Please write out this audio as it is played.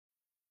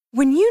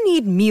When you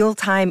need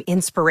mealtime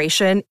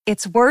inspiration,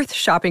 it's worth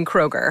shopping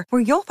Kroger,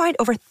 where you'll find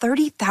over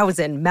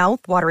 30,000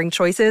 mouth-watering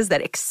choices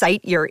that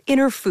excite your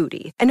inner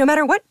foodie. And no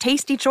matter what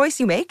tasty choice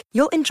you make,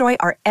 you'll enjoy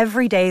our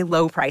everyday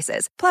low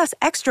prices, plus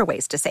extra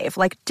ways to save,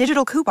 like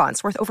digital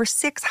coupons worth over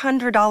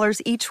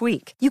 $600 each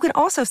week. You can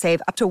also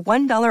save up to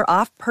 $1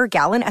 off per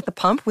gallon at the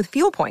pump with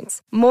fuel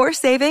points. More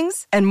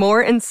savings and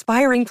more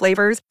inspiring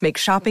flavors make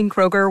shopping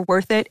Kroger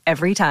worth it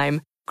every time.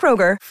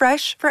 Kroger,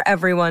 fresh for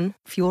everyone.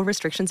 Fuel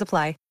restrictions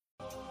apply.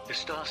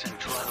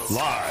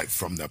 Live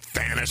from the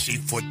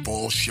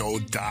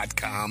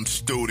FantasyFootballShow.com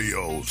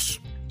studios,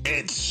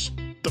 it's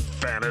the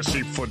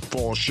Fantasy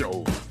Football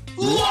Show.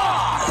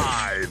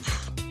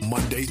 Live!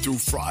 Monday through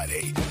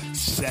Friday,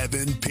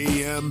 7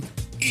 p.m.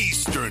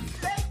 Eastern.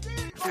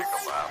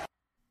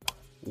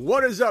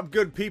 What is up,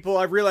 good people?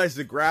 I realize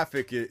the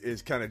graphic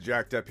is kind of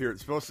jacked up here.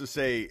 It's supposed to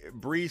say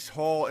Breece,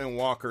 Hall, and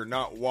Walker,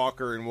 not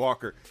Walker and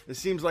Walker. It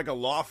seems like a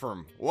law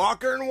firm.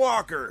 Walker and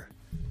Walker.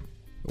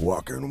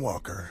 Walker and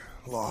Walker.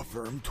 Law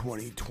Firm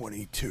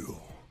 2022.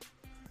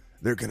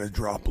 They're going to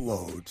drop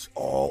loads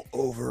all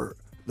over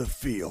the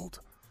field.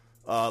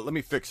 Let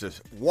me fix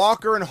this.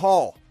 Walker and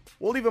Hall.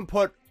 We'll even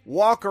put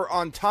Walker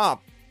on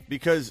top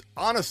because,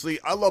 honestly,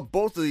 I love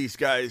both of these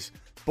guys.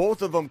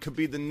 Both of them could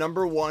be the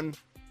number one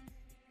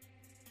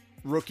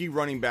rookie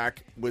running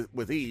back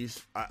with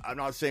ease. I'm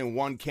not saying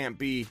one can't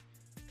be,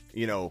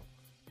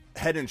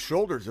 head and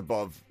shoulders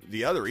above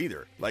the other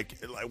either.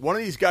 Like one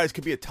of these guys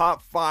could be a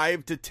top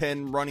 5 to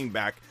 10 running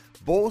back.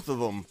 Both of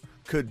them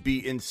could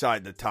be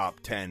inside the top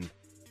 10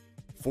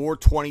 for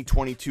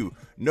 2022.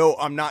 No,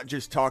 I'm not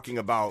just talking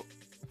about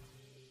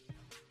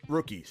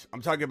rookies.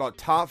 I'm talking about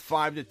top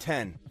 5 to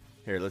 10.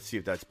 Here, let's see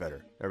if that's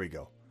better. There we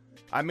go.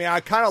 I mean,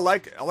 I kind of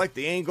like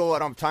the angle. I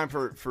don't have time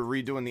for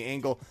redoing the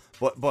angle.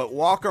 But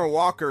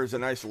Walker is a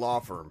nice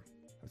law firm.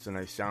 That's a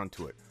nice sound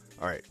to it.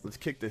 All right, let's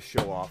kick this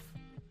show off.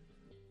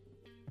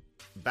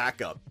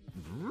 Back up.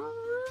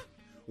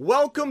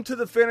 Welcome to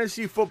the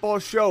Fantasy Football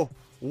Show.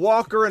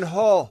 Walker and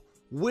Hall.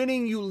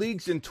 Winning you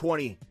leagues in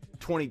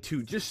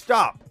 2022. Just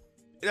stop.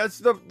 That's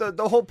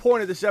the whole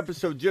point of this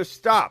episode. Just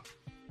stop.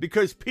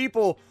 Because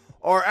people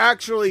are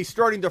actually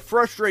starting to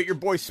frustrate your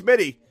boy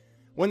Smitty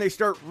when they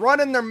start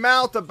running their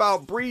mouth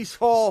about Breece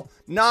Hall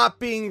not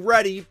being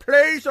ready. He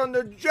plays on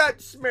the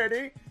Jets,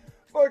 Smitty.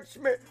 But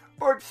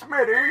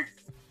Smitty.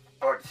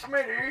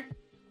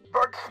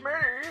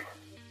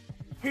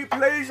 He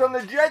plays on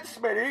the Jets,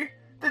 Smitty.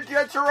 The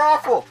Jets are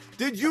awful.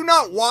 Did you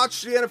not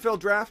watch the NFL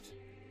draft?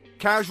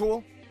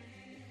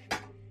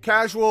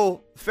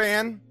 Casual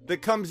fan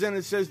that comes in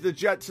and says the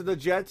Jets are the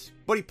Jets,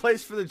 but he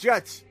plays for the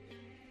Jets.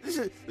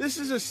 This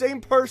is the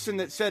same person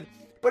that said,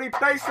 but he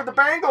plays for the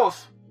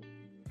Bengals.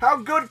 How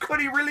good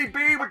could he really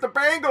be with the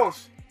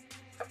Bengals?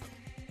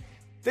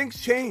 Things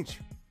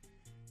change.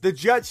 The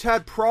Jets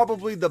had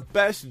probably the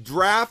best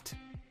draft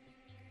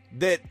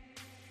that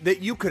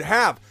you could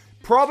have.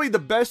 Probably the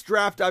best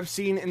draft I've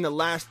seen in the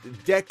last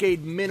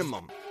decade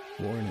minimum.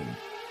 Warning.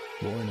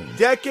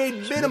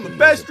 Decade minimum.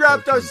 Best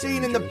draft I've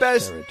seen in the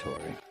best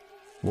territory.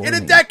 In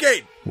a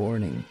decade.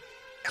 Warning.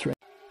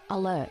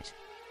 Alert.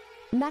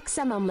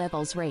 Maximum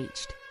levels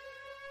reached.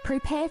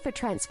 Prepare for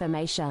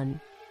transformation.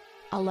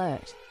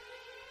 Alert.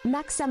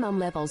 Maximum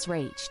levels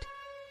reached.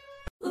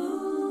 Time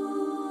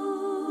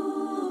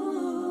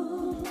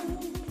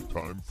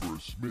for a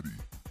Smitty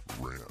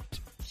rant.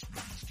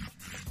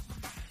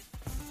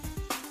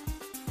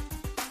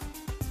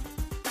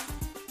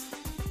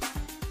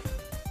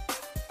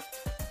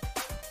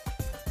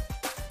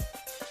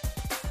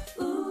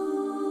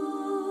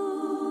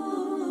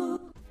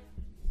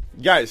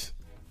 Guys,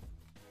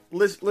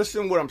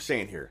 listen to what I'm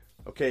saying here,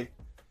 okay?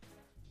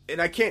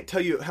 And I can't tell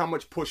you how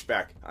much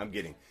pushback I'm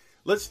getting.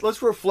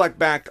 Let's reflect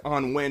back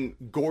on when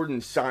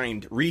Gordon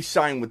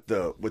re-signed with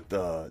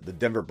the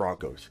Denver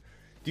Broncos.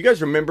 Do you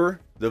guys remember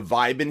the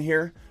vibe in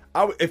here?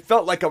 It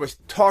felt like I was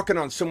talking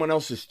on someone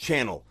else's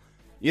channel,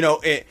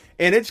 and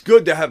it's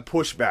good to have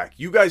pushback.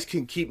 You guys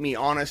can keep me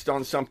honest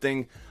on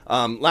something.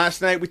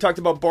 Last night we talked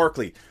about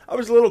Barkley. I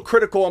was a little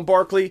critical on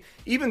Barkley.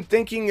 Even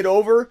thinking it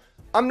over,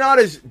 I'm not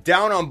as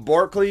down on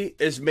Barkley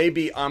as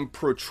maybe I'm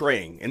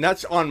portraying. And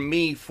that's on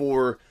me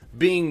for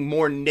being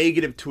more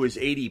negative to his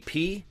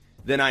ADP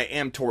than I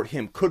am toward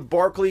him. Could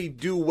Barkley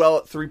do well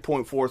at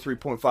 3.4,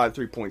 3.5,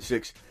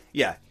 3.6?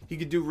 Yeah, he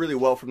could do really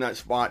well from that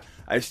spot.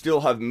 I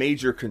still have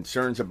major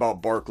concerns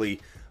about Barkley,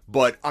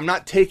 but I'm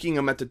not taking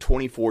him at the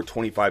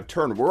 24-25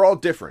 turn. We're all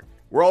different,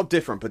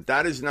 but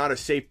that is not a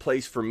safe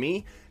place for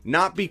me.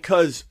 Not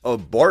because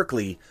of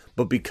Barkley,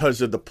 but because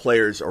of the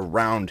players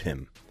around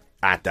him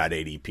at that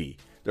ADP.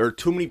 There are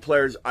too many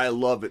players I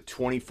love at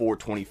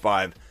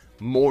 24-25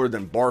 more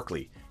than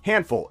Barkley.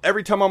 Handful.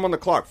 Every time I'm on the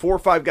clock, 4 or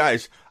 5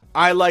 guys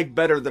I like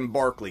better than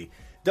Barkley.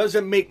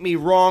 Doesn't make me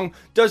wrong.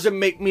 Doesn't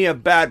make me a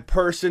bad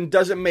person.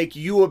 Doesn't make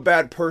you a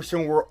bad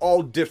person. We're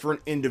all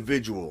different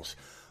individuals.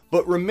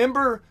 But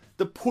remember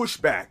the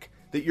pushback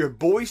that your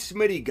boy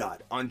Smitty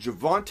got on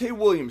Javonte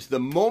Williams the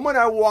moment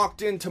I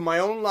walked into my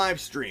own live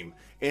stream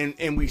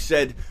and we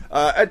said,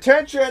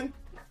 attention,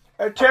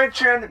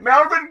 Attention,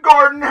 Melvin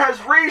Gordon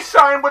has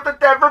re-signed with the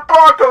Denver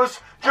Broncos.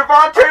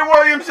 Javonte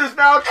Williams is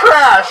now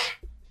trash.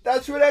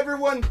 That's what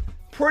everyone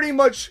pretty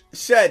much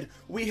said.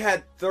 We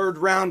had third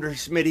rounder,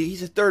 Smitty.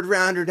 He's a third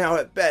rounder now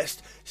at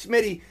best.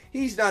 Smitty,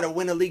 he's not a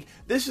win-a-league.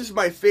 This is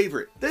my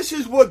favorite. This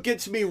is what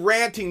gets me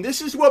ranting.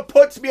 This is what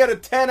puts me at a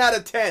 10 out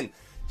of 10.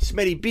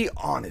 Smitty, be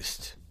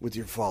honest with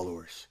your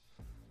followers.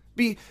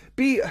 Smitty,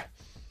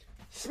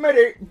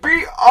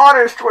 be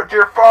honest with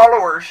your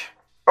followers,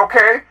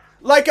 okay?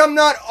 Like I'm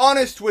not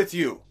honest with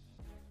you.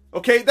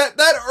 Okay,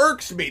 that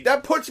irks me.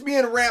 That puts me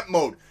in rant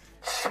mode.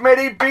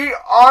 Smitty, be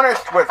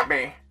honest with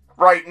me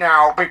right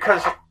now,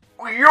 because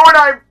you and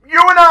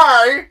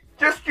I,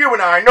 just you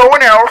and I, no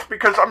one else,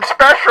 because I'm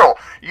special.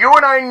 You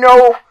and I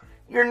know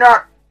you're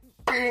not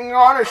being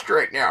honest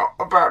right now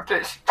about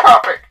this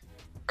topic.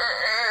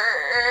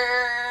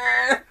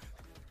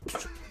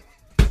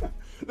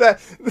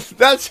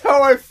 That's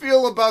how I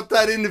feel about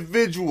that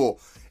individual.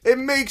 It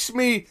makes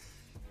me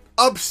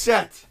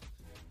upset,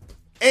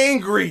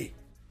 angry,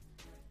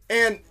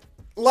 and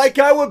like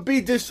I would be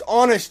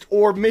dishonest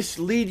or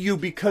mislead you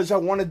because I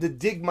wanted to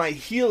dig my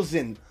heels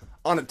in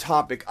on a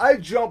topic. I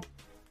jump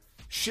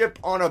ship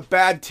on a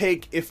bad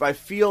take if I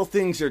feel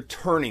things are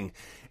turning.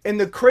 And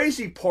the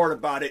crazy part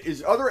about it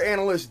is other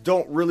analysts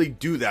don't really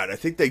do that. I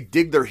think they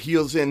dig their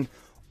heels in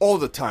all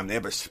the time. They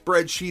have a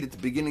spreadsheet at the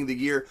beginning of the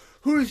year.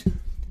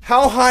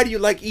 How high do you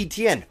like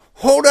ETN?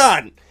 Hold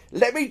on.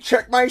 Let me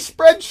check my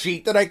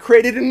spreadsheet that I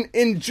created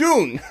in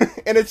June.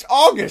 And it's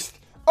August.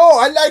 Oh,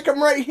 I like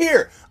him right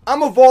here.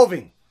 I'm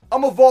evolving.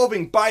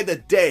 By the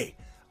day.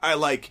 I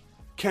like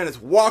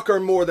Kenneth Walker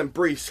more than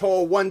Breece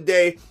Hall one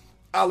day.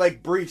 I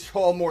like Breece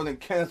Hall more than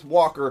Kenneth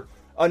Walker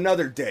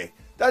another day.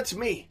 That's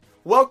me.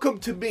 Welcome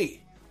to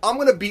me. I'm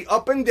going to be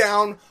up and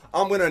down.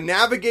 I'm going to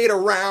navigate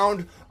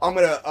around. I'm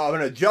going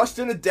to adjust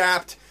and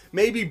adapt.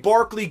 Maybe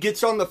Barkley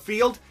gets on the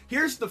field.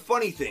 Here's the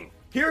funny thing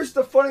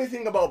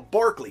about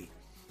Barkley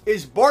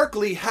is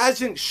Barkley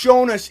hasn't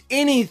shown us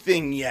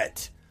anything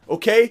yet.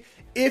 Okay?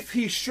 If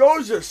he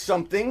shows us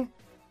something,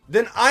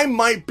 then I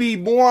might be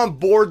more on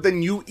board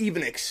than you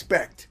even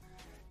expect.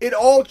 It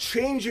all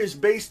changes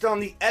based on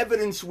the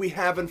evidence we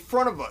have in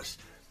front of us.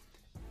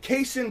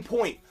 Case in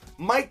point,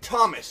 Mike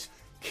Thomas.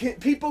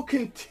 People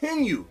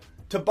continue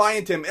to buy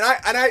into him. And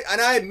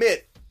I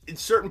admit, in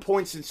certain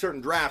points in certain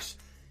drafts,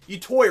 you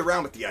toy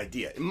around with the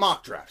idea. In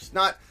mock drafts,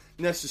 not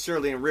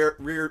necessarily in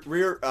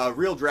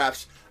real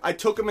drafts. I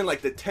took him in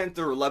like the 10th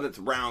or 11th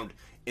round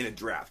in a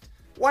draft.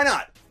 Why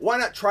not? Why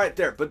not try it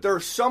there? But there are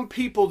some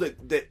people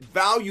that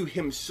value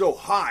him so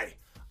high.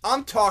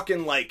 I'm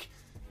talking like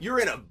you're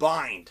in a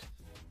bind.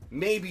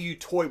 Maybe you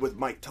toy with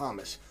Mike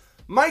Thomas.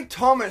 Mike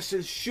Thomas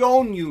has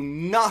shown you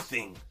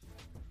nothing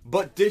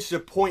but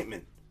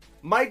disappointment.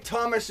 Mike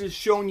Thomas has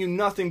shown you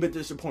nothing but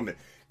disappointment.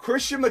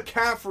 Christian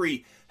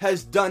McCaffrey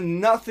has done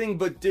nothing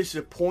but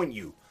disappoint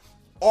you.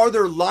 Are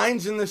there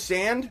lines in the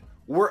sand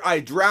where I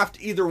draft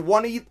either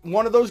one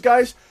of those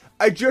guys?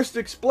 I just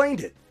explained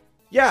it.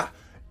 Yeah,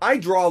 I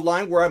draw a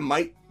line where I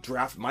might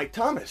draft Mike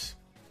Thomas.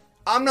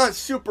 I'm not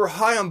super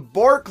high on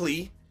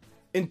Barkley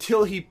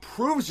until he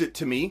proves it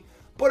to me,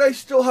 but I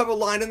still have a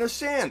line in the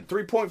sand.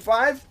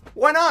 3.5?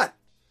 Why not?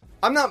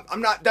 I'm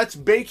not, that's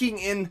baking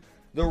in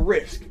the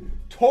risk.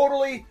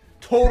 Totally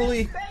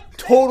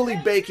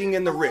baking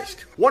in the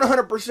risk.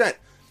 100%.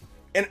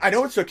 And I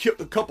know it's a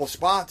couple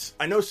spots.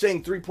 I know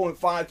saying 3.5,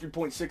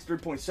 3.6,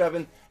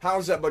 3.7, how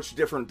is that much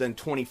different than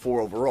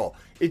 24 overall?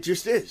 It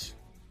just is.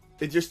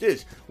 It just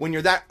is. When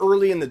you're that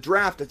early in the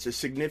draft, it's a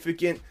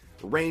significant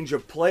range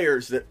of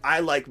players that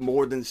I like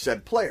more than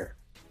said player.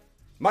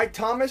 Mike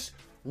Thomas,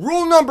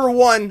 rule number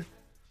 1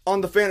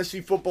 on the Fantasy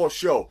Football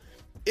Show.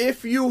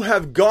 If you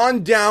have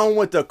gone down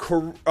with a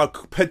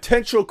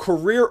potential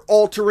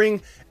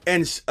career-altering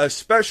and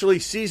especially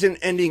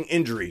season-ending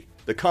injury,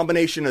 the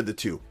combination of the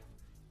two,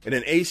 and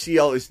an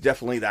ACL is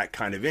definitely that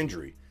kind of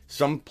injury.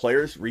 Some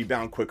players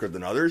rebound quicker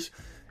than others.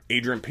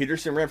 Adrian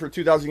Peterson ran for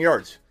 2,000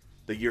 yards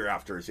the year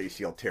after his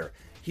ACL tear.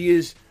 He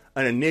is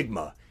an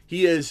enigma.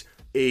 He is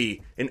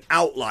an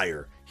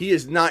outlier. He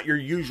is not your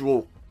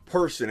usual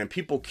person, and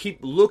people keep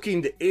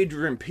looking to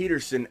Adrian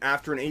Peterson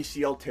after an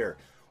ACL tear.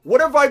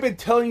 What have I been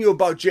telling you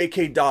about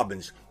J.K.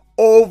 Dobbins?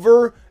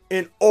 Over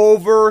and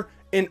over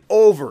and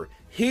over.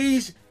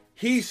 He's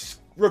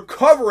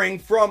recovering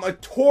from a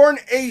torn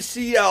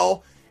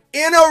ACL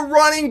in a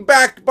running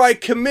back by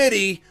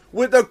committee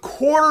with a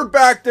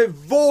quarterback that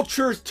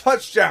vultures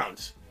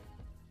touchdowns.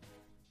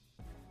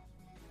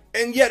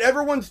 And yet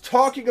everyone's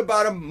talking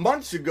about him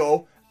months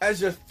ago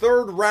as a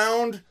third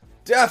round,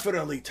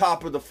 definitely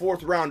top of the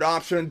fourth round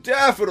option,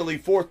 definitely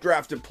fourth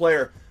drafted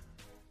player.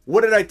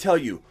 What did I tell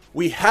you?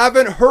 We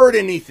haven't heard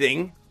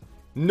anything.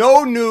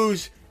 No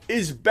news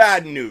is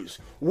bad news.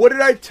 What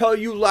did I tell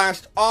you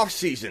last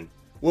offseason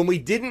when we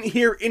didn't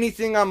hear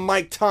anything on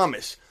Mike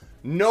Thomas?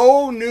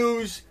 No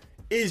news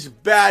is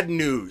bad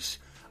news.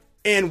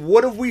 And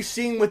what have we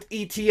seen with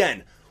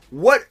ETN?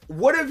 What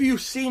have you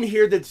seen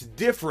here that's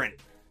different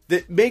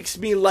that makes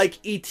me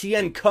like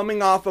ETN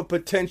coming off a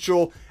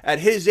potential at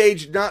his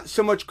age, not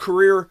so much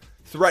career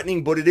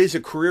threatening, but it is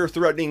a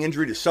career-threatening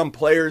injury to some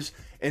players,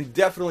 and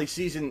definitely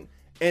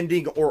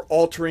season-ending or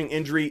altering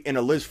injury in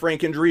a Liz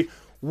Frank injury.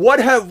 What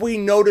have we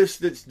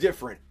noticed that's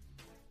different?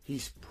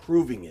 He's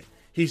proving it.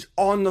 He's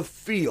on the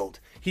field.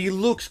 He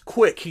looks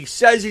quick. He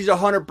says he's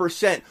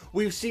 100%.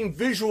 We've seen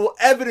visual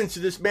evidence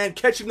of this man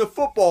catching the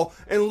football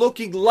and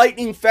looking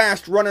lightning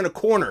fast running a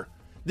corner.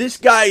 This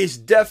guy is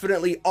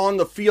definitely on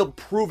the field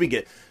proving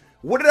it.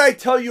 What did I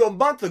tell you a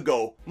month and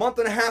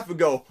a half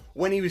ago,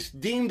 when he was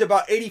deemed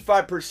about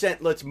 85%?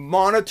 Let's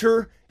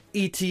monitor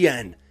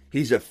ETN.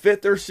 He's a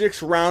 5th or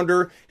 6th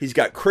rounder. He's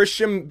got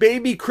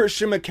baby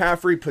Christian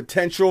McCaffrey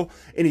potential,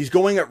 and he's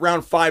going at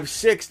round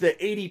 5-6. The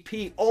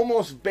ADP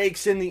almost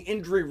bakes in the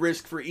injury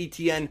risk for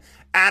ETN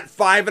at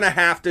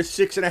 5.5 to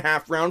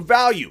 6.5 round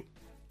value,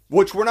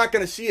 which we're not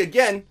going to see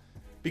again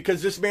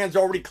because this man's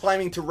already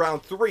climbing to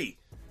round 3.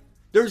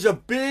 There's a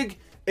big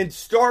and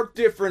stark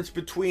difference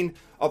between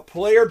a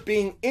player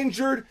being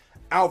injured,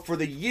 out for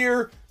the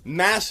year,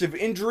 massive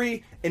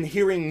injury, and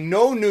hearing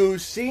no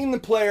news. Seeing the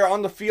player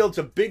on the field's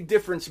a big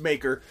difference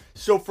maker.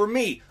 So for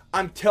me,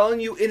 I'm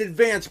telling you in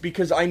advance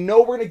because I know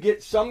we're going to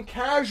get some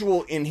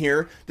casual in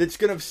here that's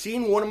going to have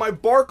seen one of my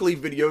Barkley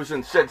videos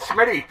and said,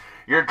 Smitty,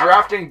 you're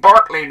drafting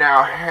Barkley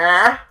now,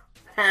 huh?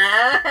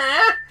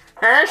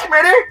 Huh,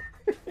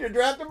 Smitty? You're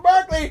drafting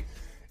Barkley.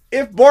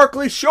 If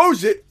Barkley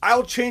shows it,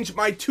 I'll change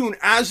my tune.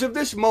 As of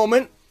this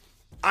moment,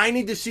 I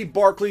need to see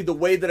Barkley the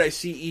way that I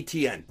see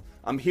ETN.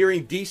 I'm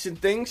hearing decent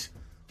things.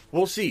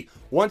 We'll see.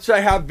 Once I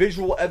have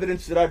visual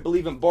evidence that I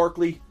believe in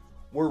Barkley,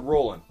 we're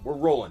rolling. We're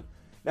rolling.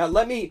 Now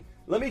let me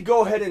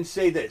go ahead and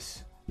say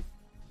this.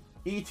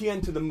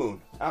 ETN to the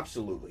moon.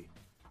 Absolutely.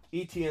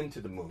 ETN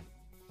to the moon.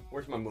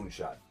 Where's my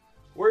moonshot?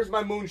 Where's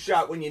my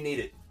moonshot when you need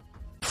it?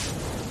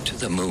 To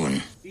the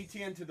moon.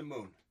 ETN to the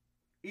moon.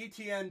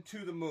 ETN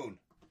to the moon.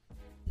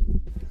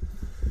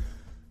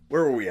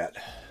 Where were we at?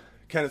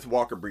 Kenneth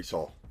Walker, Breece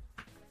Hall.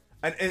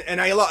 And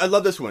I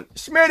love this one.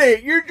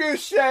 Smitty, you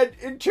just said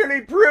until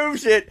he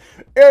proves it,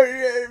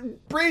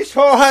 Breece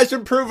Hall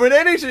hasn't proven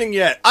anything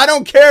yet. I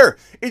don't care.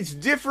 It's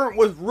different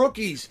with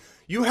rookies.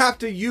 You have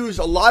to use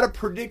a lot of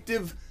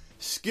predictive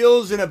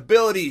skills and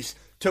abilities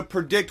to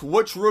predict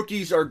which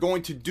rookies are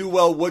going to do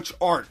well, which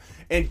aren't.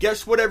 And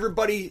guess what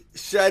everybody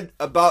said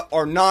about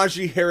our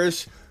Najee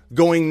Harris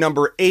going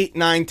number 8,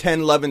 9,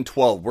 10, 11,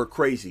 12. We're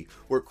crazy.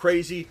 We're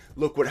crazy.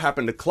 Look what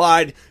happened to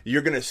Clyde.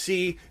 You're going to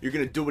see. You're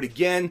going to do it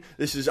again.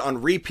 This is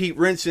on repeat,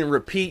 rinse, and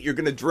repeat. You're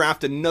going to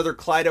draft another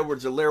Clyde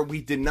Edwards-Helaire.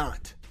 We did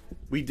not.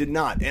 We did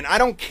not. And I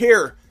don't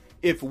care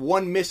if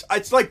one miss.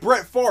 It's like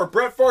Brett Favre.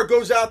 Brett Favre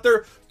goes out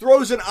there,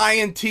 throws an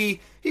INT.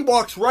 He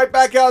walks right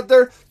back out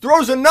there,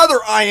 throws another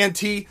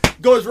INT,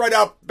 goes right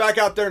out back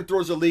out there and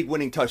throws a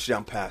league-winning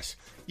touchdown pass.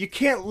 You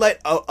can't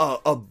let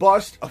a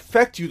bust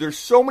affect you. There's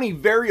so many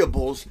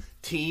variables: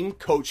 team,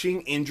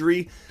 coaching,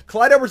 injury.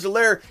 Clyde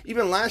Edwards-Helaire,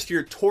 even last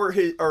year, tore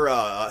his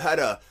had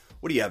a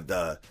what do you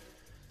have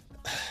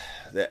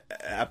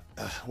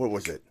what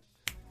was it?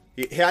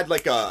 He had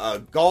like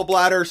a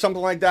gallbladder or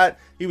something like that.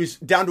 He was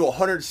down to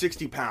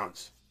 160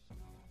 pounds.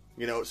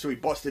 So he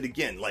busted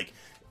again.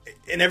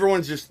 And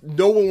everyone's just,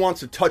 no one wants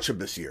to touch him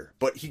this year.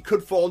 But he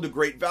could fall into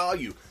great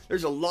value.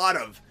 There's a lot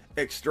of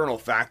external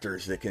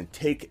factors that can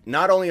take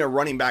not only a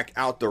running back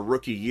out their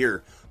rookie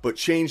year, but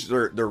change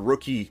their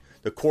rookie,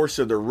 the course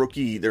of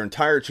their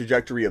entire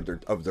trajectory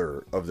of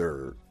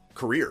their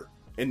career.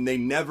 And they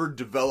never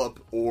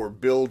develop or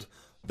build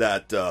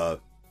at a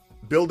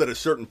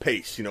certain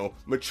pace,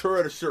 mature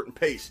at a certain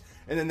pace,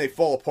 and then they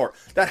fall apart.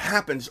 That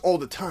happens all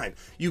the time.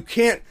 You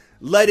can't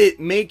let it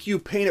make you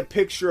paint a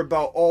picture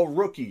about all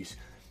rookies.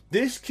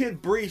 This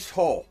kid, Breece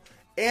Hall,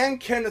 and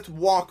Kenneth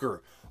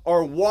Walker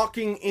are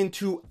walking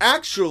into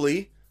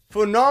actually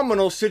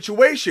phenomenal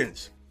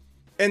situations.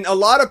 And a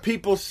lot of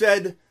people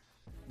said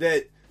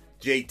that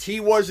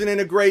JT wasn't in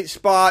a great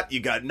spot.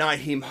 You got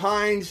Nyheim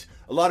Hines.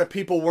 A lot of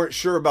people weren't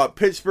sure about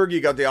Pittsburgh.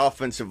 You got the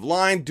offensive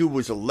line. Dude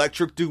was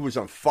electric. Dude was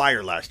on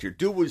fire last year.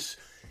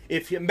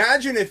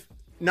 Imagine if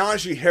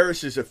Najee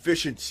Harris's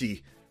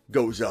efficiency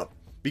goes up,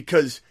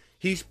 because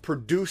he's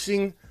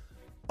producing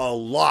a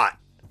lot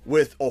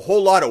with a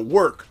whole lot of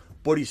work,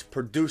 but he's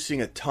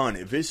producing a ton.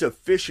 If his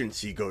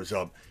efficiency goes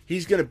up,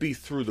 he's going to be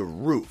through the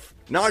roof.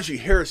 Najee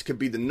Harris could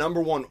be the number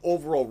 1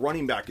 overall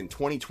running back in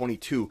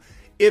 2022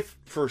 if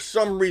for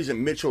some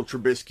reason Mitchell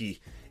Trubisky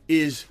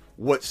is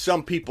what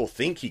some people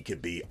think he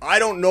could be. I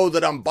don't know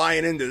that I'm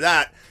buying into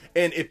that.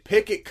 And if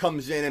Pickett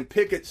comes in and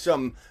Pickett's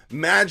some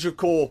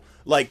magical,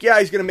 he's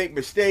going to make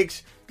mistakes,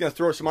 he's going to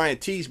throw some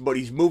INTs, but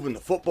he's moving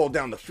the football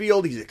down the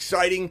field, he's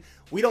exciting.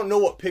 We don't know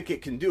what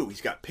Pickett can do.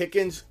 He's got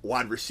Pickens,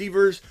 wide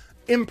receivers,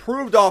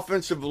 improved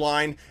offensive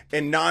line,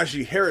 and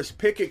Najee Harris.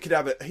 Pickett could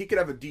have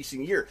a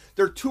decent year.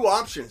 There are 2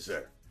 options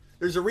there.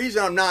 There's a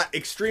reason I'm not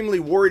extremely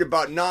worried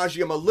about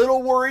Najee. I'm a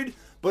little worried,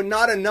 but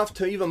not enough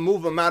to even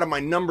move him out of my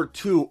number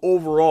 2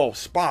 overall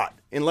spot.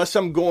 Unless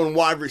I'm going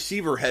wide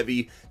receiver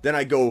heavy, then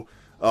I go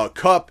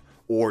Kupp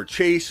or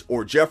Chase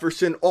or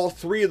Jefferson. All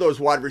 3 of those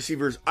wide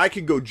receivers. I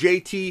could go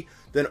JT,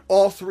 then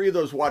all 3 of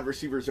those wide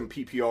receivers in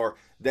PPR,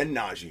 then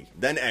Najee,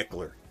 then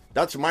Eckler.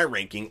 That's my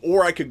ranking.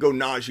 Or I could go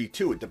Najee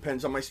too. It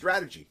depends on my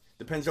strategy.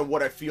 Depends on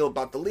what I feel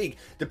about the league.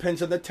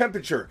 Depends on the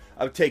temperature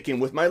I've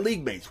taken with my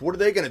league mates. What are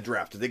they going to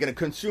draft? Are they going to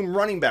consume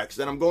running backs?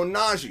 Then I'm going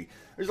Najee.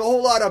 There's a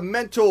whole lot of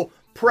mental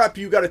prep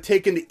you got to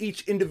take into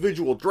each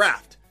individual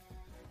draft.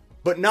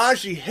 But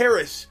Najee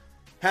Harris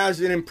has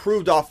an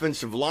improved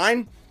offensive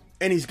line,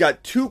 and he's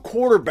got 2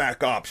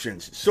 quarterback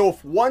options. So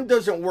if one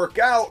doesn't work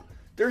out,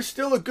 there's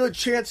still a good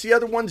chance the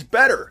other one's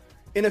better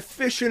and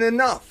efficient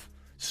enough.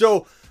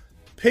 So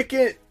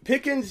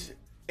Pickens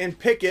and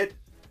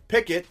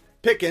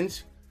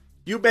Pickens,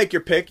 you make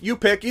your pick. You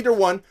pick either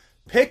one.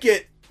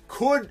 Pickett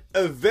could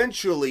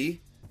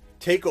eventually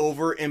take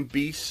over and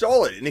be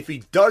solid. And if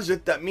he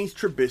doesn't, that means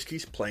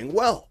Trubisky's playing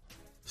well.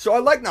 So I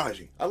like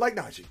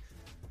Najee.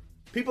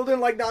 People didn't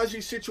like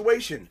Najee's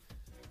situation.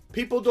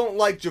 People didn't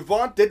like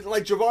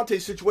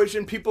Javonte's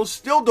situation. People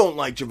still don't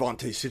like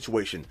Javonte's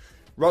situation.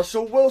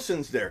 Russell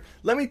Wilson's there.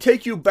 Let me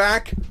take you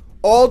back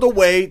all the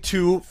way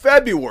to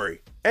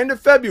February. End of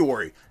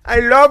February. I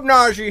love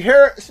Najee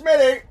Harris.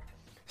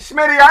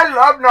 Smitty, I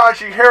love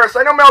Najee Harris.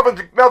 I know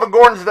Melvin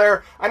Gordon's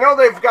there. I know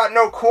they've got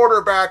no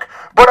quarterback,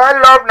 but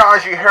I love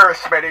Najee Harris,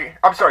 Smitty.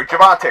 I'm sorry,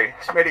 Javonte,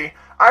 Smitty.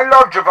 I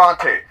love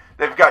Javonte.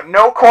 They've got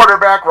no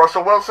quarterback.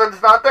 Russell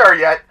Wilson's not there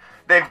yet.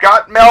 They've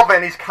got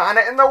Melvin. He's kind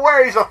of in the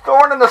way. He's a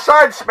thorn in the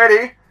side,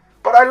 Smitty.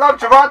 But I love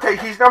Javonte.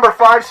 He's number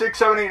 5, 6,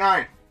 7, 8,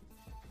 9.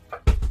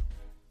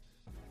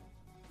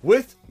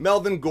 With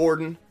Melvin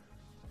Gordon,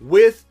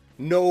 with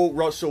no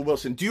Russell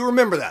Wilson. Do you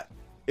remember that?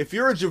 If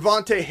you're a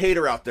Javonte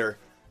hater out there,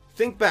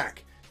 think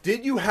back.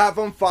 Did you have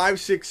him 5,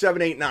 6,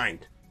 7, 8, 9?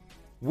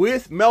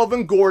 With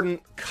Melvin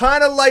Gordon,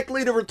 kind of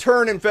likely to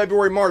return in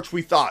February, March,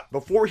 we thought.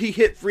 Before he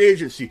hit free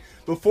agency.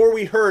 Before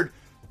we heard,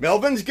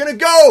 Melvin's going to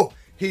go.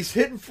 He's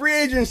hitting free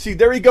agency.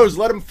 There he goes.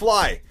 Let him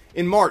fly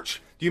in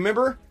March. Do you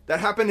remember?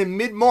 That happened in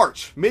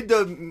mid-March.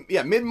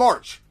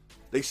 Mid-March.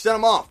 They sent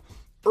him off.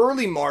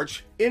 Early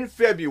March, in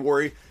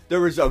February,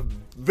 there was a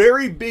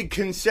very big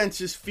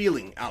consensus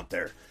feeling out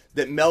there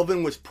that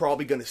Melvin was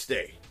probably going to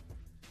stay.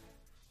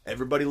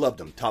 Everybody loved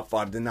him. Top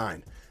 5 to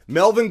 9.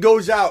 Melvin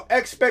goes out.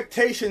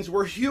 Expectations.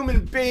 We're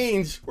human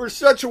beings. We're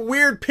such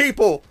weird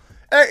people.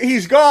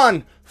 He's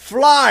gone.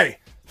 Fly.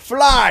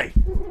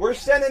 We're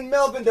sending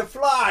Melvin to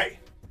fly.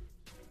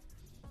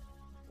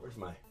 Where's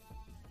my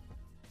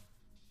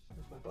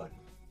button?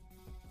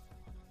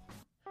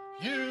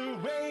 You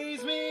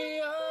raise me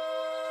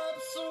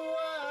up so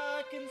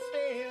I can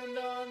stand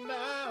on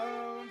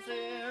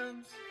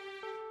mountains.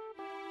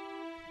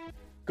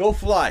 Go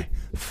fly.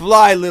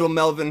 Fly, little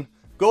Melvin.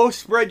 Go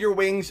spread your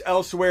wings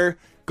elsewhere.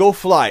 Go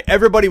fly.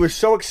 Everybody was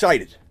so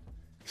excited.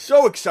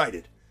 So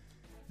excited.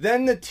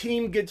 Then the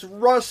team gets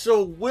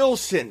Russell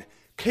Wilson.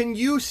 Can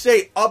you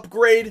say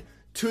upgrade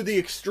to the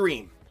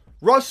extreme?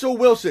 Russell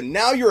Wilson,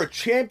 now you're a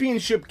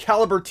championship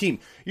caliber team.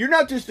 You're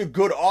not just a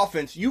good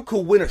offense. You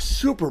could win a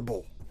Super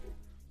Bowl.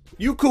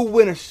 You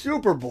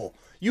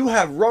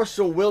have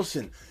Russell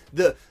Wilson.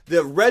 The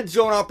red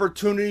zone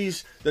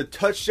opportunities, the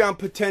touchdown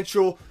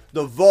potential,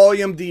 the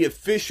volume, the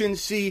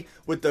efficiency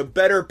with the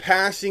better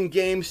passing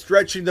game,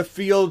 stretching the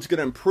field, is going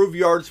to improve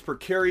yards per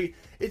carry.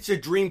 It's a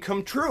dream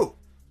come true.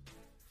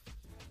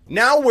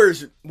 Now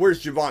where's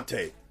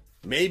Javonte?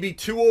 Maybe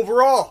 2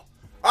 overall.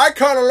 I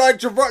kind of like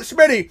Javonte.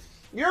 Smitty,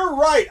 you're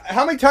right.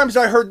 How many times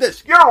I heard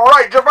this? You're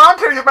right.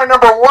 Javonte's my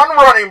number 1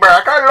 running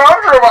back. I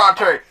love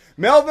Javonte.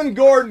 Melvin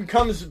Gordon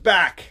comes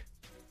back.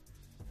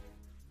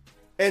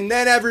 And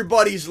then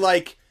everybody's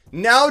like,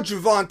 now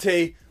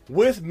Javonte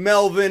with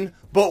Melvin,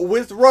 but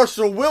with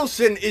Russell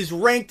Wilson is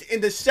ranked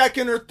in the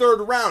 2nd or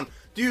 3rd round.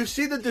 Do you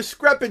see the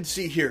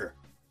discrepancy here?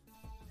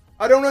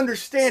 I don't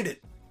understand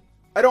it.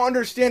 I don't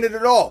understand it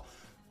at all.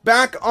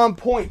 Back on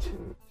point.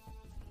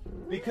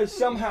 Because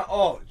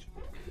somehow,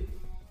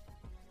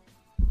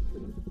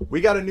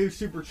 we got a new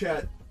super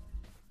chat.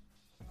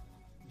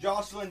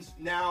 Jocelyn's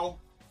now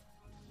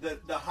the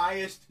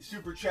highest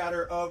super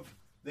chatter of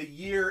the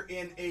year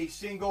in a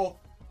single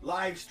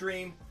live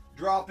stream,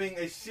 dropping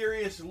a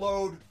serious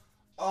load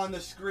on the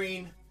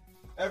screen.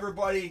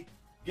 Everybody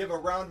give a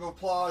round of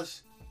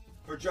applause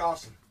for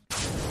Jocelyn.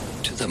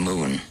 To the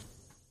moon.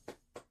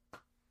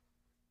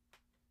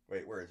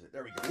 Wait, where is it?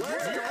 There we go.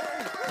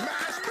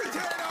 Mashed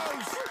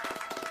potatoes!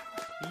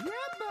 Yeah,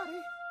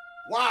 buddy.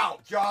 Wow,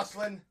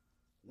 Jocelyn.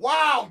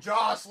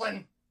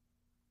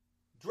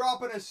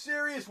 Dropping a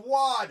serious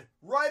wad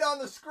right on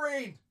the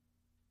screen.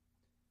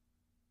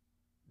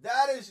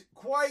 That is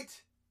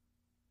quite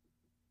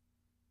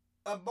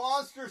a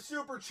monster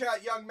super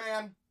chat, young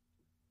man.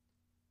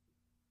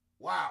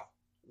 Wow.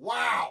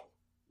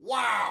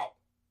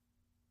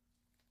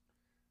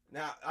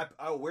 Now,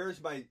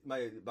 where's my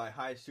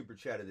highest super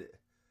chat of it?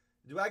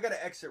 Do I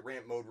gotta exit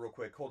rant mode real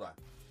quick? Hold on.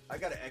 I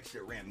gotta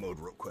exit rant mode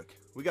real quick.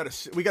 We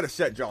gotta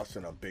set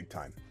Jocelyn up big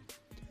time.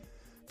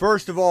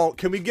 First of all,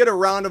 can we get a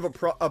round of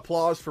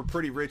applause for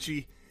Pretty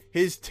Richie?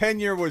 His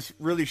tenure was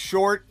really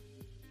short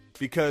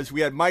because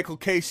we had Michael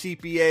K.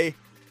 CPA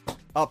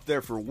up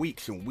there for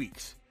weeks and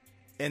weeks.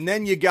 And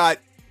then you got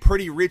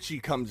Pretty Richie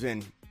comes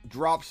in,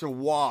 drops a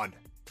wad.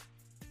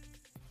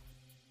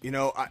 You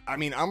know, I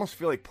mean, I almost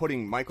feel like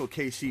putting Michael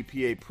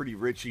KCPA, Pretty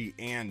Richie,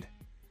 and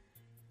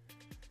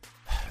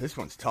this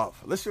one's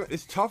tough.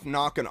 It's tough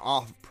knocking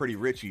off Pretty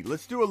Richie.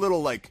 Let's do a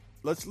little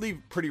let's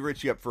leave Pretty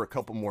Richie up for a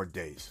couple more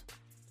days.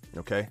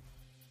 Okay?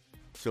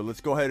 So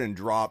let's go ahead and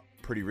drop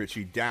Pretty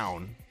Richie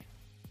down.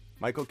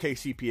 Michael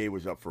KCPA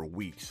was up for a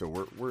week,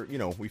 so we're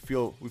we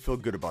feel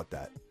good about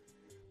that.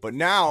 But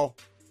now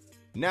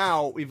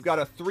we've got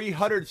a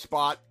 300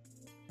 spot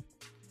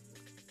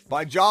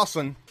by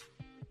Jocelyn.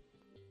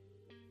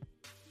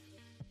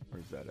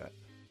 Where's that at?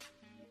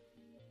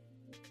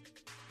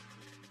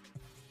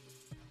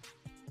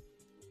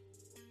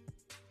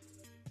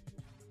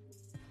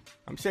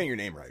 I'm saying your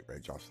name right,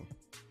 Jocelyn?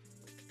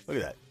 Look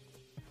at that.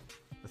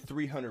 The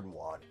 300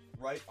 wad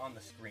right on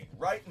the screen,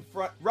 right in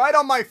front, right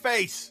on my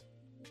face.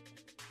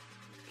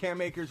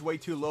 Cam Akers way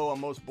too low on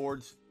most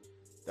boards.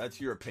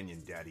 That's your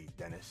opinion, Daddy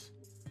Dennis.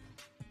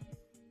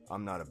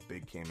 I'm not a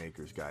big Cam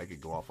Akers guy. I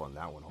could go off on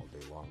that one all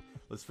day long.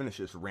 Let's finish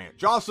this rant.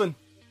 Jocelyn,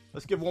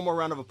 let's give one more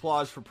round of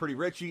applause for Pretty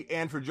Richie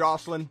and for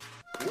Jocelyn.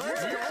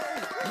 Let's go!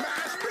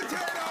 Mashed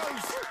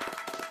potatoes!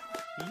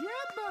 Yeah,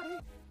 buddy.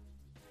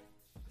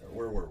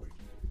 Where were we?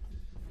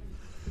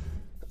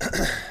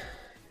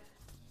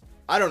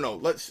 I don't know.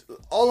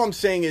 All I'm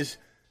saying is,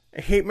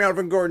 I hate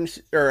Melvin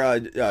Gordon's or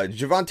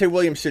Javonte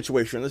Williams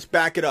situation. Let's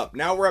back it up.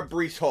 Now we're at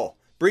Breece Hall.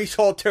 Breece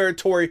Hall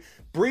territory.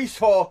 Breece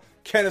Hall,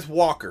 Kenneth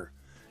Walker.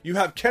 You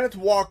have Kenneth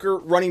Walker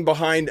running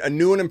behind a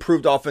new and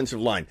improved offensive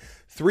line.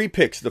 3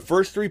 picks. The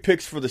first 3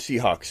 picks for the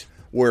Seahawks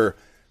were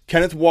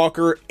Kenneth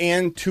Walker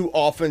and 2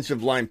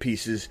 offensive line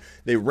pieces.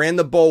 They ran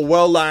the ball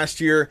well last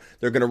year.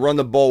 They're going to run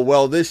the ball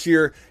well this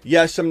year.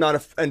 Yes, I'm not a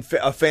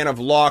fan of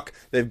Locke.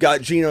 They've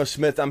got Geno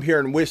Smith. I'm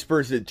hearing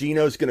whispers that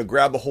Geno's going to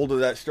grab a hold of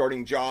that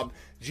starting job.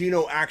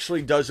 Geno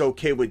actually does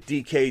okay with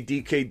DK.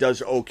 DK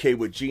does okay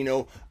with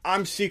Geno.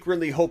 I'm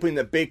secretly hoping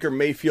that Baker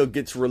Mayfield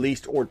gets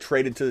released or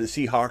traded to the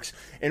Seahawks.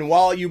 And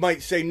while you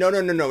might say, no,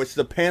 it's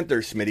the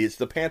Panthers, Smitty, it's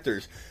the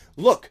Panthers.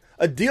 Look,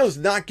 a deal's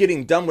not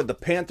getting done with the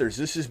Panthers.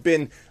 This has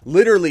been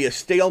literally a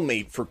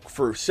stalemate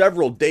for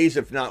several days,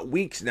 if not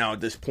weeks now at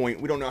this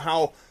point. We don't know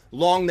how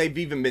long they've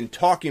even been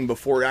talking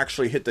before it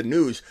actually hit the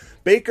news.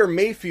 Baker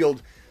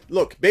Mayfield,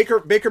 look,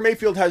 Baker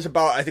Mayfield has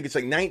about, I think it's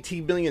like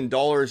 $19 million,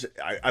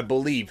 I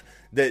believe,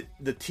 that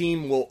the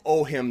team will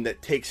owe him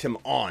that takes him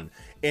on.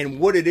 And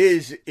what it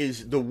is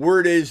the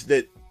word is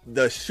that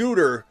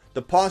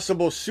the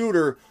possible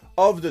suitor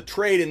of the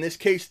trade, in this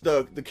case,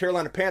 the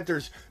Carolina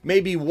Panthers,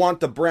 maybe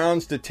want the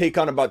Browns to take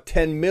on about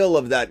 10 mil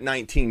of that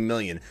 19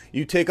 million.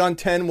 You take on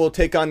 10, we'll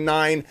take on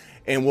 9,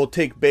 and we'll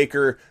take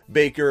Baker,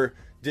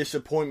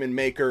 disappointment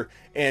maker.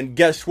 And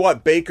guess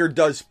what? Baker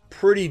does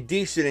pretty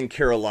decent in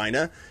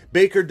Carolina.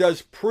 Baker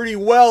does pretty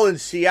well in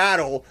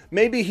Seattle.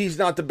 Maybe he's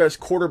not the best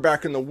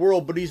quarterback in the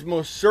world, but he's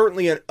most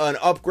certainly an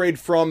upgrade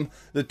from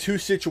the 2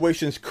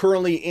 situations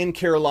currently in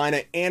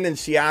Carolina and in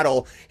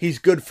Seattle. He's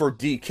good for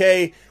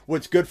DK.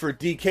 What's good for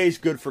DK is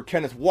good for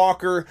Kenneth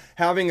Walker.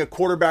 Having a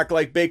quarterback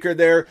like Baker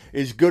there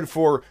is good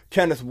for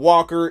Kenneth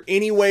Walker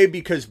anyway,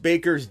 because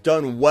Baker's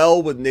done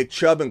well with Nick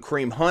Chubb and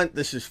Kareem Hunt.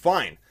 This is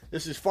fine.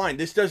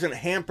 This doesn't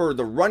hamper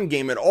the run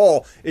game at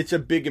all. It's a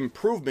big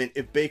improvement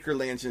if Baker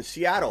lands in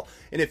Seattle.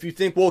 And if you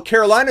think, well,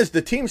 Carolina's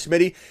the team,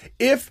 Smitty,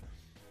 if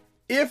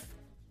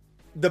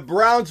the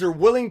Browns are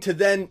willing to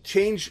then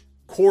change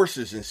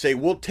courses and say,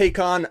 we'll take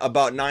on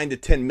about 9 to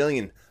 10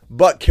 million,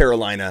 but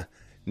Carolina,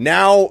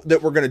 now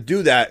that we're going to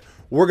do that,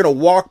 we're going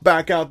to walk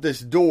back out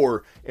this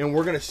door and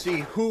we're going to see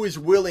who is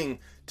willing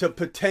to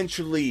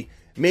potentially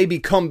maybe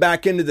come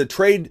back into the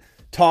trade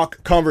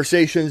talk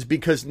conversations,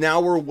 because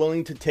now we're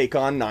willing to take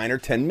on 9 or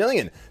 10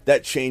 million.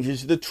 That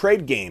changes the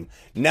trade game.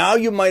 Now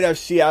you might have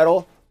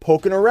Seattle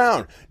poking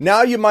around.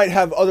 Now you might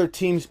have other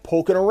teams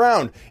poking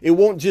around. It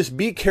won't just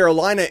be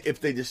Carolina if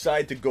they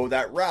decide to go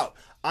that route.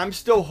 I'm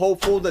still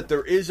hopeful that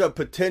there is a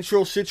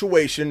potential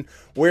situation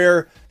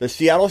where the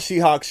Seattle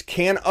Seahawks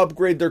can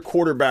upgrade their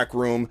quarterback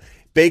room.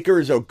 Baker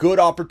is a good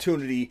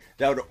opportunity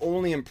that would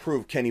only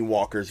improve Kenny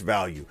Walker's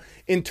value.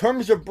 In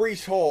terms of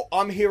Breece Hall,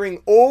 I'm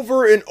hearing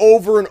over and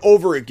over and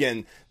over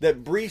again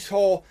that Breece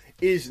Hall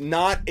is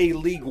not a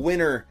league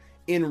winner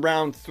in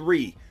round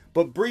 3.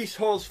 But Breece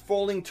Hall's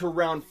falling to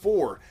round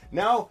 4.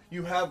 Now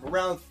you have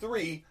round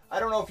 3. I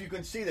don't know if you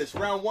can see this.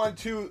 Round 1,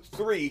 2,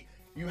 3.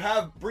 You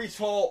have Breece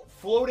Hall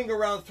floating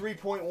around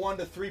 3.1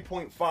 to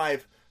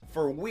 3.5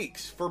 for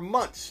weeks, for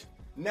months.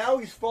 Now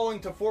he's falling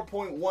to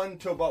 4.1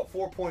 to about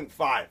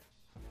 4.5.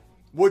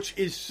 Which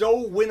is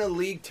so win a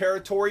league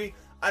territory,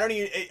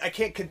 I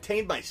can't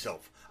contain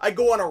myself. I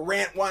go on a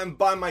rant while I'm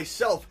by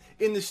myself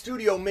in the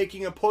studio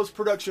making a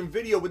post-production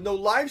video with no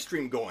live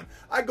stream going.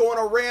 I go on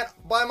a rant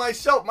by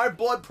myself. My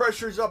blood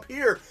pressure's up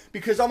here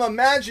because I'm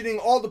imagining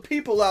all the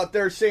people out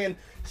there saying,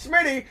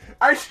 Smitty,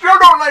 I still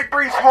don't like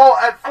Breece Hall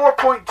at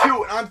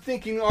 4.2. And I'm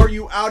thinking, are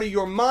you out of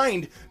your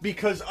mind?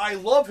 Because I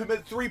love him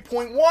at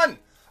 3.1.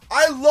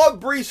 I love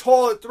Breece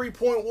Hall at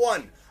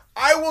 3.1.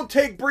 I will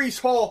take Breece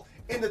Hall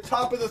in the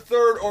top of the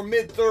 3rd or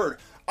mid-3rd.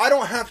 I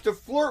don't have to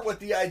flirt with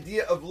the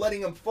idea of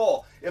letting him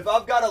fall. If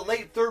I've got a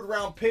late 3rd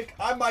round pick,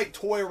 I might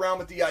toy around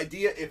with the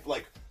idea if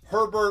like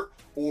Herbert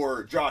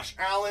or Josh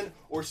Allen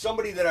or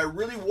somebody that I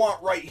really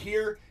want right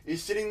here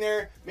is sitting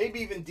there. Maybe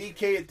even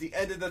DK at the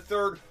end of the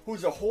third,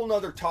 who's a whole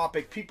nother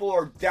topic. People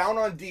are down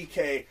on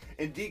DK,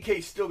 and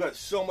DK still got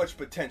so much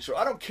potential.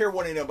 I don't care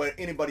what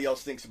anybody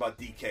else thinks about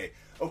DK.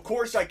 Of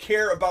course, I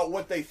care about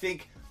what they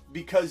think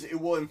because it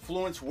will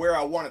influence where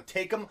I want to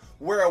take him,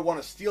 where I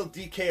want to steal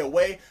DK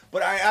away.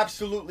 But I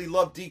absolutely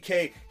love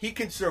DK. He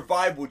can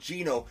survive with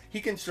Geno. He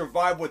can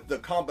survive with the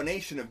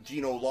combination of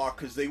Geno Lock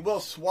because they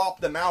will swap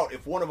them out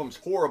if one of them's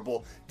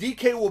horrible.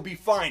 DK will be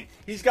fine.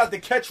 He's got the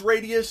catch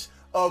radius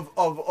of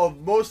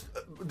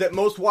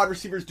most wide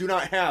receivers do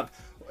not have.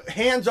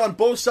 Hands on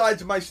both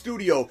sides of my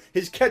studio.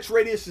 His catch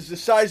radius is the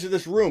size of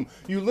this room.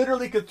 You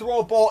literally could throw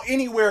a ball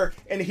anywhere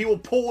and he will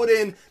pull it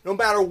in no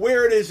matter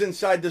where it is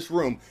inside this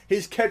room.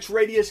 His catch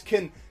radius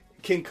can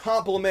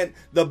complement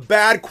the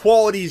bad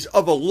qualities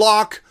of a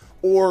Lock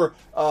or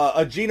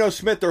a Geno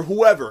Smith or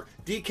whoever.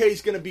 DK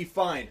is going to be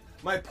fine.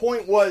 My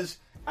point was,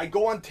 I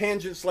go on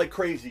tangents like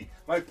crazy.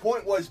 My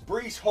point was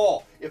Breece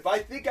Hall. If I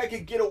think I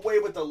could get away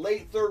with a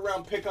late third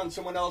round pick on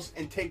someone else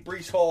and take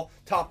Breece Hall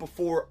top of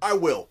 4, I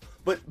will.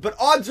 But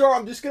odds are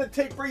I'm just going to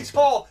take Breece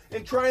Hall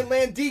and try and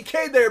land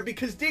DK there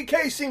because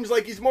DK seems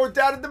like he's more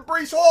doubted than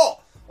Breece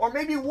Hall. Or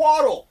maybe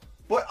Waddle.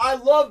 But I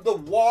love the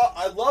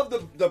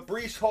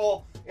Breece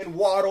Hall and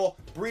Waddle,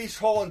 Breece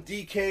Hall and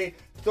DK,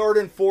 third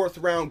and fourth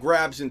round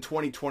grabs in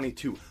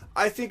 2022.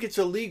 I think it's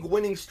a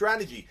league-winning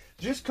strategy.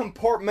 Just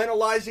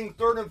compartmentalizing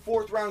third and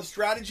fourth round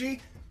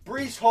strategy,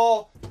 Breece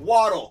Hall,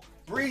 Waddle,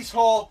 Breece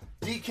Hall,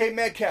 DK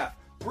Metcalf,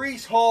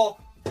 Breece Hall,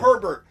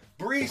 Herbert,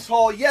 Breece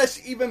Hall, yes,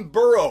 even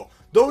Burrow.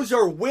 Those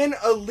are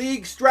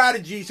win-a-league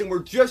strategies, and we're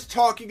just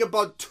talking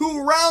about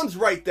 2 rounds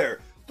right there.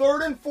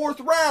 Third and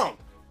fourth round.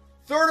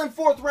 Third and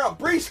fourth round.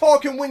 Breece Hall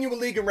can win you a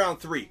league in round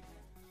 3.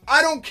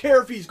 I don't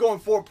care if he's going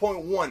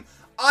 4.1.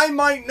 I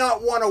might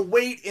not want to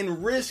wait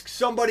and risk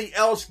somebody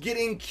else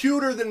getting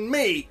cuter than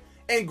me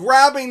and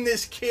grabbing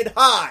this kid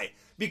high.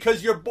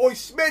 Because your boy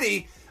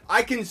Smitty,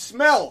 I can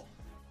smell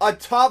a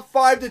top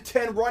 5 to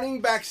 10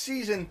 running back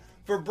season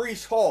for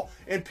Breece Hall.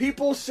 And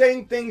people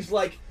saying things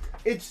like,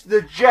 it's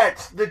the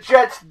Jets. The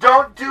Jets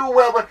don't do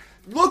well. But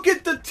look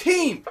at the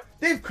team.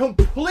 They've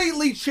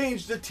completely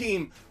changed the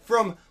team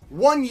from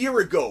 1 year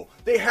ago.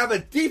 They have a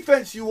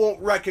defense you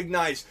won't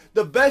recognize.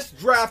 The best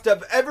draft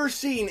I've ever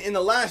seen in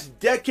the last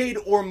decade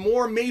or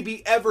more,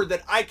 maybe ever,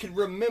 that I can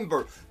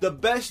remember. The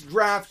best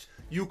draft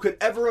you could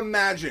ever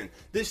imagine.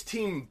 This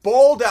team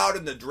balled out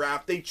in the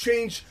draft. They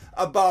changed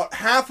about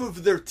half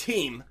of their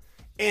team,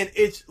 and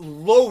it's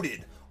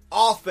loaded.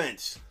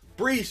 Offense.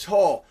 Breece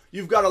Hall.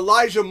 You've got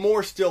Elijah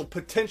Moore still,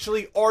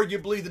 potentially,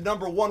 arguably, the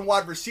number 1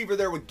 wide receiver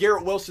there with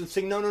Garrett Wilson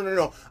saying,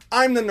 no,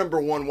 I'm the number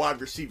 1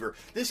 wide receiver.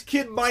 This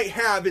kid might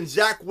have, in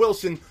Zach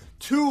Wilson,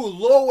 2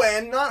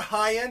 low-end, not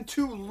high-end,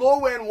 2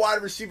 low-end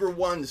wide receiver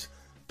ones,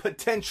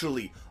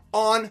 potentially,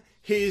 on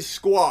his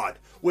squad.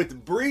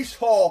 With Breece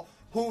Hall,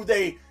 who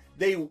they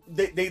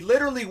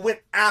literally went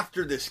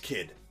after this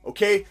kid,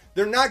 okay?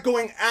 They're not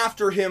going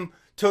after him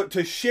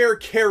to share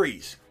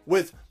carries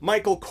with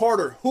Michael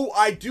Carter, who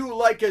I do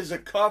like as a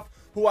cuff,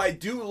 who I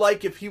do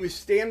like if he was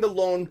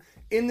standalone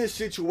in this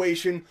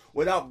situation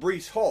without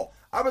Breece Hall.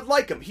 I would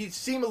like him. He'd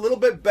seem a little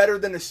bit better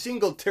than a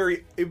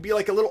Singletary. It'd be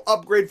like a little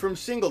upgrade from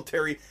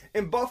Singletary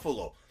in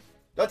Buffalo.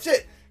 That's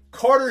it.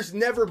 Carter's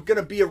never going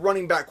to be a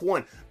running back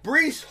 1.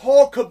 Breece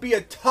Hall could be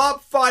a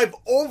top 5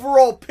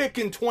 overall pick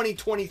in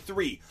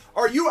 2023.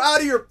 Are you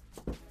out of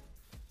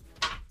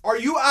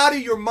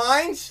your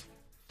minds?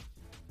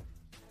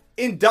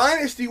 In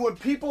Dynasty, when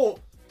people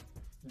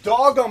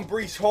dog on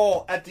Breece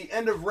Hall at the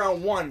end of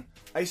round 1,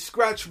 I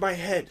scratch my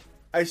head.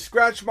 I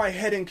scratch my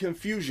head in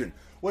confusion.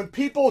 When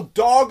people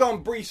dog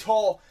on Breece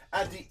Hall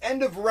at the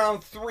end of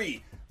round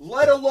 3,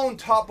 let alone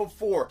top of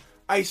 4,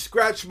 I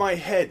scratch my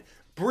head.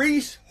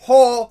 Breece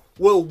Hall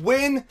will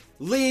win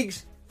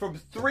leagues from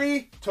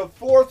 3 to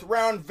 4th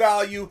round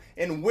value,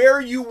 and where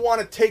you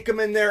want to take him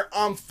in there,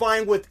 I'm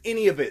fine with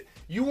any of it.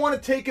 You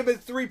want to take him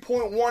at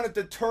 3.1 at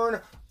the turn,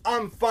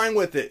 I'm fine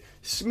with it.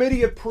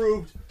 Smitty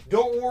approved.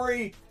 Don't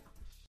worry.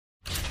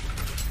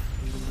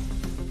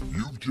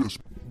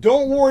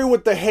 Don't worry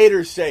what the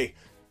haters say.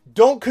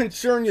 Don't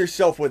concern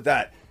yourself with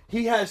that.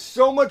 He has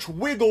so much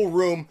wiggle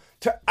room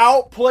to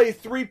outplay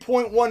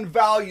 3.1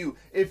 value.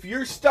 If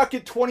you're stuck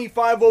at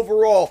 25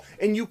 overall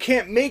and you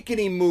can't make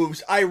any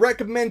moves, I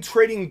recommend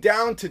trading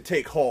down to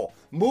take Hall.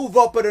 Move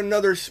up at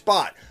another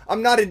spot.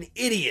 I'm not an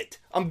idiot.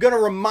 I'm going to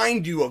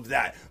remind you of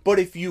that. But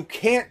if you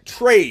can't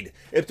trade,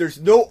 if there's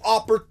no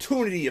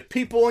opportunity, if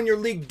people in your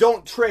league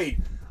don't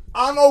trade,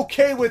 I'm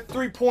okay with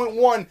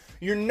 3.1.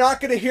 You're not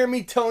going to hear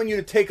me telling you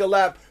to take a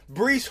lap.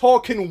 Breece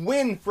Hall can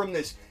win from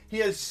this. He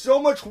has so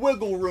much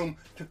wiggle room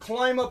to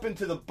climb up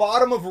into the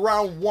bottom of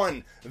round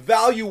 1,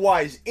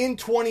 value-wise, in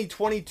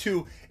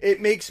 2022.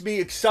 It makes me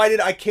excited.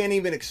 I can't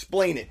even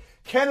explain it.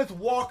 Kenneth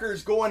Walker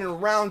is going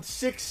in round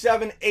 6,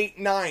 7, 8,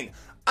 9.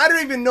 I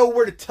don't even know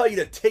where to tell you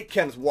to take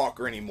Kenneth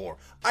Walker anymore.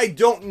 I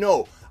don't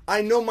know.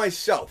 I know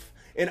myself.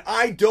 And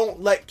I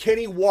don't let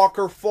Kenny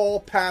Walker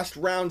fall past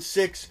round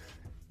 6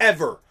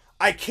 ever.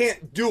 I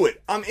can't do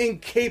it. I'm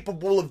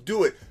incapable of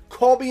doing it.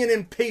 Call me an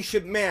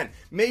impatient man.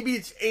 Maybe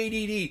it's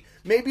ADD.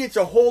 Maybe it's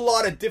a whole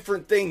lot of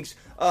different things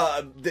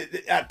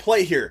at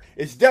play here.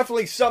 It's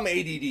definitely some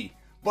ADD.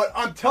 But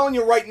I'm telling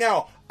you right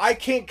now, I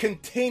can't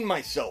contain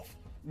myself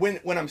when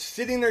I'm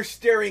sitting there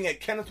staring at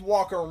Kenneth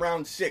Walker in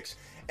round 6.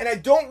 And I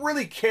don't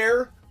really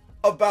care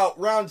about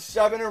round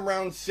 7 and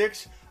round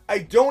 6. I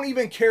don't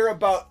even care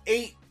about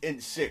 8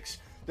 and 6.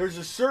 There's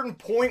a certain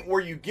point where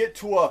you get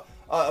to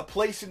a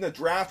place in the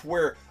draft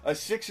where a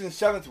 6th and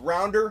 7th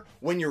rounder,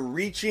 when you're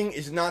reaching,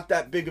 is not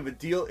that big of a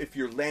deal if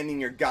you're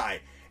landing your guy.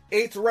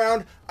 8th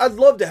round, I'd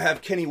love to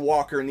have Kenny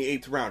Walker in the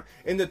 8th round.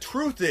 And the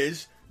truth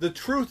is,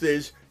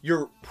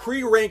 your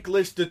pre-rank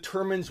list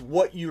determines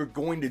what you're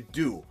going to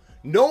do.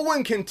 No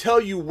one can tell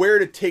you where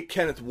to take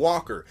Kenneth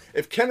Walker.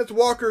 If Kenneth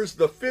Walker is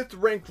the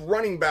 5th ranked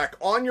running back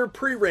on your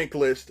pre-rank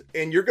list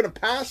and you're going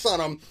to pass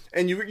on him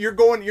and you're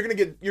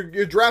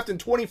drafting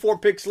 24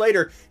 picks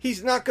later,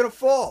 he's not going to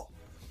fall.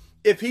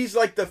 If he's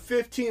like the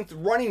 15th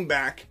running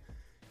back,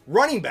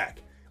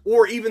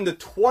 or even the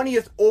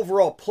 20th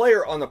overall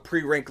player on the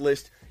pre-rank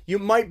list, you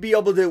might be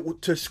able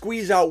to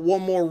squeeze out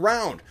one more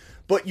round.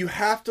 But you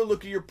have to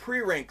look at your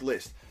pre-rank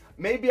list.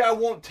 Maybe I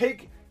won't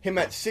take him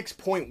at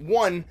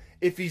 6.1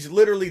 if he's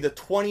literally the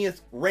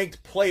 20th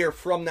ranked player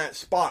from that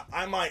spot.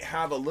 I might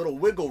have a little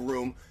wiggle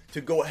room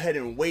to go ahead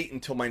and wait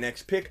until my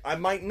next pick. I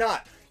might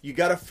not. You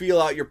got to feel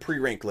out your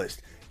pre-rank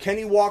list.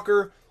 Kenny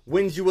Walker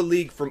wins you a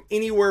league from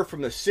anywhere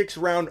from the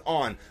 6th round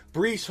on.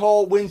 Breece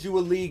Hall wins you a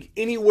league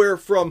anywhere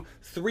from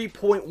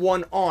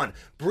 3.1 on.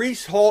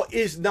 Breece Hall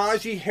is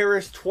Najee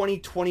Harris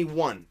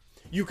 2021.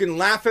 You can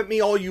laugh at me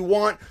all you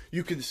want.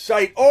 You can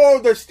cite,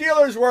 the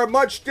Steelers were a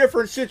much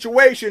different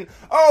situation.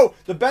 Oh,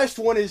 the best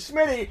one is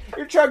Smitty.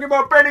 You're talking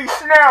about Benny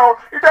Snell.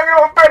 He was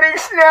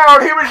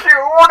the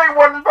only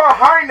one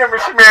behind him,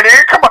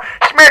 Smitty. Come on,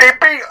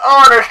 Smitty, be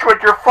honest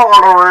with your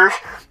followers.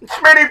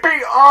 Smitty,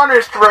 be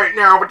honest right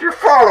now with your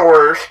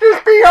followers.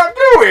 Just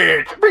do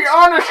it. Be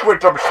honest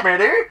with them,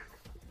 Smitty.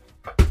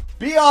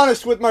 Be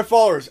honest with my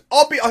followers.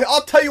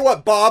 I'll tell you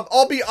what, Bob.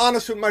 I'll be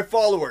honest with my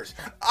followers.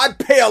 I'd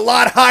pay a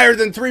lot higher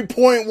than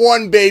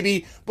 3.1,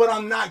 baby, but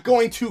I'm not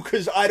going to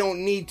because I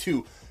don't need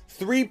to.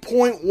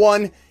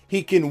 3.1,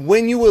 he can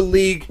win you a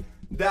league.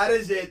 That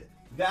is it.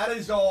 That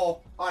is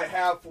all I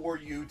have for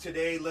you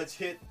today. Let's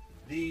hit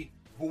the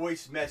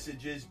voice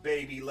messages,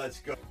 baby. Let's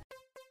go.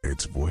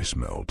 It's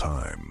voicemail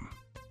time.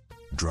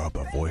 Drop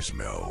a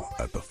voicemail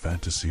at the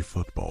Fantasy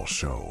Football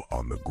Show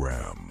on the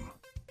gram.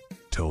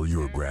 Tell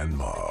your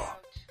grandma.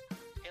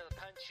 He'll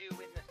punch you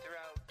in the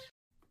throat.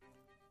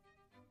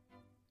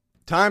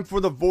 Time for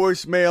the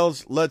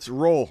voicemails. Let's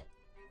roll.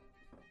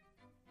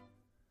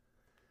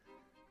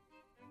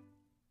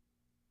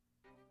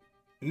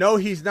 No,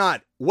 he's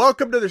not.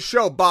 Welcome to the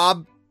show,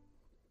 Bob.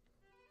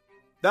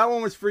 That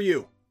one was for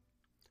you.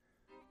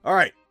 All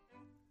right.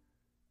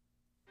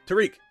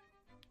 Tariq.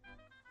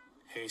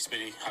 Hey,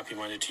 Smitty. Happy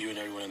Monday to you and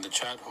everyone in the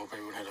chat. Hope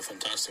everyone had a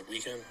fantastic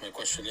weekend. My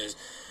question is,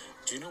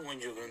 do you know when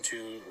you're going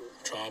to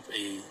drop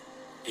a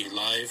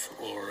live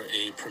or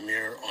a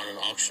premiere on an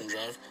auction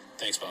drive?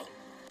 Thanks,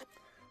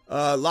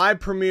 Bob. Live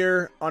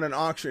premiere on an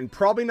auction.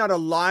 Probably not a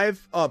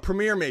live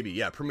premiere, maybe.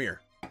 Yeah,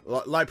 premiere.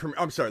 Live premiere.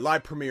 I'm sorry,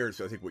 live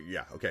premieres. I think.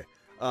 Yeah, okay.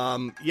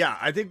 Yeah,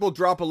 I think we'll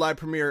drop a live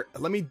premiere.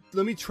 Let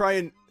me try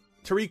and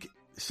Tariq,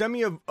 send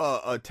me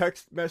a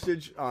text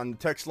message on the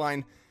text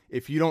line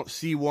if you don't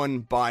see one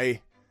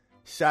by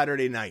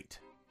Saturday night.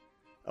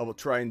 I will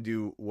try and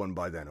do one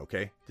by then,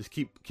 okay? Just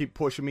keep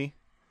pushing me.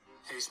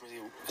 Hey,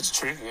 Smitty, it's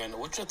Tariq again.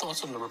 What's your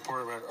thoughts on the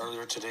report I read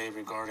earlier today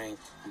regarding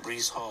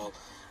Breece Hall?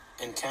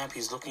 In camp,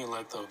 he's looking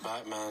like the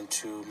Batman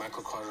to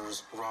Michael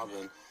Carter's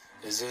Robin.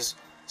 Is this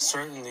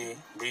certainly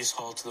Breece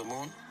Hall to the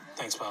moon?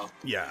 Thanks, pal.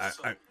 Yeah,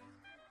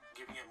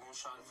 Give me a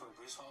moonshot for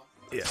Breece Hall.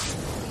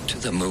 Yeah. To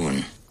the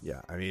moon.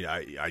 Yeah, I mean,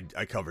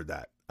 I covered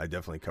that. I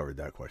definitely covered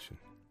that question.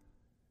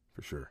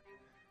 For sure.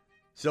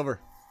 Silver.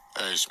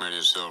 Hey,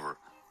 Smitty, Silver.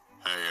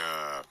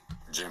 Hey,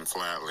 Jim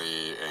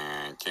Flatley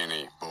and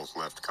Kenny both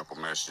left a couple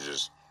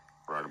messages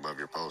right above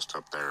your post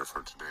up there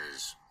for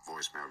today's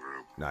voicemail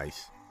group.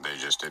 Nice. They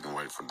just didn't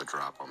wait for the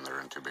drop them. They're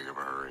in too big of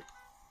a hurry.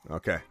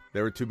 Okay.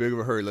 They were too big of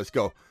a hurry. Let's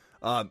go.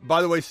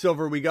 By the way,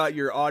 Silver, we got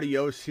your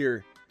audios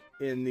here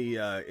in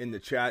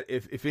the chat.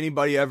 If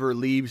anybody ever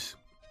leaves.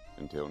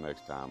 Until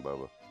next time,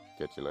 Bubba.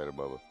 Catch you later,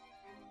 Bubba.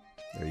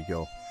 There you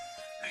go.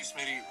 Hey,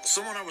 Smitty,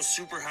 someone I was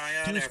super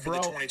high on after the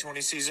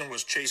 2020 season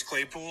was Chase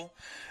Claypool.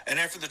 And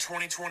after the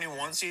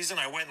 2021 season,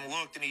 I went and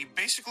looked, and he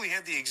basically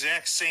had the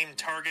exact same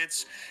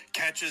targets,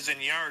 catches,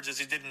 and yards as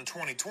he did in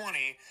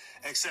 2020,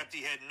 except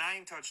he had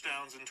 9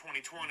 touchdowns in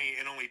 2020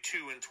 and only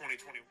 2 in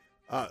 2021.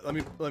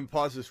 Let me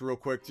pause this real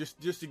quick.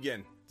 Just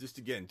again,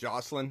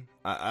 Jocelyn.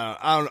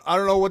 I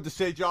don't know what to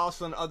say,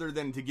 Jocelyn, other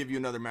than to give you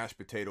another mashed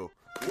potato.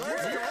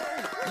 Let's go!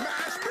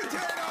 Mashed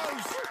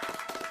potatoes!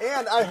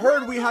 And I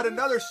heard we had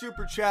another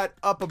super chat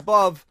up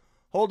above.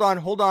 Hold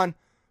on.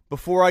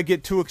 Before I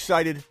get too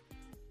excited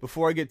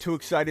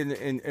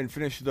and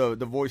finish the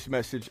voice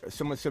message,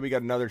 someone said we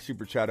got another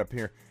super chat up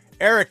here.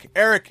 Eric,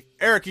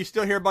 you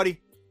still here, buddy?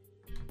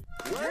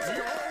 Let's go!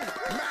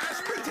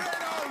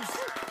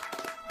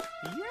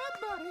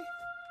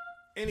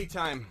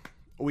 anytime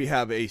we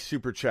have a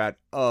super chat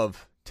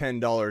of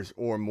 $10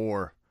 or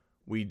more,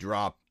 we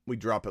drop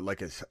it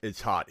like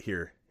it's hot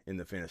here in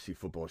the Fantasy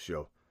Football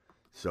Show.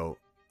 So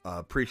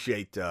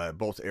appreciate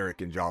both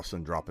Eric and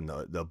Jocelyn dropping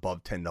the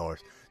above $10.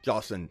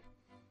 Jocelyn,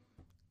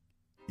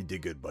 you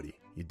did good, buddy.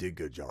 You did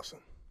good,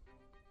 Jocelyn.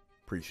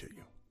 Appreciate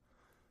you.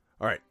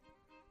 All right.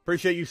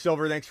 Appreciate you,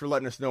 Silver. Thanks for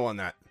letting us know on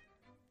that.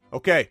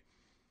 Okay.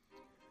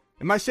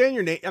 Am I saying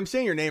your name? I'm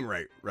saying your name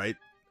right?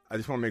 I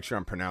just want to make sure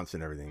I'm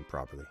pronouncing everything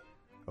properly.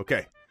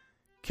 Okay.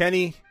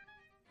 Kenny.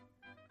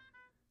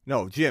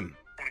 No, Jim.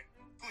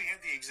 He had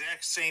the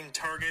exact same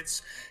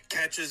targets,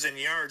 catches, and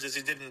yards as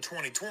he did in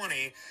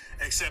 2020,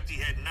 except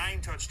he had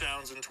 9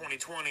 touchdowns in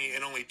 2020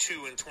 and only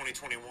 2 in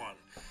 2021.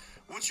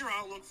 What's your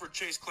outlook for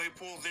Chase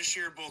Claypool this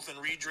year, both in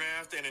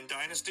redraft and in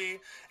Dynasty?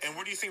 And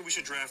where do you think we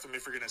should draft him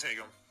if we're going to take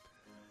him?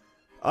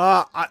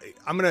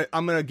 I'm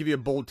gonna give you a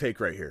bold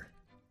take right here.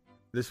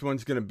 This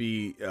one's gonna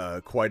be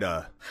quite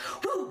a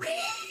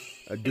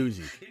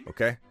doozy.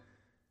 Okay.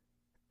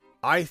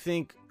 I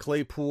think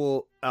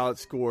Claypool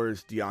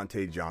outscores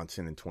Deontay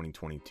Johnson in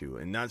 2022,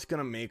 and that's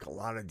gonna make a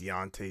lot of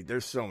Deontay.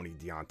 There's so many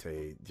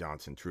Deontay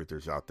Johnson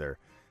truthers out there,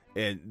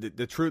 and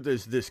the truth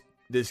is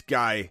this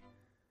guy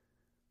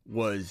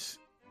was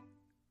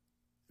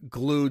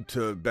glued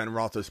to Ben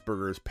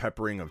Roethlisberger's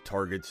peppering of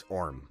targets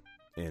arm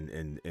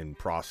in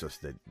process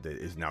that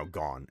is now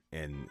gone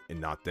and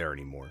not there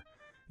anymore.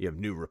 You have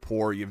new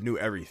rapport, you have new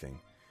everything.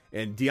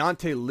 And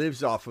Deontay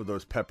lives off of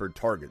those peppered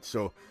targets.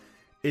 So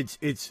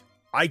it's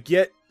I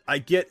get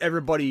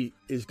everybody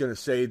is going to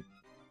say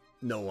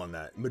no on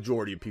that.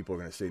 Majority of people are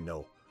going to say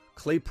no.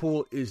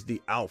 Claypool is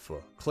the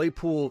alpha.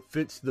 Claypool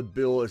fits the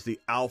bill as the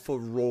alpha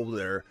role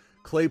there.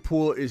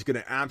 Claypool is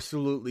going to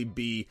absolutely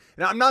be...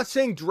 Now, I'm not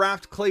saying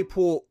draft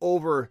Claypool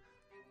over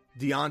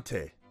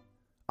Deontay.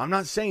 I'm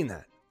not saying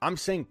that. I'm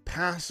saying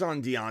pass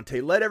on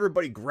Deontay. Let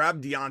everybody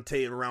grab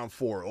Deontay in round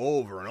 4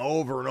 over and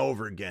over and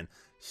over again.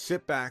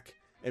 Sit back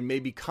and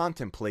maybe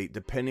contemplate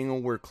depending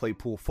on where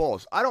Claypool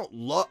falls. I don't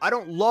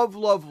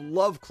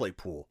love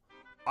Claypool.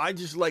 I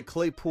just like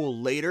Claypool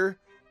later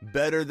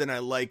better than I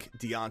like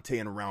Deontay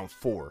in round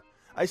 4.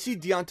 I see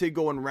Deontay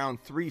go in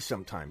round 3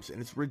 sometimes, and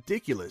it's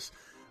ridiculous.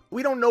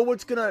 We don't know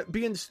what's going to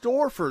be in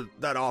store for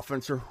that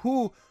offense or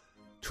who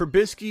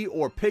Trubisky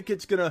or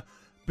Pickett's going to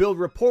build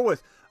rapport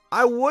with.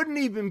 I wouldn't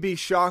even be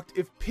shocked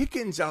if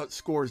Pickens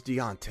outscores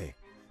Deontay.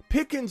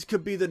 Pickens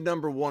could be the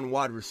number 1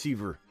 wide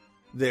receiver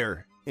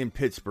there in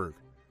Pittsburgh.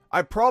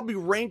 I'd probably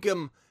rank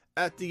him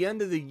at the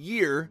end of the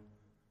year.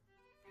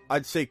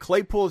 I'd say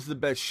Claypool is the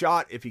best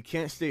shot. If he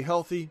can't stay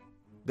healthy,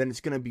 then it's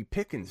going to be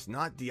Pickens,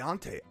 not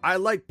Deontay. I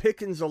like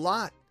Pickens a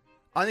lot.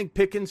 I think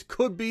Pickens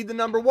could be the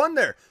number 1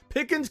 there.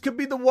 Pickens could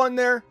be the one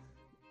there.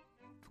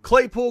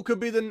 Claypool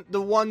could be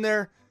the one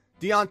there.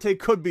 Deontay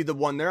could be the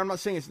one there. I'm not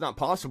saying it's not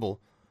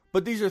possible.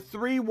 But these are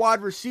 3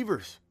 wide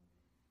receivers.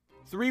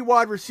 3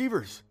 wide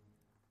receivers.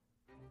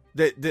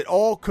 That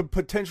all could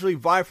potentially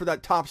vie for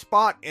that top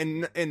spot.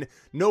 And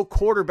no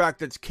quarterback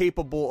that's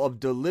capable of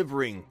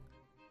delivering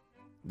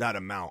that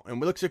amount.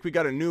 And it looks like we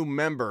got a new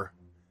member.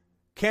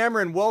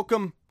 Cameron,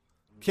 welcome.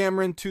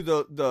 Cameron to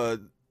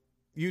the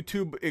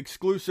YouTube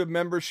exclusive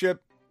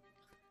membership.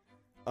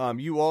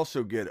 You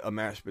also get a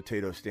mashed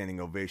potato standing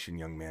ovation,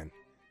 young man.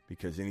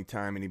 Because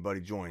anytime anybody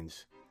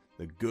joins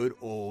the good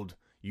old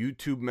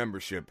YouTube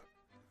membership,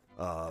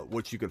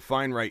 which you can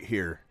find right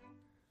here.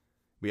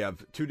 We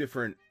have 2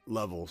 different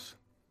levels.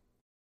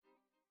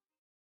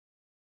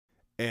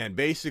 And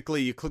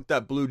basically, you click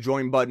that blue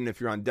join button if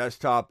you're on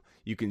desktop.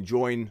 You can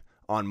join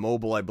on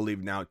mobile, I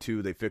believe now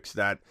too. They fixed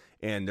that.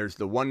 And there's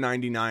the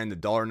 $1.99, the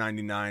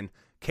 $1.99.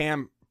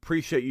 Cam,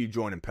 appreciate you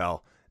joining,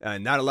 pal.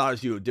 And that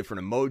allows you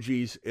different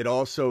emojis. It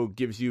also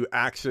gives you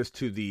access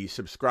to the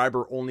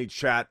subscriber-only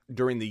chat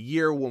during the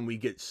year when we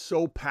get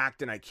so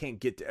packed and I can't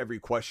get to every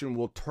question.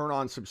 We'll turn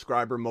on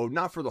subscriber mode,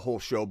 not for the whole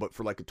show, but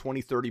for like a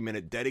 20,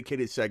 30-minute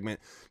dedicated segment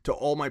to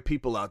all my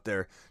people out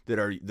there that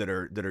are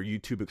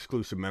YouTube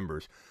exclusive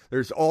members.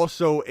 There's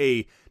also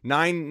a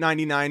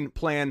 $9.99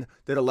 plan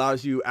that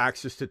allows you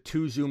access to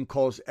 2 Zoom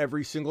calls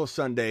every single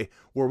Sunday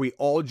where we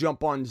all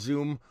jump on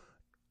Zoom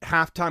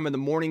halftime of the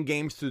morning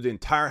games through the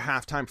entire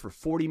halftime for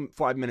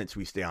 45 minutes.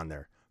 We stay on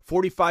there.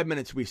 45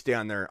 minutes we stay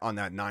on there on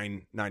that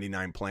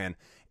 $9.99 plan,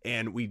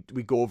 and we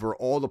go over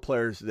all the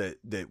players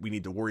that we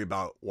need to worry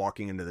about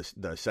walking into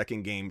the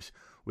second games.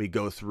 We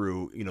go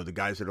through, the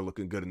guys that are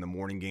looking good in the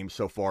morning games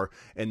so far,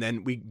 and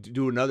then we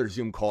do another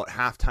Zoom call at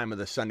halftime of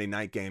the Sunday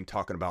night game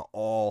talking about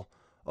all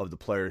of the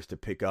players to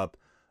pick up,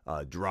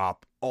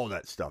 drop, all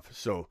that stuff.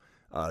 So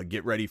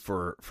get ready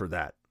for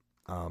that.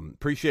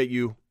 Appreciate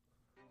you.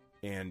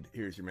 And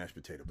here's your mashed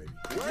potato, baby.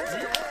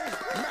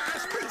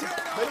 Mashed potato!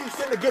 Baby's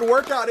getting a good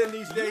workout in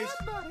these days.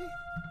 Yeah,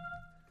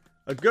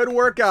 a good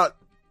workout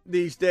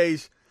these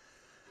days.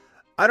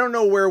 I don't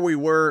know where we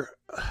were.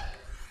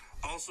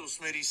 Also,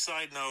 Smitty,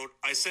 side note,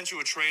 I sent you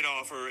a trade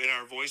offer in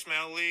our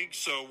voicemail league,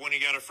 so when you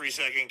got a free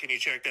second, can you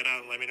check that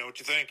out and let me know what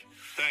you think?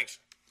 Thanks.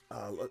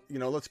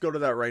 Let's go to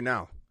that right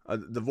now.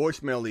 The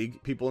voicemail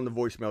league, people in the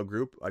voicemail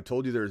group, I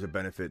told you there's a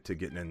benefit to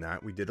getting in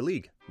that. We did a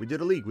league. We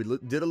did a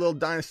little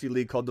dynasty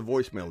league called the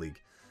voicemail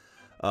league.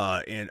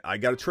 And I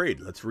got a trade.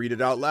 Let's read it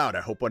out loud.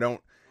 I hope I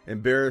don't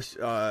embarrass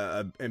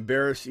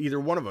either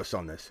one of us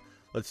on this.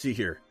 Let's see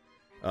here.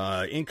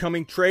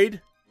 Incoming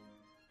trade.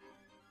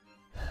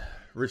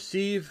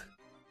 Receive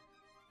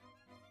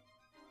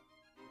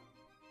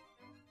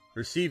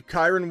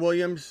Kyron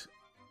Williams.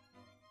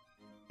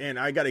 And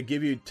I got to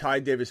give you Ty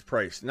Davis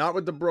Price. Not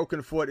with the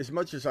broken foot. As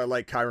much as I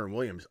like Kyron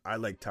Williams, I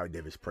like Ty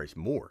Davis Price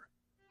more.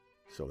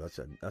 So that's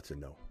a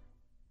no.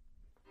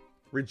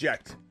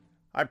 Reject.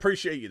 I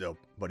appreciate you though,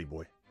 buddy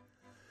boy.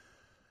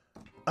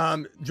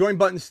 Join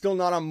button's still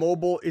not on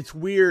mobile. It's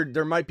weird.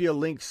 There might be a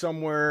link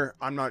somewhere.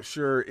 I'm not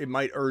sure. It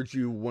might urge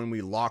you when we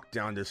lock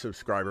down to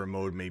subscriber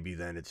mode. Maybe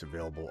then it's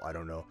available. I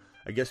don't know.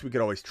 I guess we could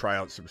always try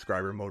out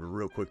subscriber mode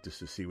real quick just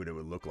to see what it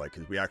would look like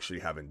because we actually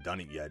haven't done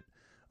it yet.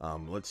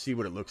 Let's see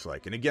what it looks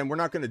like. And again, we're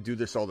not going to do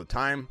this all the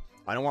time.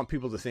 I don't want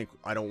people to think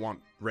I don't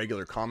want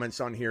regular comments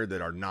on here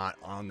that are not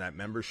on that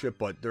membership,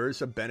 but there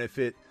is a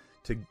benefit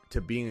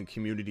to being a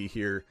community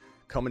here,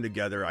 coming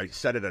together. I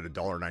set it at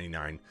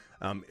 $1.99.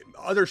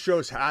 Other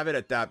shows have it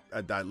at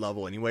that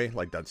level anyway.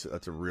 Like that's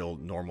a real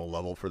normal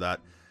level for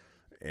that.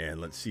 And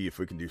let's see if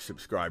we can do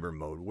subscriber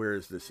mode. Where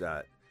is this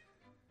at?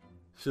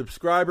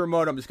 Subscriber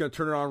mode. I'm just going to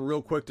turn it on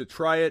real quick to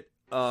try it.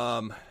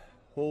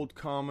 Hold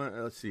comment.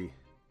 Let's see.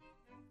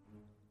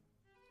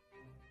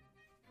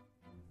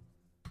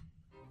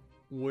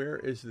 Where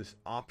is this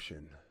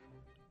option?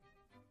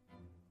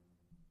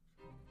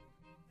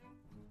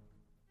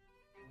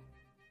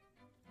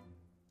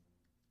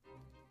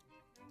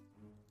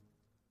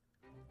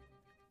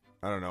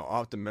 I don't know. I'll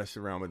have to mess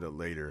around with it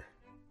later.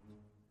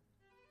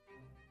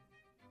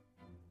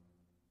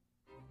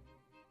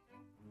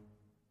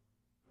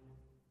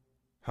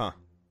 Huh.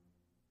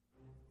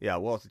 Yeah,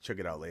 we'll have to check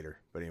it out later.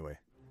 But anyway.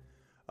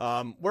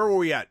 Where were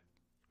we at?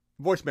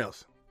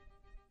 Voicemails.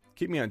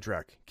 Keep me on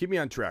track. Keep me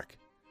on track.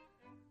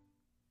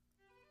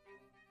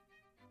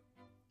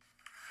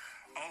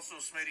 Also,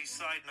 Smitty,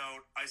 side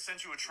note, I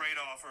sent you a trade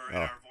offer in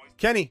our voice.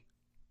 Kenny.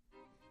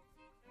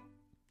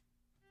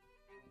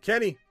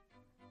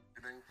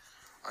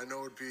 I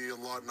know it'd be a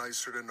lot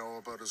nicer to know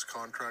about his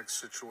contract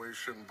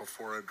situation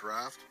before a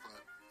draft,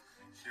 but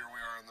here we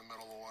are in the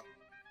middle of one.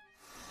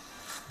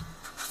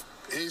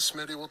 Hey,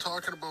 Smitty, we're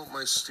talking about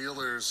my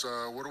Steelers.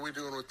 What are we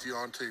doing with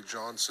Deontay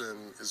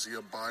Johnson? Is he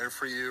a buy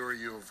for you, or are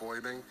you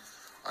avoiding?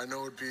 I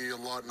know it'd be a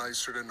lot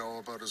nicer to know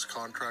about his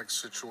contract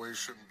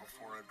situation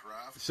before a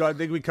draft. So I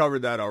think we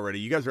covered that already.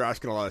 You guys are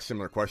asking a lot of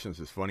similar questions.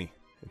 It's funny.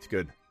 It's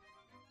good.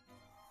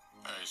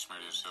 Hey,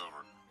 Smitty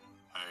Silver.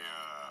 Hey,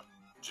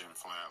 Jim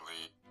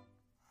Flatley.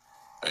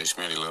 Hey,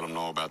 Smitty, let them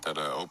know about that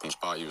open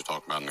spot you was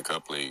talking about in the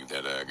Cup League,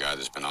 that guy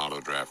that's been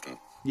auto-drafting.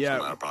 Yeah.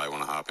 Somebody probably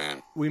want to hop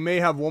in. We may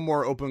have one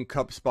more open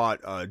cup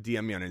spot.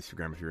 DM me on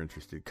Instagram if you're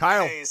interested.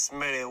 Kyle. Hey,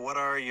 Smitty, what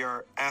are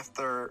your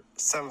after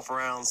 7th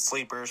round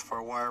sleepers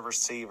for wide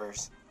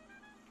receivers?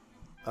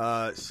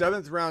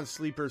 7th round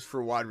sleepers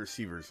for wide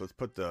receivers. Let's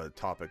put the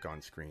topic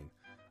on screen.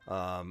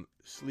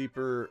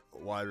 Sleeper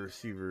wide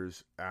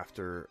receivers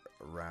after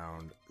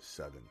round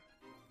 7.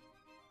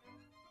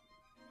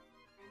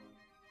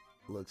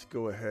 Let's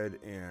go ahead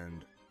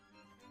and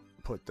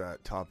put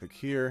that topic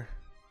here.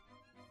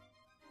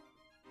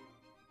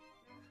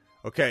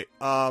 Okay,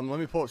 let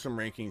me pull up some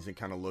rankings and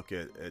kind of look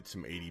at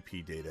some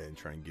ADP data and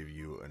try and give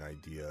you an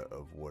idea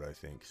of what I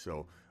think.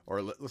 So,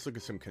 or let's look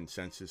at some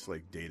consensus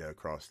like data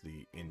across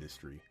the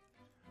industry.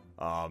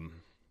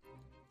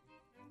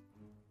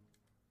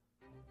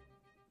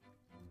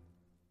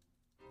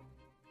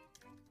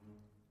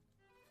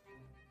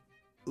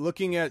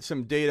 Looking at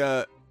some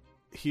data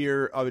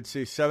here, I would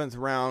say 7th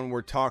round,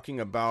 we're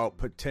talking about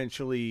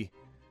potentially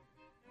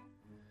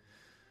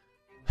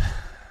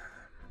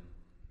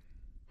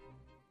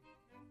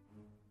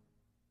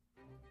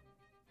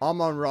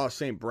Amon-Ra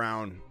St.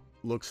 Brown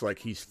looks like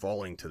he's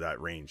falling to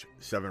that range,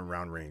 7th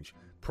round range.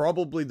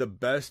 Probably the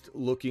best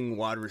looking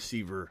wide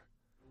receiver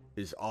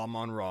is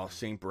Amon-Ra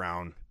St.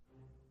 Brown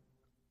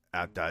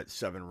at that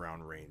 7th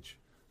round range.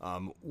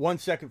 1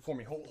 second for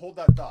me. Hold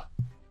that thought.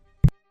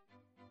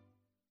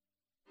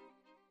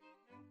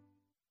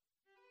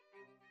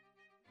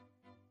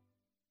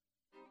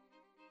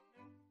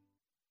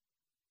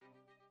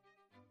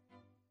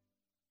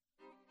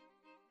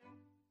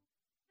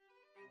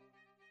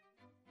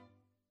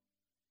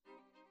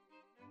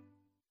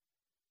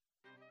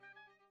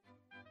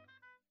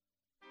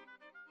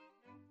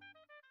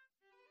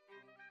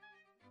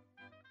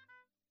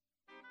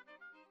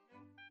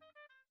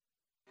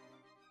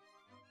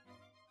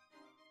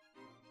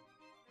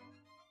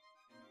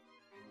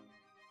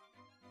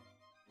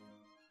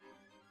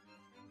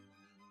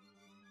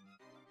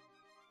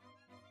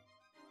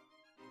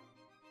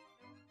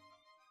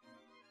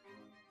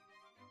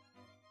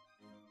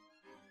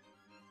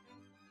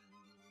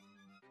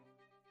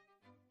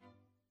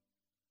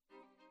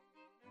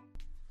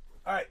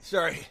 All right,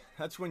 sorry.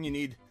 That's when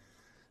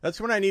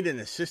I need an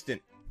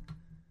assistant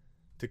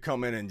to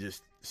come in and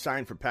just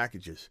sign for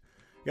packages.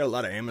 got a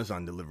lot of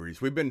Amazon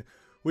deliveries. We've been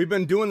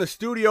doing the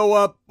studio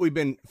up. We've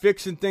been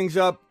fixing things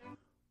up.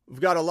 We've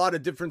got a lot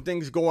of different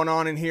things going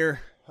on in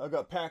here. I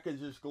got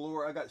packages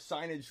galore. I got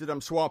signage that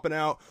I'm swapping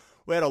out.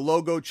 We had a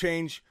logo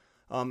change,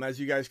 as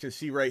you guys can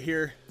see right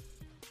here.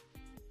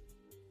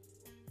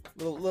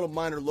 Little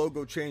minor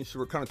logo change, so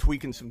we're kind of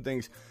tweaking some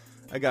things.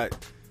 I got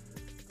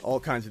all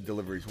kinds of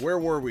deliveries. Where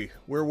were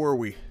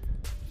we?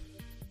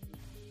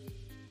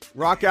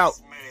 Rock out.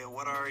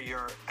 What are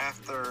your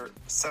after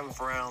 7th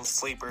round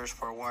sleepers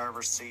for wide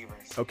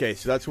receivers? Okay,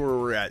 so that's where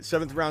we're at.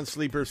 7th round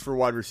sleepers for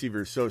wide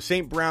receivers. So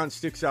St. Brown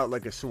sticks out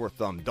like a sore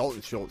thumb.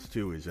 Dalton Schultz,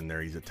 too, is in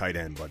there. He's a tight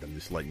end, but I'm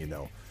just letting you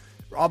know.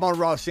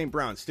 Amon-Ra St.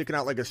 Brown sticking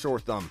out like a sore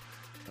thumb.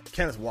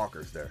 Kenneth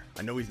Walker's there.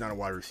 I know he's not a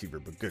wide receiver,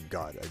 but good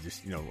God, I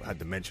just, had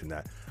to mention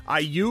that.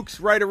 Ayuk's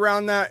right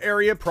around that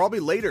area, probably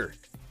later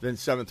than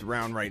 7th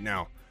round right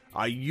now.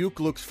 Ayuk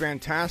looks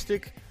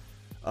fantastic.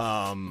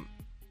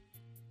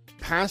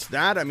 Past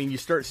that, I mean, you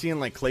start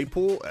seeing like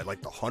Claypool at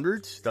like the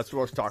hundreds. That's what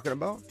I was talking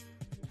about.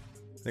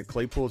 I think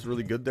Claypool is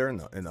really good there in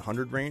the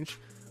 100 range.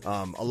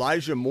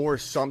 Elijah Moore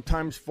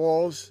sometimes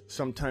falls,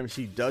 sometimes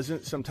he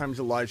doesn't. Sometimes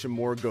Elijah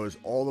Moore goes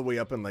all the way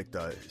up in like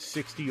the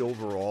 60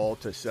 overall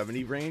to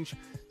 70 range.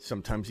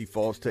 Sometimes he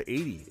falls to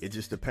 80. It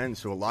just depends.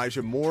 So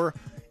Elijah Moore,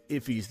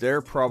 if he's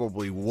there,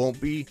 probably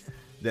won't be.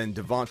 Then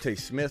Devontae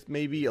Smith,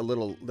 maybe a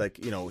little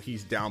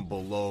he's down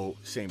below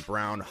St.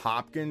 Brown.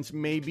 Hopkins,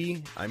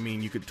 maybe. I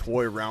mean, you could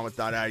toy around with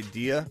that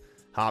idea.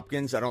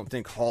 Hopkins, I don't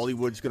think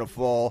Hollywood's going to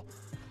fall.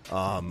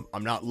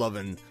 I'm not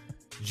loving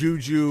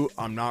Juju.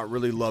 I'm not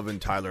really loving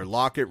Tyler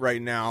Lockett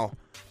right now.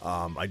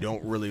 I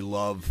don't really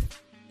love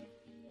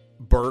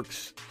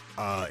Burks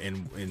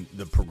in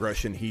the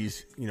progression.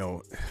 He's,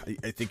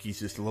 I think he's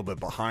just a little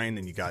bit behind,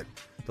 and you got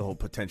the whole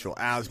potential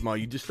asthma.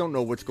 You just don't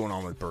know what's going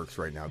on with Burks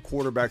right now.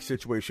 Quarterback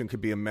situation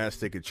could be a mess.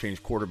 They could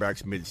change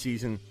quarterbacks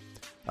mid-season.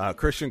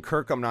 Christian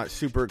Kirk, I'm not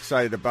super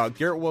excited about.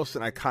 Garrett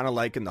Wilson, I kind of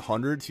like in the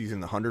hundreds. He's in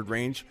the 100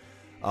 range.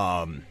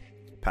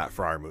 Pat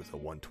Freiermuth, a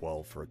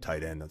 112 for a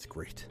tight end. That's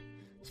great.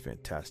 It's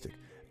fantastic.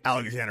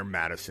 Alexander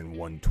Madison,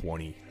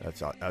 120.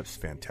 That's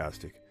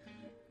fantastic.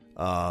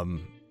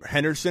 Daryl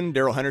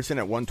Henderson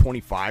at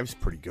 125 is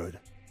pretty good.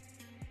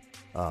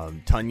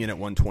 Tunyon at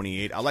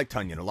 128. I like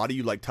Tunyon. A lot of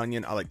you like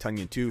Tunyon. I like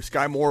Tunyon too.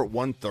 Sky Moore at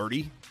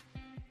 130.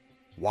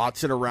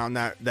 Watson around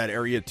that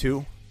area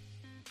too.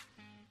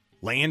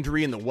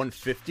 Landry in the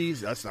 150s.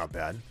 That's not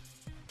bad.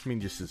 I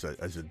mean, just as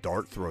a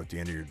dart throw at the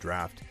end of your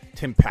draft.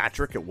 Tim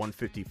Patrick at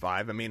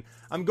 155. I mean,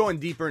 I'm going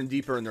deeper and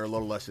deeper, and they're a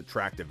little less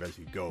attractive as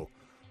you go.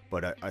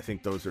 But I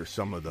think those are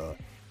some of the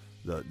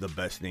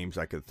best names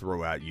I could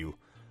throw at you.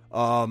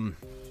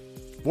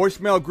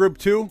 Voicemail group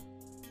 2.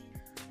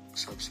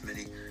 What's up,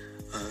 Smitty?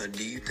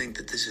 Do you think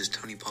that this is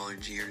Tony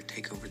Pollard's year to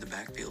take over the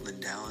backfield in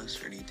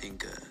Dallas, or do you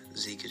think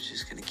Zeke is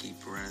just going to keep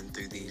running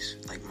through these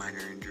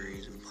minor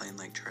injuries and playing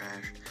like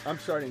trash? I'm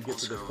sorry I didn't get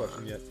to this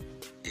question yet.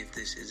 If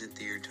this isn't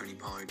the year Tony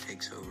Pollard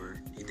takes over,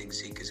 do you think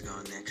Zeke is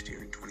gone next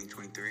year in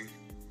 2023?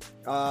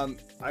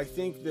 I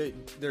think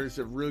that there's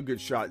a real good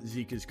shot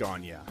Zeke is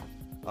gone, yeah.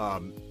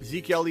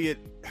 Zeke Elliott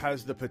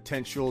has the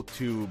potential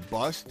to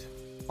bust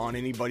on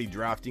anybody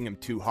drafting him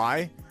too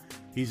high.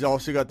 He's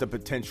also got the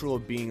potential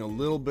of being a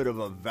little bit of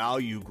a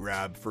value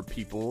grab for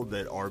people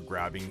that are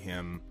grabbing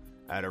him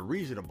at a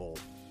reasonable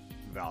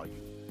value.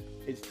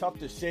 It's tough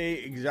to say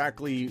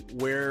exactly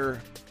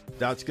where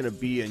that's going to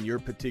be in your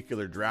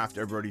particular draft.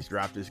 Everybody's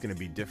draft is going to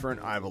be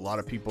different. I have a lot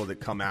of people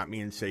that come at me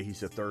and say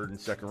he's a 3rd and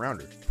 2nd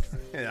rounder.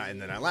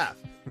 and then I laugh.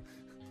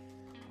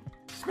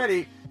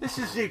 Smitty, this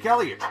is Zeke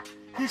Elliott.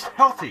 He's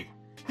healthy.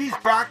 He's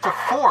back to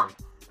form.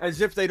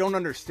 As if they don't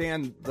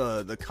understand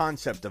the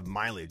concept of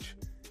mileage.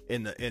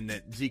 In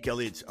that Zeke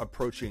Elliott's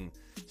approaching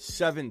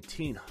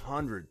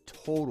 1,700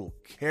 total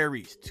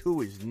carries to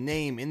his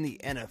name in the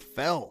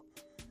NFL.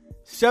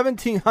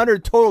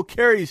 1,700 total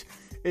carries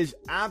is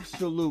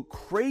absolute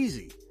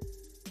crazy.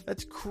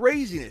 That's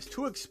craziness.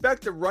 To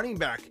expect a running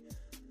back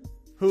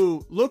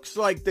who looks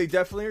like they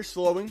definitely are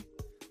slowing.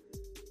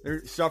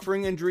 They're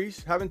suffering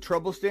injuries, having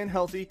trouble staying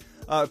healthy.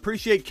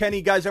 Appreciate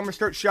Kenny. Guys, I'm going to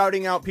start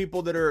shouting out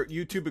people that are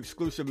YouTube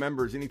exclusive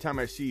members anytime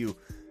I see you,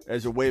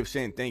 as a way of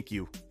saying thank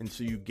you, and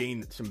so you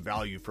gain some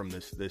value from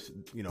these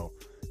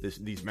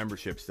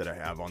memberships that I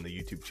have on the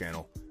YouTube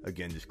channel.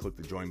 Again, just click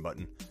the join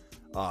button.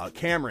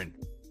 Cameron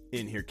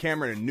in here.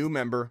 Cameron, a new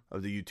member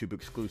of the YouTube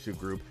exclusive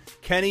group.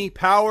 Kenny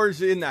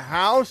Powers in the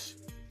house.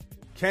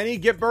 Kenny,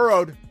 get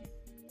burrowed.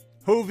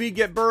 Hoovy,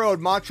 get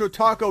burrowed. Macho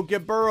Taco,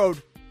 get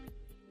burrowed.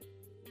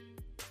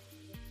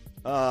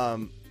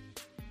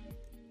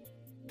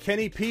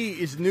 Kenny P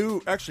is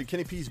new. Actually,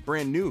 Kenny P is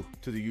brand new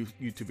to the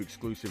YouTube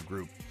exclusive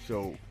group.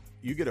 So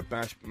you get a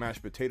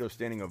mashed potato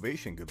standing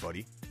ovation, good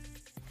buddy.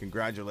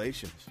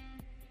 Congratulations.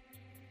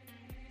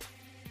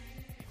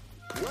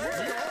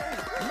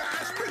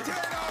 Mashed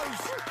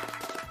potatoes!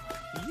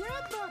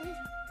 Yeah, buddy.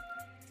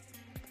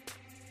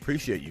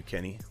 Appreciate you,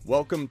 Kenny.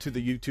 Welcome to the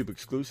YouTube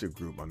exclusive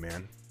group, my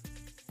man.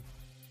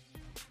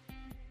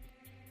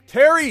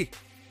 Terry!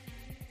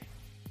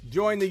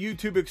 Join the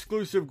YouTube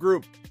exclusive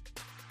group.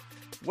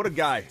 What a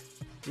guy.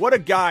 What a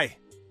guy.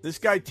 This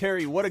guy,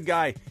 Terry, what a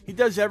guy. He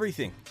does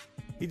everything.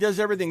 He does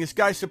everything. This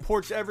guy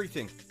supports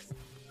everything.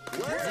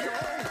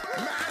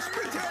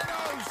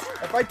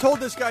 If I told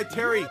this guy,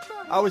 Terry,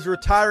 I was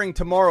retiring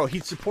tomorrow,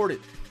 he'd support it.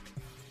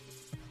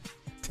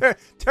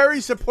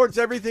 Terry supports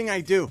everything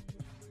I do.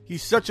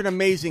 He's such an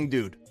amazing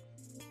dude.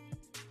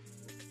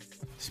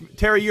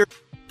 Terry, you're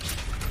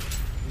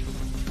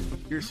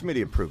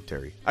Smitty approved,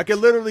 Terry. I could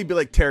literally be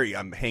like, Terry,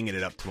 I'm hanging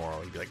it up tomorrow.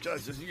 He'd be like,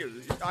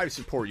 I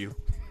support you.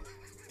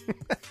 I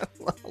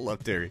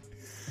love Terry.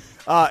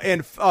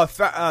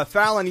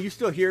 Fallon, are you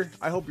still here?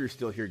 I hope you're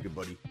still here, good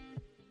buddy.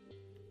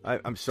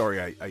 I'm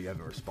sorry I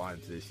haven't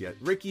responded to this yet.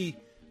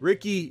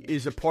 Ricky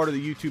is a part of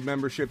the YouTube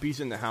membership. He's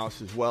in the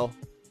house as well.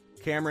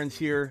 Cameron's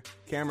here.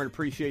 Cameron,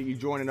 appreciate you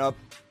joining up.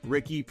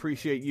 Ricky,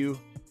 appreciate you.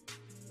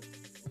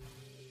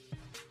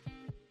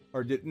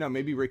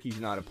 Maybe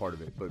Ricky's not a part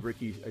of it, but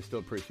Ricky, I still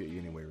appreciate you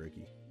anyway,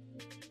 Ricky.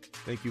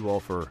 Thank you all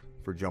for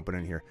jumping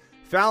in here.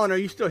 Fallon, are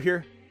you still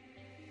here?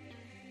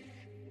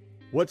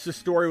 What's the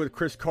story with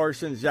Chris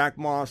Carson, Zach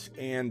Moss,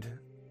 and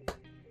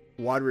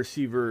wide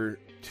receiver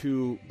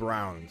 2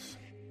 Browns?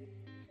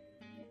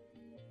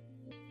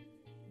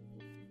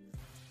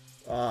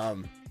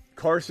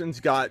 Carson's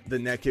got the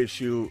neck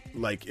issue.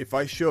 Like, if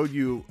I showed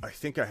you, I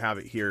think I have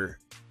it here.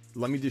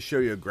 Let me just show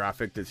you a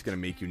graphic that's going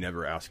to make you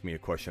never ask me a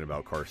question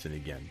about Carson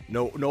again.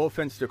 No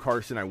offense to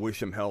Carson. I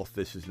wish him health.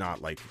 This is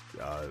not like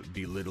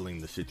belittling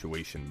the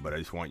situation, but I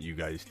just want you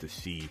guys to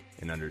see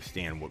and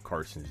understand what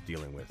Carson's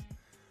dealing with.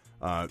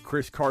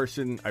 Chris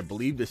Carson, I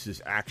believe this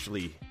is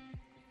actually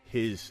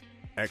his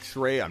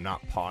x-ray. I'm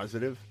not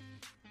positive,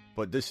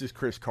 but this is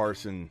Chris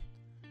Carson.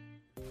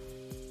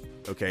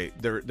 Okay,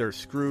 there are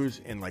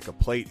screws and like a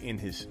plate in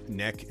his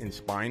neck and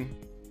spine,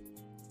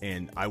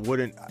 and I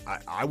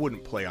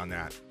wouldn't play on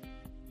that.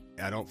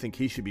 I don't think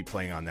he should be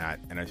playing on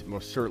that, and I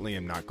most certainly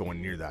am not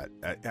going near that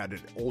at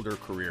an older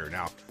career.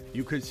 Now,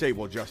 you could say,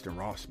 well, Justin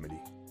Ross, Smitty.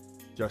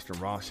 Justin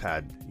Ross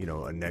had,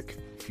 a neck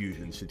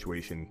fusion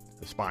situation,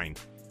 the spine,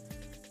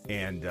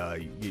 and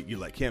you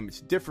like him.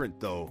 It's different,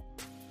 though,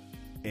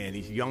 and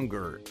he's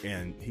younger,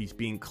 and he's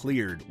being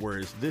cleared,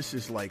 whereas this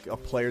is like a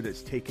player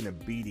that's taken a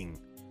beating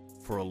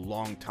for a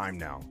long time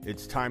now.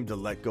 It's time to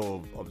let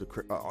go of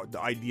the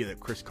idea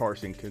that Chris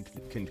Carson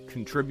can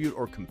contribute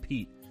or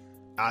compete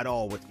at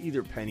all with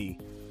either Penny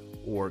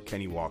or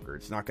Kenny Walker.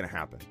 It's not going to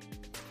happen.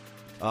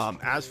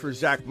 As for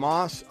Zach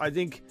Moss, I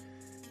think,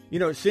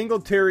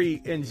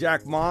 Singletary and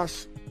Zach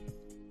Moss,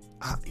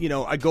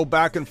 I go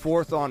back and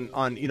forth on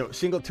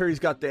Singletary's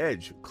got the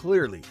edge,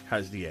 clearly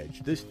has the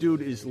edge. This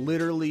dude is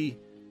literally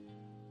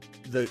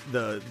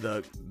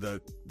the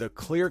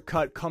clear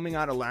cut coming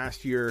out of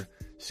last year,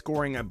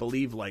 scoring, I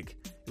believe,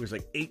 it was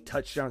 8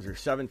 touchdowns or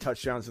 7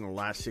 touchdowns in the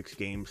last 6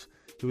 games.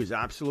 He was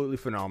absolutely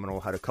phenomenal.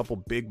 Had a couple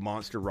big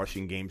monster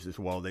rushing games as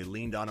well. They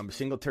leaned on him.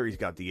 Singletary's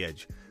got the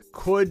edge.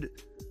 Could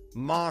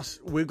Moss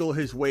wiggle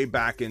his way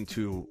back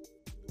into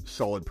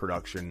solid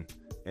production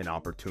and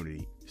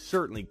opportunity?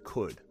 Certainly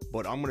could.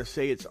 But I'm going to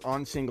say it's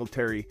on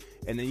Singletary.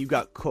 And then you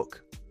got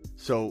Cook.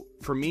 So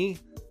for me,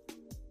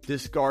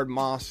 discard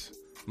Moss.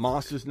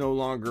 Moss is no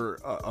longer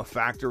a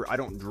factor. I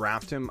don't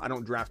draft him. I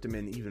don't draft him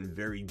in even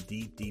very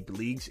deep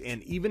leagues.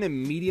 And even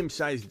in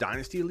medium-sized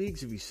dynasty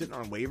leagues, if he's sitting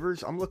on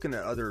waivers, I'm looking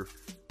at other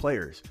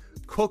players.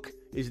 Cook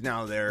is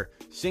now there.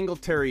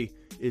 Singletary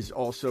is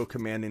also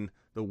commanding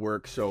the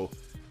work. So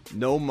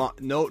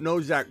no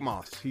Zach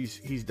Moss.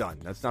 He's done.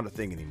 That's not a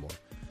thing anymore.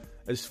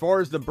 As far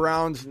as the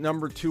Browns'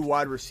 number 2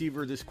 wide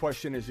receiver, this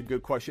question is a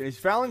good question. Is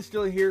Fallon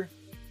still here?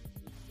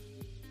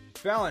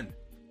 Fallon,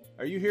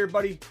 are you here,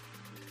 buddy?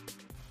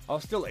 I'll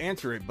still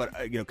answer it, but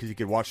because you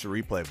could watch the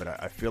replay, but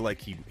I feel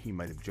like he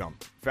might have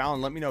jumped. Fallon,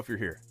 let me know if you're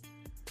here.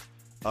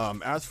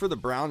 As for the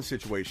Browns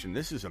situation,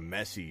 this is a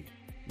messy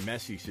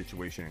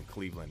situation in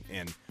Cleveland,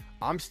 and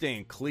I'm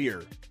staying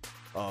clear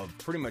of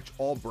pretty much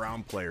all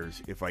Brown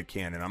players if I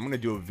can, and I'm going to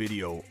do a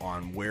video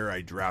on where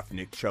I draft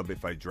Nick Chubb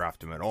if I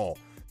draft him at all.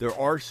 There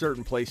are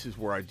certain places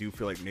where I do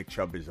feel like Nick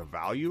Chubb is a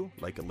value,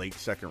 like a late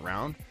second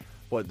round.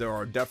 But there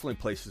are definitely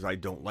places I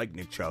don't like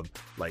Nick Chubb,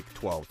 like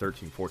 12,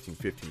 13, 14,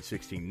 15,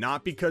 16.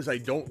 Not because I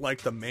don't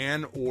like the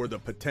man or the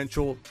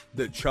potential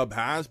that Chubb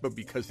has, but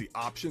because the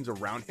options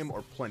around him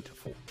are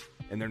plentiful.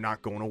 And they're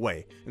not going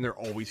away. And they're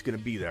always going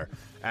to be there.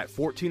 At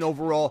 14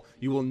 overall,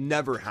 you will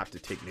never have to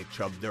take Nick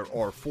Chubb. There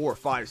are 4,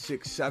 5,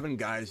 6, 7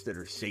 guys that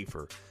are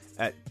safer.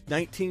 At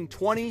 19,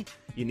 20,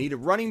 you need a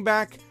running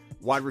back.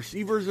 Wide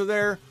receivers are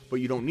there,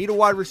 but you don't need a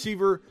wide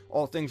receiver.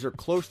 All things are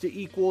close to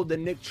equal.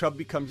 Then Nick Chubb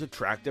becomes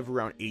attractive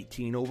around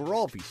 18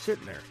 overall if he's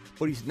sitting there.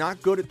 But he's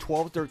not good at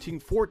 12,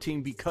 13,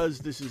 14 because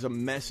this is a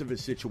mess of a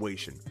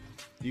situation.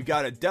 You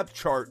got a depth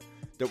chart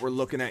that we're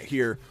looking at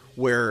here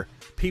where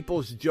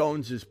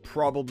Peoples-Jones is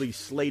probably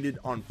slated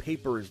on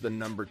paper as the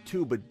number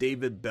 2, but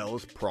David Bell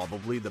is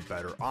probably the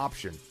better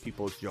option.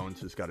 Peoples-Jones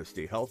has got to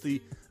stay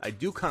healthy. I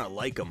do kind of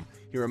like him.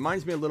 He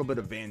reminds me a little bit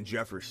of Van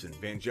Jefferson.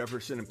 Van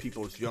Jefferson and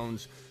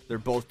Peoples-Jones, they're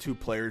both 2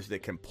 players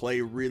that can play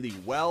really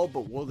well,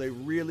 but will they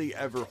really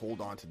ever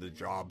hold on to the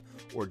job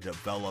or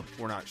develop?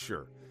 We're not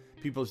sure.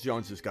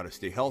 Peoples-Jones has got to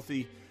stay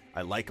healthy.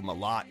 I like him a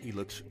lot. He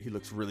looks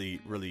really,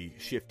 really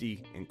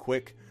shifty and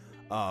quick.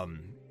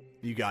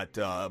 You got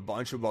a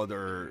bunch of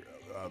other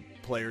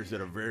players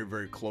that are very,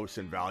 very close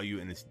in value,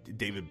 and it's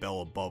David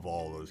Bell above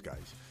all those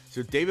guys.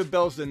 So David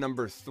Bell's the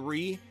number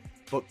 3,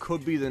 but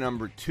could be the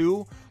number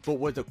 2. But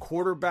with a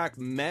quarterback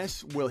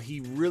mess, will he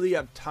really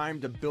have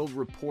time to build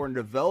rapport and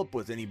develop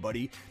with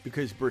anybody?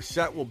 Because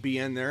Brissett will be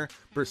in there.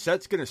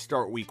 Brissett's going to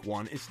start week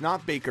 1. It's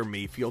not Baker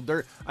Mayfield.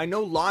 I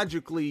know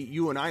logically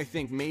you and I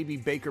think maybe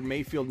Baker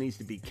Mayfield needs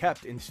to be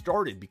kept and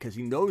started because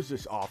he knows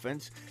this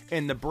offense,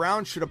 and the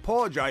Browns should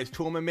apologize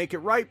to him and make it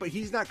right, but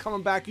he's not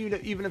coming back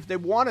even if they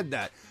wanted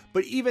that.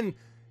 But even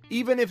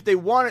if they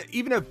want it,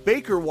 even if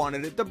Baker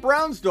wanted it, the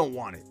Browns don't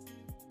want it.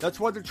 That's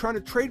why they're trying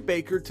to trade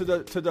Baker to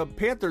the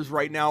Panthers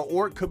right now,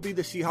 or it could be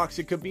the Seahawks.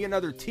 It could be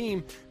another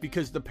team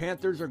because the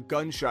Panthers are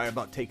gun shy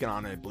about taking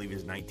on, I believe,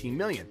 is $19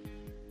 million.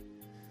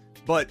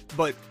 But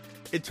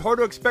it's hard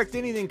to expect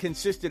anything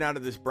consistent out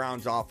of this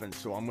Browns offense.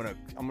 So I'm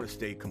gonna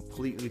stay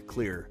completely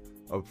clear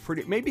of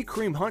maybe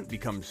Kareem Hunt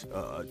becomes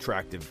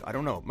attractive. I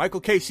don't know. Michael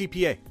K,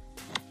 CPA.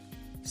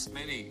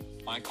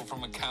 Smitty, Michael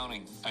from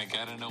accounting. I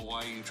gotta know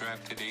why you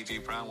drafted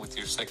AJ Brown with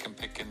your second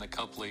pick in the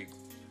Cup League.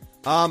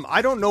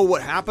 I don't know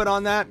what happened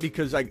on that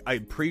because I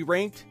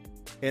pre-ranked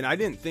and I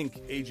didn't think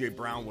AJ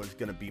Brown was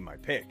going to be my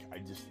pick. I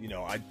just,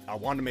 I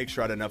wanted to make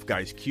sure I had enough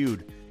guys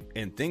queued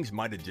and things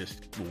might have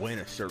just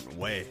went a certain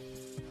way.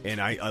 And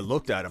I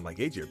looked at him like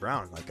AJ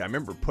Brown. Like I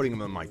remember putting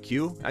him in my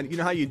queue. And you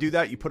know how you do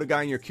that? You put a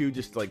guy in your queue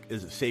just like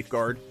as a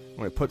safeguard.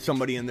 When I put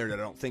somebody in there that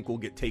I don't think will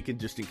get taken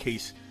just in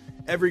case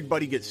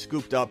everybody gets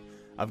scooped up,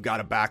 I've got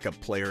a backup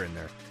player in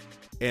there.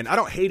 And I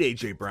don't hate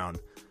AJ Brown.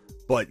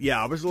 But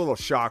yeah, I was a little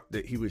shocked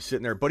that he was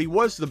sitting there. But he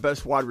was the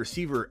best wide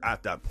receiver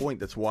at that point.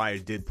 That's why I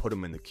did put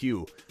him in the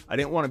queue. I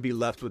didn't want to be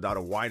left without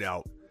a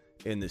wideout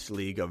in this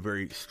league, a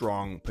very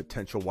strong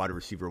potential wide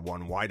receiver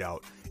 1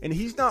 wideout. And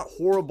he's not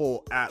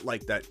horrible at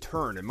like that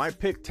turn. And my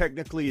pick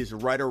technically is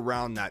right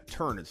around that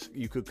turn.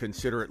 You could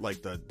consider it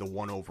like the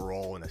 1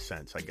 overall in a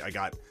sense. I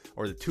got,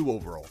 or the 2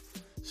 overall.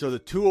 So the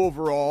 2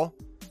 overall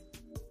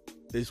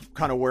is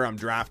kind of where I'm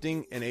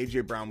drafting. And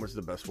AJ Brown was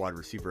the best wide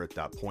receiver at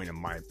that point, in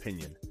my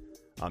opinion.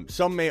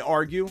 Some may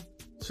argue.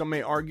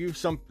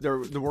 There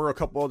were a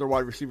couple other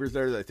wide receivers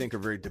there that I think are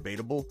very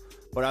debatable,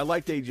 but I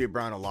liked AJ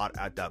Brown a lot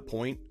at that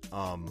point.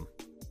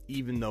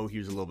 Even though he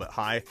was a little bit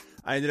high,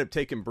 I ended up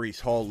taking Breece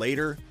Hall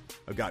later.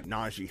 I got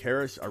Najee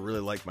Harris. I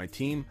really like my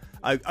team.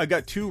 I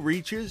got 2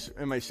 reaches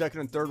in my second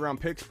and third round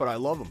picks, but I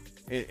love them.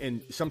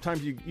 And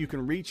sometimes you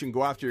can reach and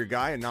go after your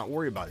guy and not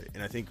worry about it.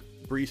 And I think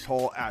Breece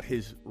Hall at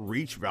his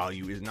reach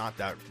value is not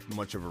that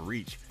much of a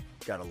reach.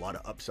 Got a lot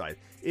of upside.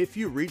 If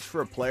you reach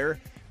for a player,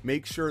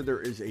 make sure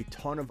there is a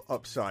ton of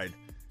upside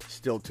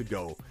still to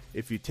go.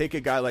 If you take a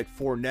guy like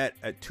Fournette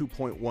at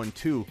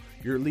 2.12,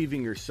 you're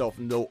leaving yourself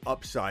no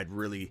upside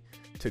really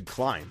to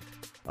climb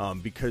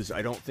because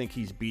I don't think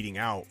he's beating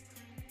out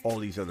all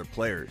these other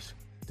players.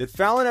 Did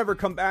Fallon ever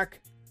come back?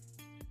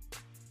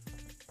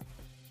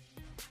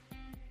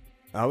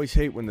 I always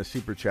hate when the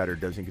super chatter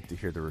doesn't get to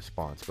hear the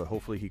response, but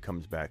hopefully he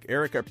comes back.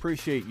 Eric, I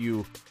appreciate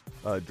you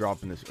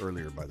dropping this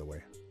earlier, by the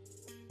way.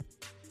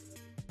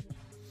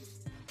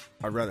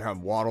 I'd rather have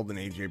Waddle than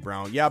AJ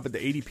Brown. Yeah, but the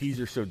ADPs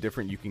are so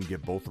different. You can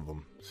get both of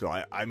them. So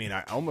I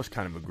almost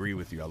kind of agree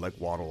with you. I like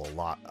Waddle a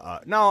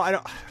lot. No, I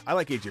don't. I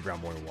like AJ Brown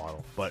more than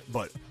Waddle, but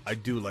I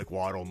do like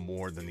Waddle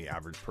more than the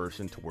average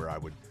person to where I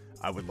would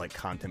like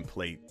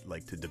contemplate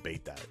like to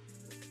debate that.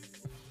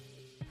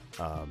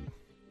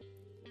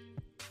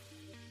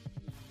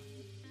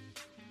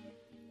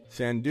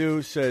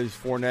 Sandu says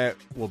Fournette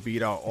will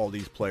beat out all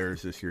these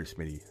players this year,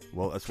 Smitty.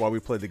 Well, that's why we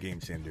play the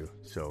game, Sandu.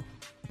 So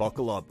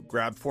buckle up,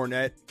 grab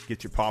Fournette,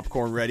 get your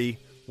popcorn ready.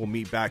 We'll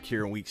meet back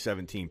here in week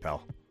 17,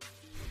 pal.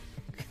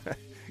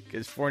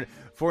 Because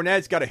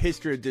Fournette's got a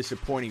history of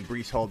disappointing.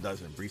 Breece Hall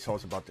doesn't. Breece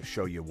Hall's about to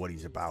show you what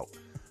he's about.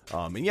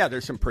 And yeah,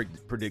 there's some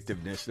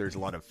predictiveness. There's a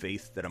lot of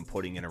faith that I'm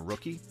putting in a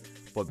rookie.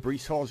 But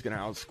Breece Hall's going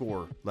to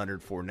outscore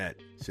Leonard Fournette,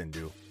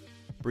 Sindhu.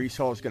 Breece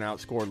Hall's going to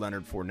outscore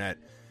Leonard Fournette.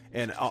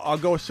 And I'll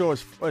go so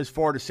as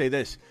far to say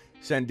this,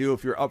 Sandhu,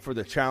 if you're up for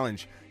the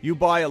challenge, you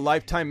buy a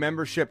lifetime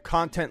membership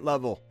content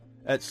level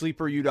at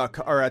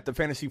sleeperu.com or at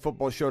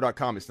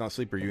thefantasyfootballshow.com. It's not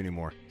SleeperU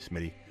anymore,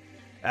 Smitty.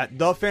 At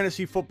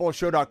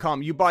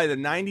thefantasyfootballshow.com, you buy the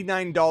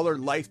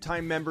 $99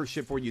 lifetime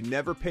membership where you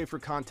never pay for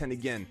content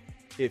again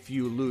if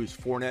you lose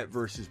Fournette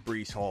versus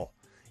Breece Hall.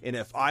 And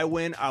if I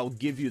win, I'll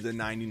give you the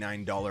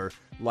 $99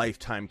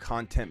 lifetime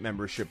content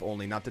membership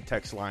only, not the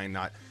text line,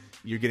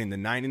 you're getting the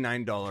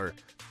 $99,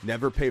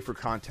 never pay for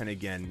content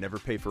again, never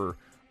pay for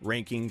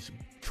rankings,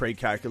 trade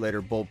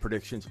calculator, bold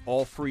predictions,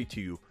 all free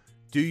to you.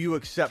 Do you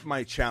accept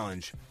my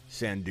challenge,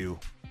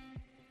 Sandhu?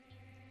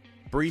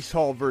 Breece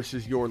Hall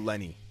versus your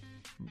Lenny.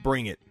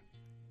 Bring it.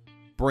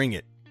 Bring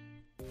it.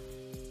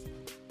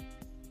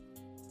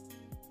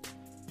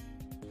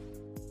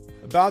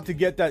 About to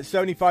get that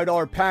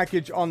 $75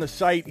 package on the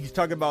site. He's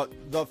talking about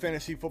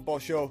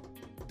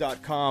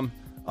thefantasyfootballshow.com.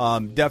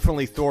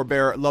 Definitely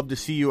Thorbear. I'd love to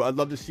see you. I'd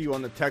love to see you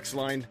on the text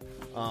line.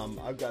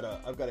 I've got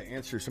to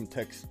answer some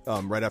texts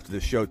right after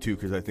the show too,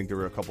 because I think there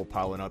were a couple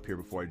piling up here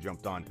before I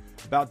jumped on.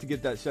 About to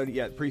get that study.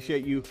 Yeah,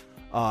 appreciate you.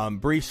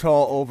 Breece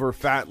Hall over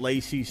Fat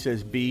Lacey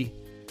says B.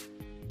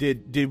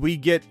 Did we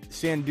get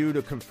Sandu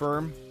to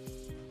confirm?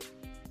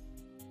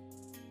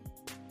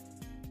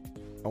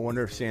 I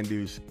wonder if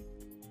Sandu's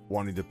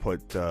wanting to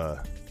put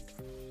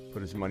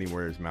his money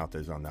where his mouth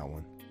is on that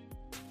one.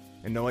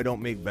 And no, I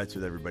don't make bets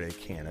with everybody. I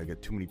can't. I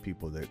get too many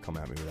people that come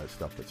at me with that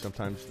stuff. But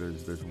sometimes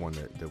there's one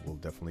that will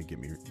definitely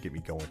get me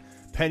going.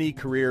 Penny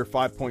career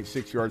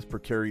 5.6 yards per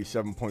carry,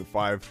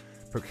 7.5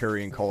 per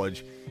carry in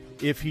college.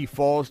 If he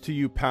falls to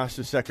you past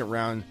the second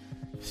round,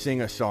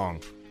 sing a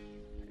song.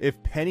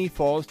 If Penny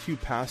falls to you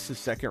past the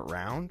second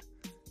round,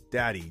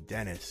 Daddy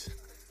Dennis,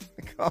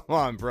 come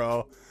on,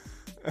 bro.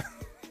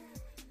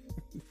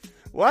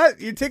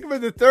 What? You take him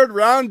in the third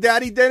round,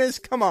 Daddy Dennis?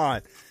 Come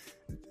on.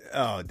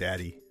 Oh,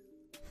 Daddy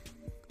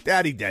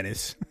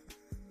Dennis.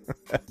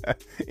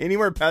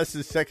 Anywhere past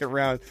the second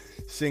round,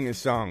 sing a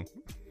song.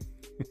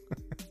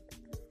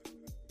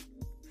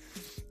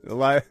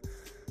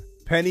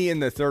 Penny in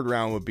the third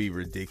round would be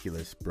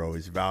ridiculous, bro.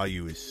 His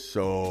value is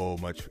so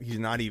much. He's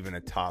not even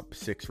a top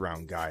 6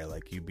 round guy.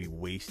 Like, you'd be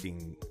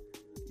wasting.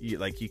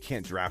 You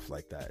can't draft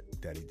like that,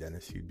 Daddy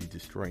Dennis. You'd be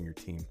destroying your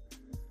team.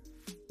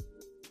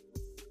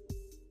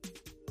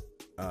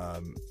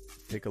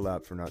 Take a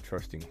lap for not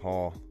trusting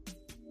Hall.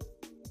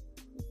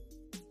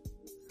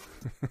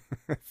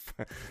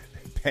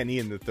 Penny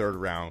in the third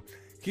round.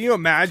 Can you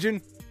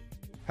imagine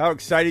how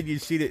excited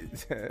you'd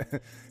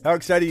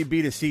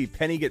be to see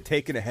Penny get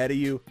taken ahead of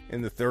you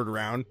in the third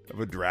round of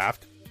a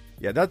draft?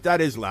 Yeah,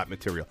 that is lap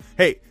material.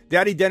 Hey,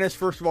 Daddy Dennis,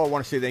 first of all, I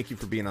want to say thank you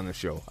for being on the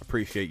show. I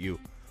appreciate you.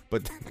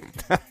 But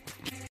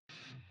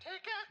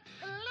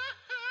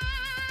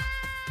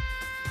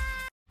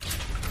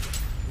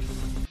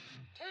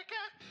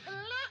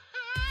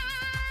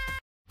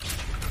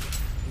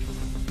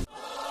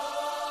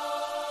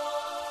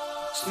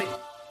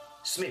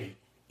Smitty,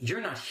 you're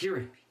not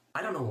hearing me.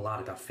 I don't know a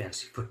lot about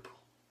fantasy football.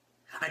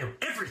 I know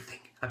everything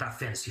about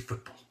fantasy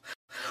football.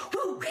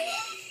 Woo!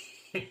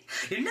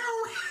 You know?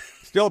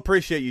 Still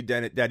appreciate you,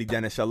 Daddy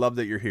Dennis. I love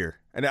that you're here.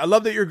 And I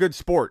love that you're a good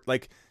sport.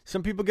 Like,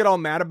 some people get all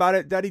mad about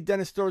it. Daddy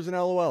Dennis throws an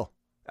LOL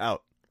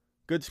out.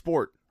 Good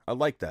sport. I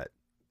like that.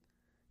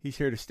 He's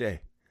here to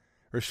stay.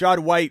 Rashad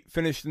White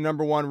finished the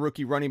number 1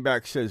 rookie running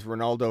back, says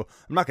Ronaldo.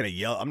 I'm not going to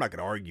yell. I'm not going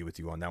to argue with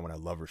you on that one. I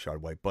love Rashad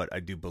White, but I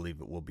do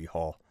believe it will be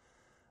Hall.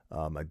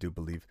 I do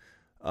believe.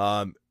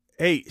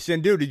 Hey,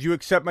 Sandu, did you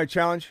accept my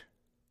challenge?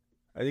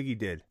 I think he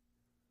did.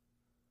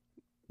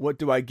 What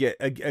do I get?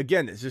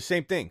 Again, it's the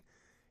same thing.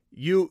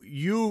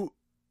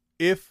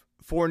 If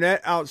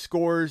Fournette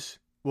outscores,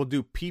 we'll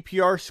do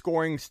PPR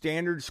scoring,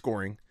 standard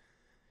scoring.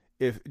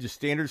 If just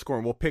standard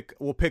scoring, we'll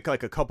pick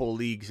like a couple of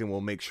leagues and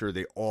we'll make sure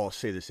they all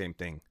say the same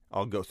thing.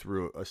 I'll go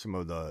through some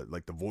of the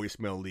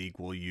voicemail league.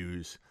 We'll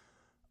use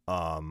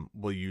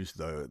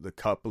the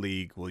Cup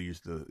League. We'll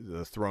use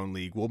the Throne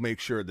League. We'll make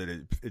sure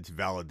that it's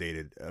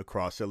validated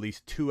across at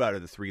least 2 out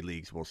of the 3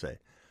 leagues, we'll say,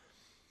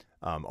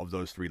 of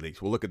those 3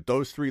 leagues. We'll look at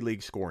those 3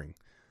 leagues scoring.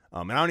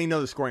 And I don't even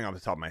know the scoring off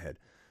the top of my head.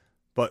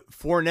 But if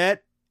Fournette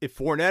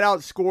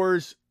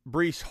outscores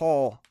Breece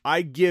Hall,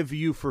 I give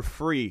you for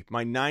free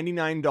my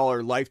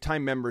 $99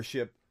 lifetime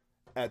membership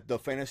at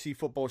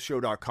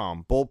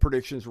thefantasyfootballshow.com. Bold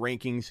predictions,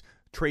 rankings,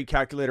 trade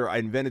calculator. I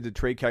invented the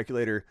trade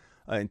calculator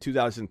in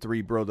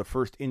 2003, bro. The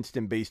first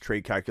instant-based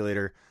trade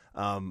calculator.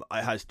 It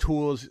has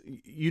tools,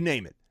 you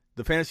name it.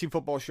 The Fantasy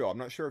Football Show. I'm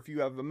not sure if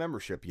you have a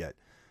membership yet,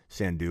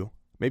 Sandu.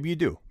 Maybe you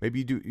do. Maybe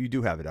you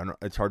do have it.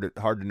 It's hard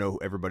to know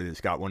everybody that's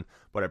got one,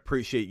 but I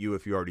appreciate you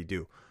if you already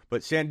do.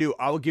 But Sandu,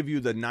 I will give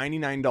you the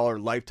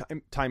 $99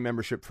 lifetime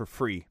membership for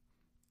free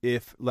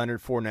if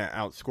Leonard Fournette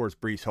outscores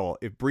Breece Hall.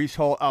 If Breece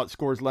Hall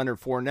outscores Leonard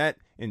Fournette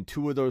in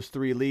 2 of those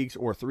 3 leagues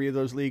or 3 of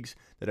those leagues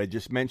that I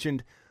just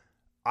mentioned,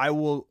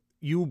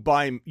 you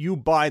buy the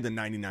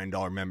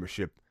 $99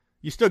 membership.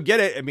 You still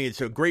get it. I mean,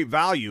 it's a great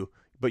value,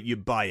 but you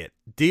buy it.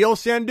 Deal,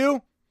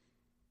 Sandu?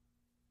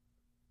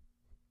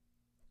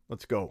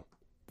 Let's go.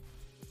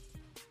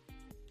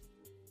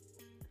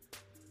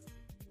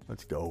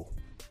 Let's go.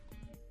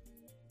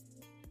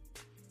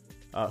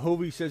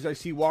 Hovey says, I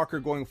see Walker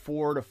going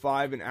 4 to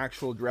 5 in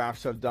actual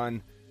drafts I've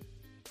done,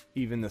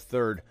 even the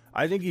 3rd.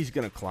 I think he's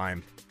going to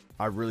climb.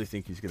 I really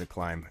think he's going to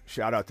climb.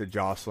 Shout out to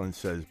Jocelyn,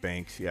 says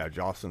Banks. Yeah,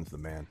 Jocelyn's the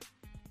man.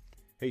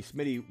 Hey,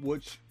 Smitty,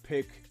 which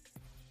pick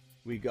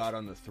we got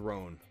on the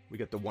throne? We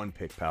got the 1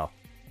 pick, pal.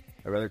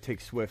 I'd rather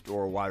take Swift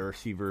or a wide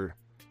receiver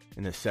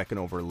in the 2nd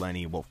over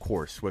Lenny. Well, of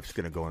course, Swift's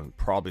going to go in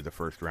probably the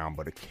 1st round,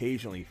 but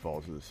occasionally he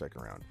falls to the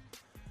 2nd round.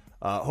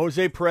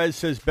 Jose Perez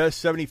says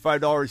best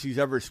 $75 he's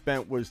ever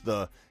spent was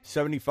the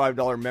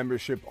 $75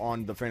 membership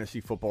on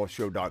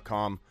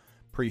thefantasyfootballshow.com.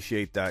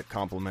 Appreciate that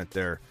compliment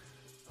there,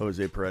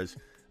 Jose Perez.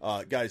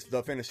 Guys,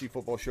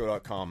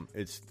 thefantasyfootballshow.com.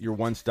 It's your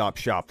one-stop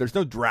shop. There's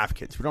no draft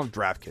kits. We don't have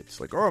draft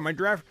kits. Like, oh, my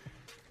draft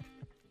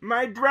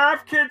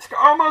kit's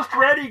almost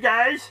ready,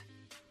 guys.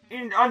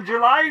 On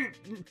July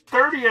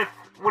 30th,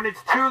 when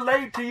it's too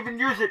late to even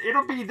use it,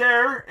 it'll be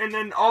there, and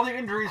then all the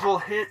injuries will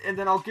hit, and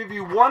then I'll give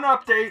you one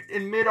update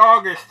in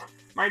mid-August.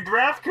 My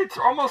draft kit's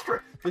almost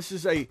ready. This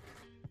is a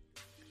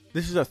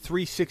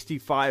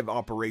 365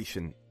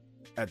 operation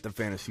at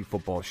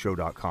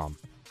thefantasyfootballshow.com.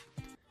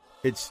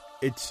 It's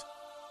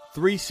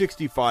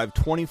 365,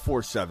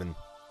 24/7.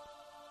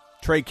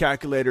 Trade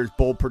calculators,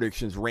 bold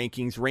predictions,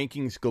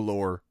 rankings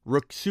galore.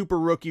 Super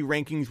rookie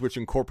rankings, which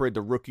incorporate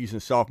the rookies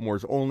and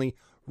sophomores only.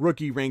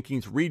 Rookie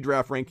rankings,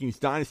 redraft rankings,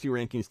 dynasty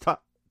rankings,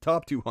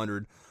 top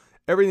 200.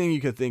 Everything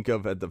you can think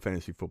of at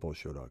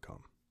thefantasyfootballshow.com.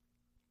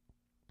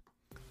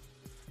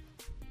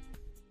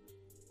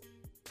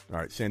 All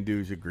right,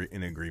 Sandu's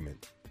in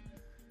agreement.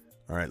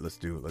 All right, let's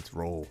do it. Let's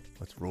roll.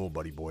 Let's roll,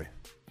 buddy boy.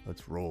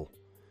 Let's roll.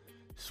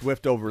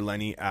 Swift over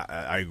Lenny.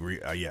 I agree.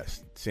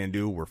 Yes,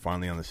 Sandu, we're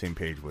finally on the same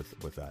page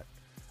with that.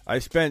 I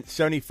spent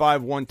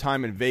 $75 one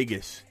time in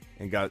Vegas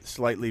and got a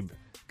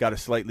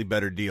slightly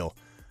better deal.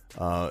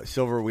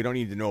 Silver, we don't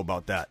need to know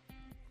about that.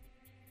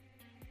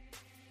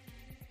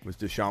 Was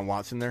Deshaun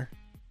Watson there?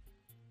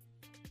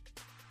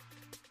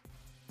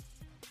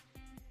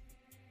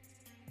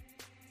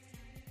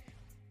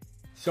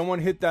 Someone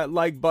hit that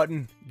like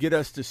button. Get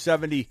us to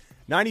 70.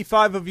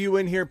 95 of you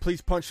in here.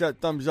 Please punch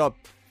that thumbs up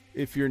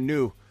if you're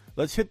new.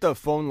 Let's hit the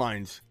phone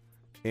lines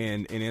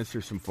and answer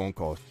some phone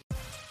calls.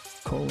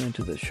 Call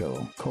into the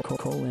show.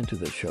 Call into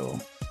the show.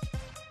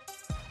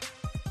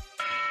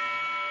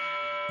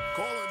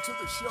 Call into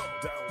the show.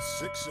 Dial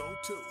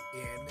 602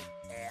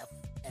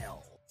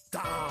 NFL.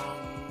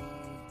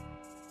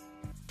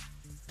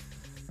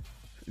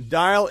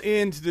 Dial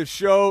into the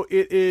show.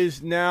 It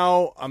is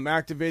now. I'm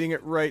activating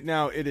it right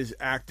now. It is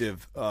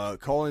active.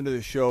 Call into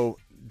the show.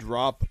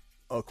 Drop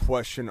a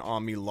question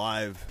on me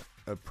live.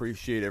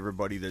 Appreciate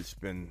everybody that's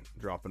been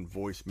dropping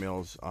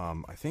voicemails.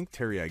 I think,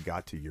 Terry, I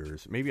got to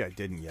yours. Maybe I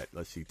didn't yet.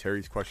 Let's see.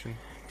 Terry's question.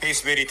 Hey,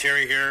 Smitty,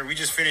 Terry here. We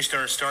just finished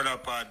our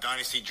startup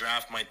dynasty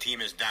draft. My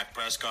team is Dak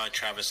Prescott,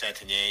 Travis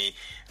Etienne,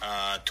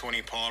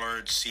 Tony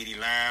Pollard, CeeDee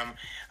Lamb,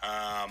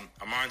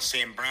 Amon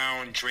St.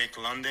 Brown, Drake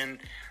London,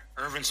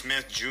 Irvin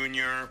Smith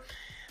Jr.,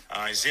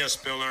 Isaiah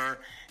Spiller,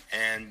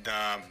 and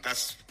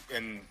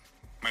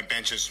my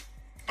bench is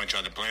a bunch of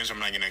other players. I'm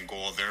not going to go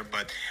all there,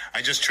 but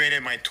I just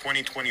traded my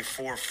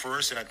 2024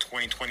 first and a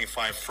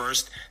 2025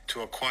 first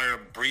to acquire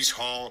Breece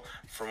Hall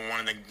from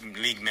one of the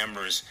league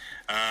members.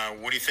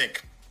 What do you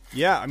think?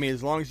 Yeah, I mean,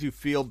 as long as you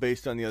feel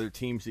based on the other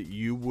teams that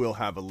you will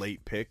have a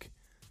late pick,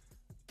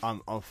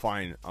 I'm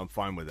fine. I'm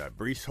fine with that.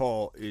 Breece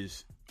Hall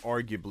is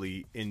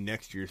arguably in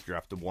next year's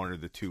draft the one or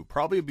the two.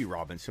 Probably would be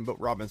Robinson, but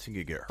Robinson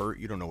could get hurt.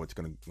 You don't know what's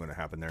going to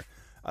happen there.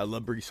 I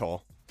love Breece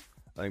Hall.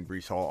 I think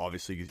Breece Hall,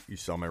 obviously, you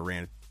saw my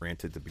rant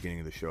at the beginning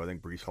of the show. I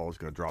think Breece Hall is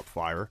going to drop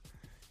fire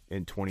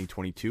in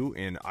 2022,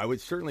 and I would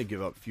certainly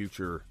give up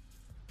future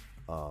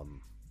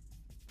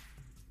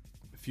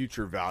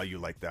value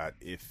like that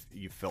if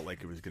you felt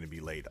like it was going to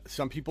be late.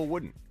 Some people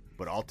wouldn't,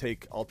 but I'll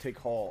take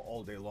Hall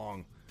all day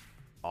long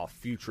off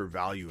future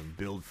value and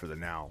build for the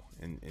now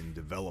and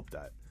develop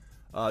that.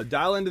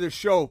 Dial into the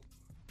show.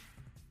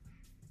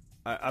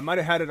 I might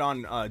have had it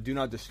on Do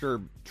Not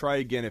Disturb. Try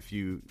again if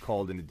you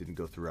called and it didn't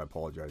go through. I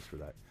apologize for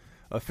that.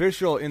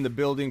 Official in the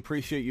building.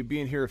 Appreciate you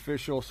being here,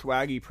 Official.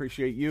 Swaggy,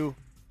 appreciate you.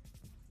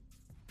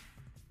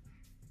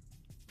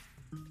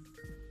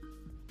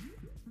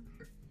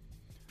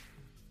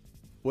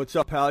 What's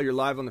up, pal? You're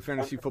live on the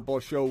Fantasy Football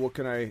Show. What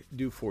can I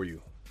do for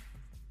you?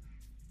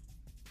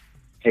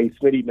 Hey,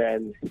 Smitty,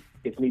 man.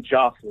 It's me,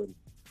 Jocelyn.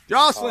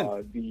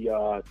 Jocelyn!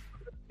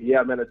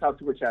 Yeah, man, the top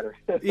super chatter.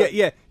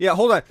 Yeah.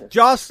 Hold on.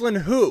 Jocelyn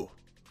who?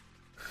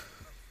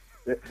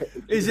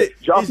 Is it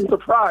Jocelyn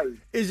Surprise?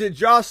 Is it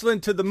Jocelyn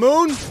to the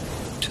moon?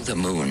 To the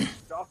moon.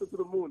 Jocelyn to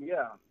the moon,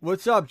 yeah.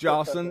 What's up,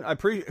 Jocelyn?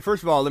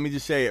 First of all, let me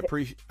just say I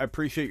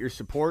appreciate your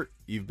support.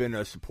 You've been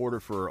a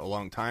supporter for a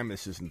long time.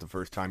 This isn't the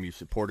first time you've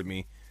supported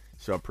me,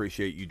 so I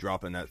appreciate you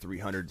dropping that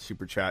 300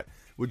 super chat.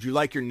 Would you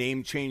like your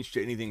name changed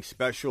to anything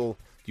special?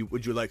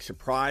 Would you like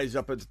surprise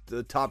up at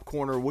the top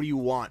corner? What do you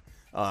want?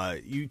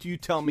 You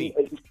tell me.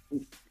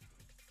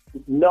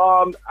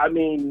 No, I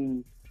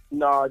mean,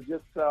 no,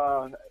 just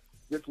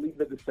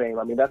leave it the same.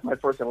 I mean, that's my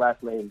first and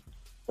last name,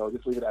 so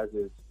just leave it as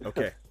is.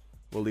 Okay,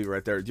 we'll leave it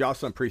right there.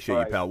 Jocelyn, appreciate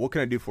you, pal. What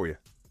can I do for you?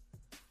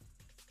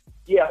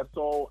 Yeah,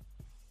 so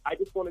I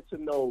just wanted to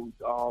know,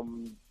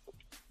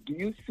 do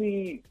you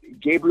see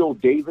Gabriel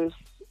Davis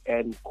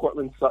and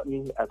Cortland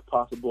Sutton as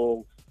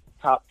possible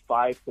top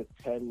 5 to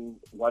 10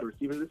 wide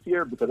receivers this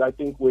year? Because I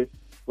think with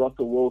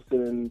Russell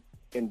Wilson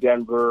in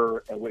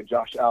Denver and with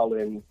Josh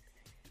Allen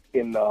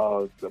in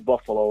the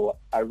Buffalo,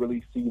 I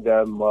really see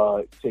them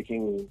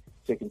taking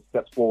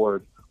steps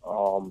forward.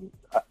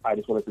 I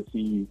just wanted to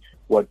see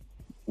what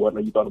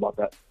you thought about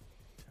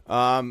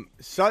that.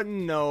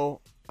 Sutton,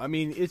 no. I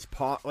mean, it's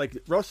like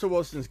Russell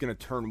Wilson's going to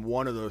turn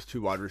one of those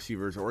two wide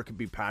receivers, or it could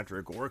be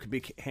Patrick, or it could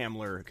be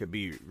Hamler. It could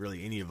be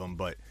really any of them,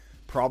 but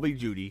probably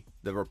Judy.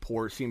 The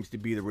report seems to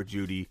be there with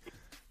Judy.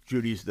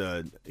 Judy's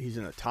he's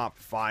in the top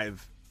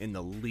 5 in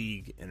the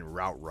league in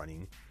route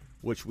running,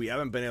 which we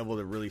haven't been able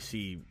to really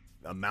see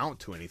amount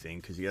to anything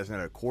because he hasn't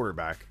had a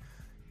quarterback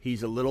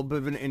He's a little bit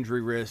of an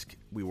injury risk.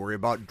 We worry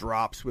about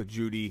drops with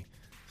Judy.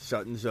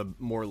 Sutton's a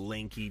more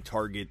lanky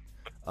target.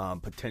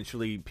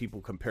 Potentially, people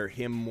compare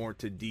him more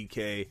to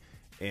DK,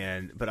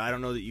 but I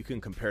don't know that you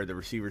can compare. The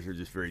receivers are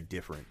just very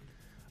different.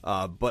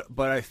 But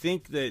I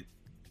think that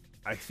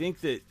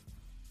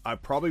I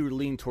probably would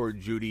lean toward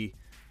Judy.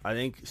 I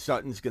think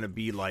Sutton's going to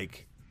be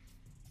like,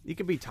 he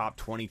could be top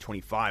 20,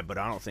 25, but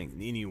I don't think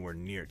anywhere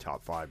near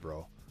top 5,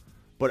 bro.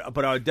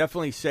 But I would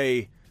definitely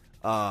say.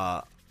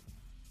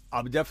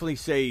 I would definitely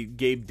say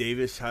Gabe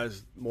Davis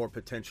has more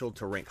potential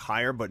to rank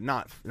higher, but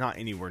not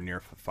anywhere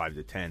near 5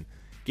 to 10.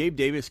 Gabe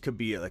Davis could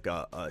be like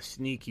a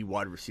sneaky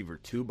wide receiver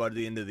 2 by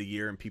the end of the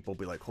year, and people will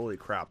be like, holy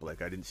crap,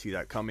 like I didn't see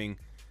that coming.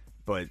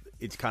 But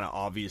it's kind of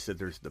obvious that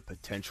there's the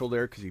potential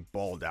there because he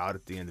balled out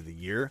at the end of the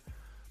year.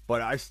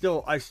 But I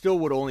still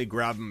would only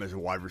grab him as a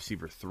wide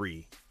receiver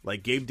 3.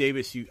 Like Gabe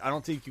Davis, I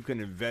don't think you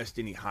can invest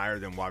any higher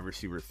than wide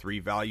receiver 3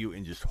 value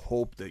and just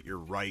hope that you're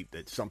right,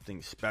 that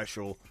something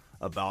special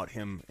about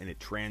him and it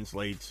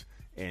translates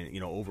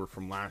and over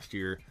from last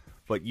year.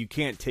 But you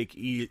can't take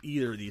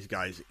either of these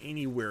guys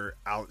anywhere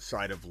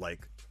outside of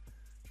like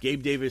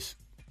Gabe Davis,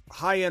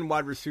 high-end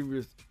wide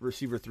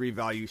receiver 3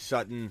 value.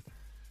 Sutton,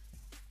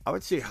 I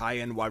would say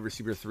high-end wide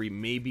receiver 3,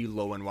 maybe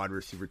low-end wide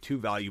receiver 2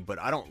 value, but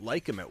I don't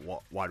like him at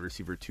wide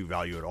receiver 2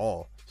 value at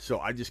all. So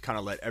I just kind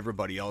of let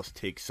everybody else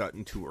take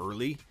Sutton too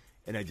early,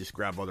 and I just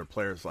grab other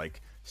players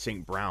like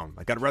St. Brown.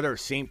 Like, I'd rather have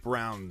St.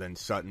 Brown than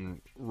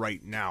Sutton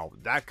right now.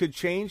 That could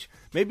change.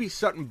 Maybe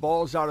Sutton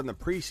balls out in the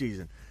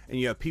preseason, and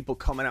you have people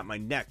coming at my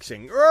neck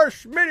saying, "Oh,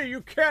 Smitty,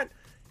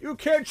 you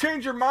can't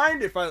change your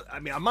mind."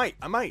 I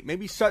might.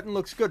 Maybe Sutton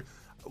looks good.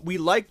 We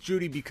like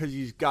Judy because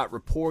he's got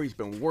rapport. He's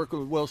been working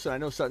with Wilson. I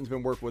know Sutton's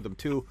been working with him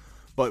too,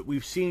 but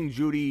we've seen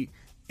Judy,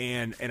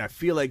 and I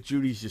feel like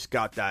Judy's just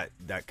got that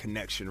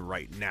connection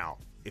right now.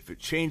 If it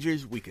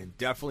changes, we can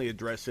definitely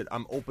address it.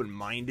 I'm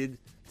open-minded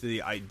to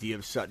the idea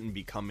of Sutton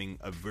becoming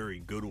a very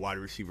good wide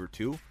receiver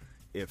too,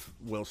 if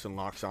Wilson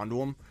locks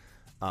onto him.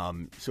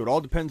 So it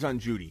all depends on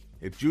Judy.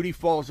 If Judy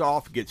falls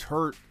off, gets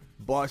hurt,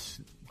 busts,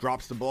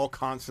 drops the ball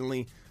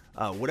constantly,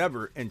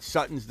 whatever, and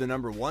Sutton's the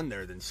number 1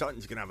 there, then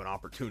Sutton's going to have an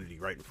opportunity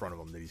right in front of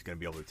him that he's going to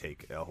be able to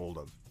take a hold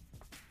of.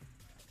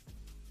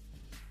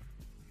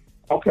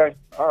 Okay.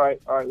 All right.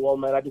 Well,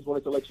 man, I just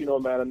wanted to let you know,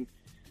 man,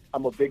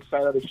 I'm a big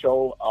fan of the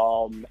show.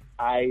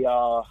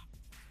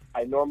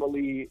 I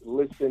normally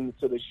listen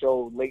to the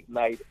show late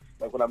night,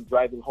 like when I'm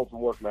driving home from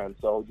work, man.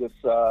 So just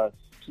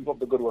keep up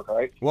the good work, all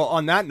right? Well,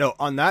 on that note,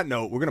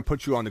 we're going to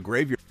put you on the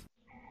Graveyard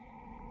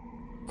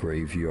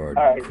Crew.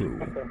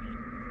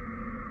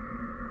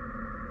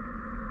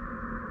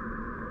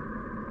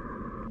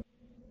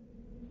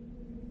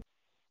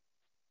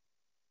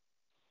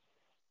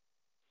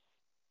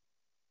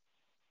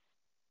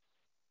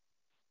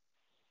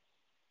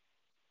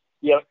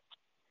 Yep.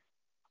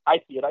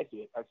 I see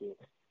it.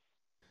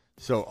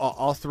 So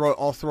I'll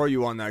throw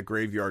you on that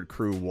Graveyard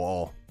Crew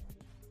wall.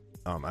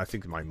 I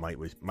think my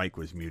mic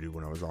was muted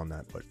when I was on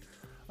that, but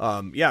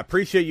yeah,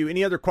 appreciate you.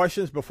 Any other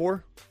questions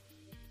before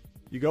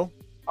you go?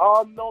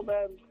 No,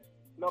 man,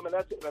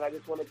 that's it, man. I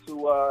just wanted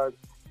to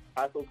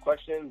ask those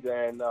questions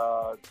and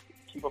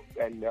keep up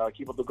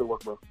the good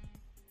work, bro.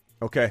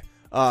 Okay.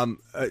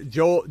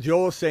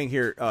 Joel is saying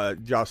here,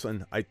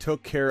 Jocelyn, I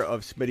took care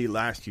of Smitty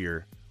last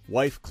year.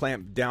 Wife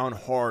clamped down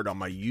hard on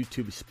my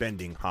YouTube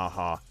spending,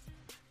 haha.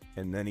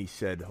 And then he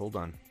said, hold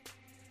on.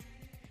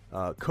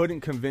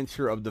 Couldn't convince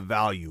her of the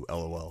value,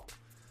 lol.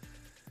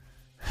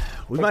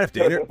 We might have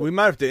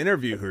to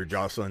interview her,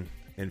 Jocelyn,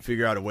 and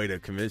figure out a way to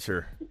convince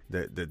her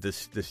that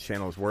this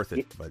channel is worth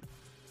it. But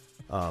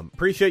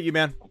appreciate you,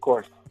 man. Of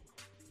course.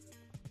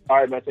 All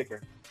right, man. Take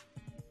care.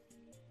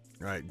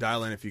 All right,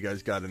 dial in if you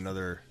guys got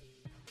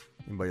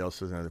anybody else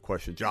has another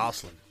question.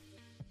 Jocelyn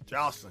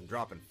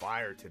dropping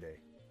fire today.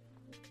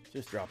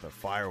 Just dropping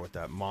fire with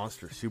that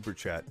monster super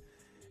chat.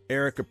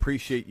 Eric,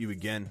 appreciate you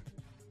again.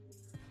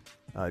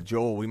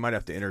 Joel, we might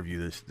have to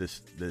interview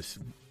this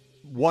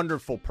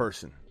wonderful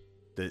person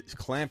that's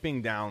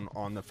clamping down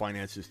on the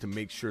finances to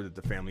make sure that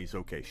the family is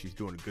okay. She's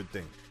doing a good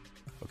thing.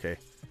 Okay,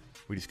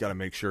 we just got to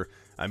make sure.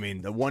 I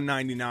mean, the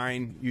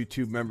 $199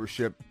 YouTube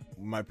membership,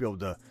 we might be able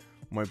to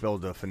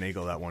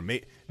finagle that one.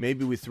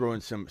 Maybe we throw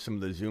in some of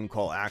the Zoom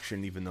call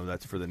action, even though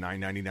that's for the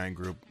 $9.99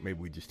 group. Maybe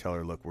we just tell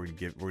her, look, we're gonna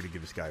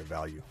give this guy a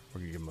value.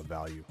 We're gonna give him a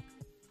value.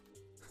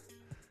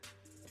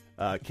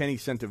 Kenny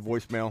sent a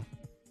voicemail.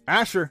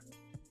 Asher,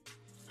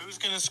 who's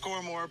gonna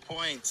score more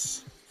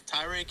points,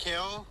 Tyreek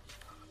Hill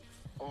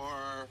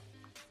or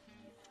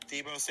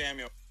Deebo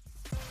Samuel?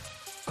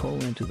 Call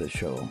into the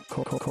show.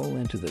 Call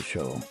into the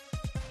show.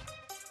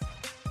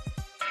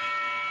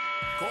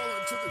 Call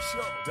into the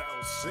show.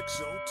 Dial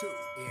 602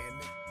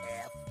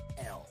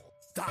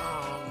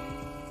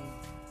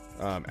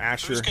 NFL.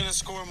 Asher. Who's going to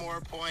score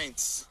more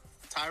points?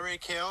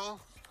 Tyreek Hill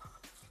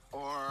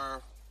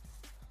or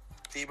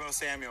Deebo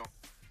Samuel?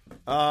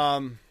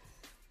 Let's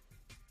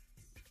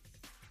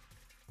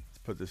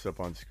put this up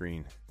on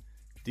screen.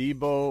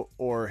 Deebo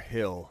or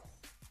Hill?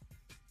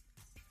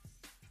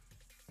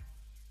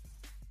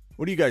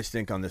 What do you guys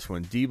think on this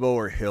one? Deebo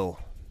or Hill?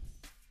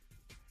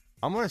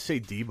 I'm going to say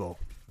Debo.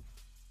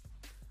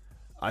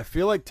 I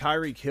feel like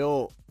Tyreek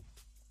Hill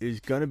is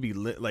going to be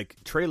like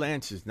Trey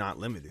Lance is not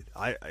limited.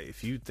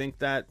 If you think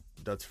that,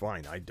 that's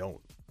fine. I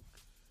don't.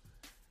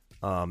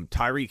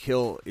 Tyreek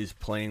Hill is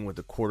playing with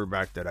a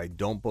quarterback that I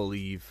don't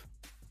believe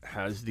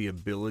has the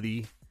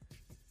ability.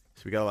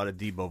 So we got a lot of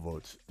Debo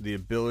votes. The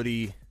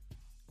ability.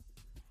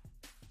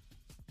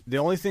 The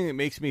only thing that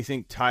makes me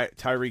think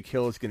Tyreek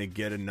Hill is going to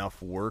get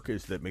enough work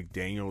is that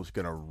McDaniel is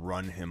going to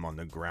run him on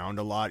the ground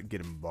a lot,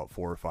 get him about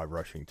 4 or 5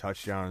 rushing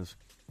touchdowns.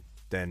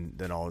 Then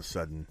all of a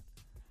sudden,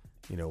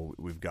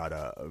 we've got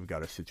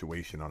a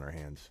situation on our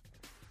hands.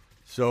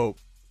 So,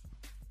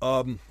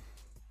 I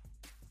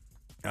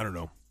don't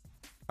know.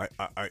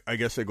 I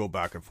guess I go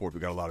back and forth.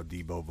 We got a lot of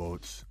Debo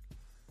votes.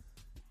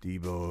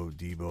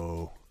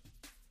 Debo,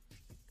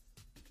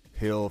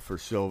 Hill for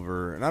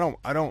Silver, and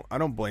I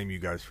don't blame you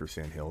guys for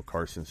saying Hill.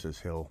 Carson says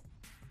Hill.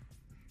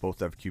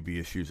 Both have QB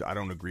issues. I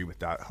don't agree with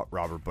that,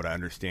 Robert, but I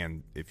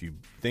understand if you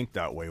think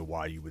that way,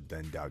 why you would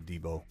then doubt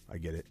Debo. I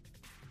get it.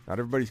 Not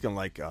everybody's gonna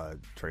like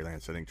Trey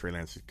Lance. I think Trey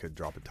Lance could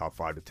drop a top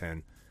 5 to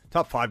 10,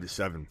 top 5 to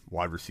 7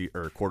 wide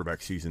receiver or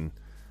quarterback season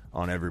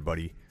on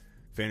everybody,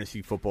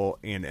 fantasy football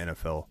and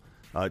NFL.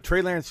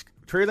 Trey Lance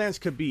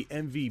could be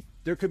MVP.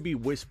 There could be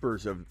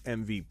whispers of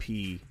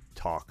MVP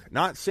talk.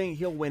 Not saying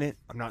he'll win it.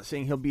 I'm not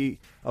saying he'll be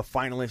a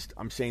finalist.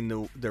 I'm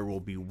saying there will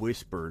be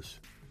whispers.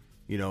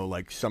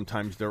 Like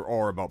sometimes there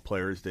are about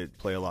players that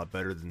play a lot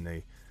better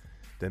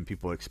than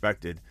people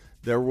expected.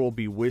 There will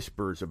be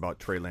whispers about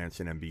Trey Lance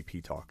and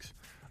MVP talks.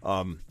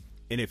 And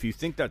if you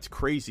think that's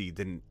crazy,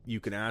 then you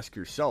can ask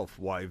yourself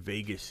why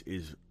Vegas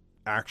is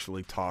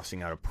actually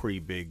tossing out a pretty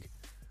big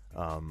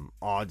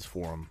odds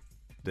for him.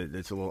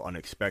 That's a little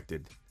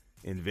unexpected.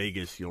 In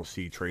Vegas, you'll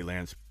see Trey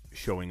Lance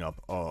showing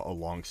up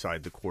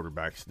alongside the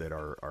quarterbacks that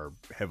are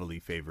heavily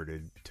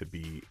favored to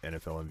be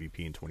NFL MVP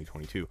in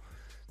 2022.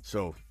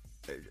 So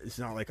it's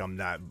not like I'm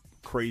that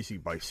crazy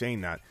by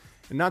saying that.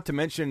 And not to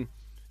mention,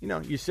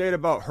 you say it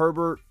about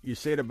Herbert, you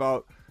say it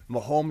about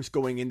Mahomes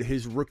going into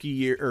his rookie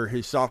year or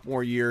his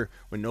sophomore year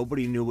when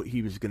nobody knew what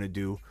he was going to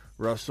do.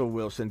 Russell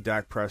Wilson,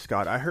 Dak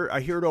Prescott. I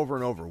hear it over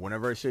and over.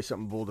 Whenever I say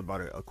something bold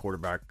about a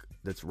quarterback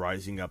that's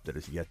rising up that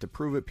is yet to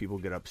prove it, people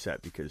get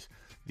upset because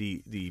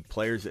the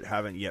players that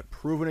haven't yet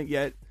proven it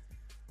yet,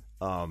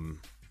 and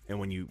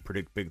when you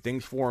predict big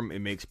things for them, it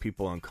makes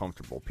people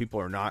uncomfortable. People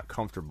are not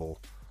comfortable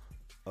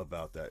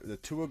about that. The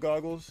Tua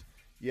goggles,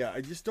 yeah,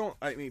 I just don't.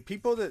 I mean,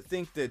 people that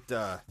think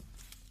that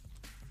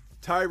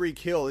Tyreek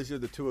Hill, these are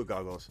the Tua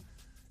goggles,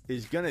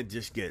 is gonna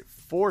just get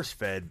force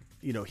fed.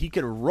 He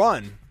can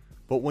run,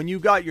 but when you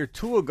got your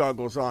Tua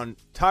goggles on,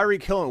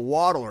 Tyreek Hill and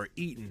Waddle are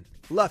eating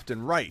left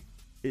and right.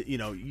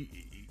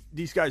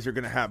 These guys are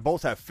going to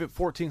both have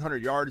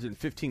 1,400 yards and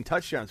 15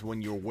 touchdowns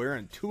when you're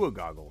wearing Tua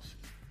goggles.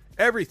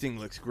 Everything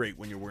looks great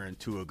when you're wearing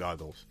Tua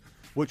goggles,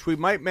 which we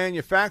might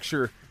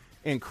manufacture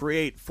and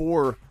create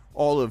for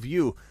all of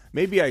you.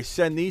 Maybe I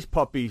send these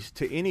puppies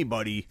to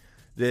anybody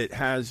that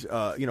has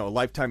a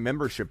lifetime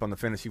membership on the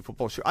Fantasy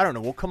Football Show. I don't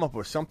know. We'll come up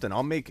with something.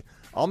 I'll make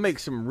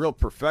some real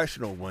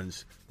professional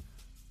ones.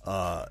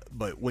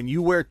 But when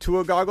you wear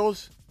Tua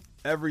goggles,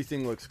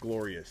 everything looks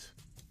glorious.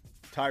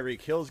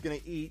 Tyreek Hill's going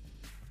to eat.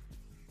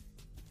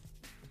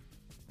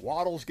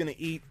 Waddle's going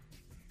to eat.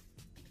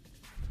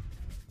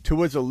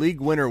 Tua's a league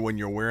winner when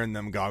you're wearing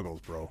them goggles,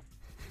 bro.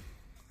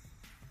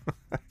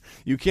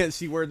 You can't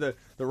see where the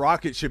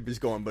rocket ship is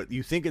going, but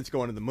you think it's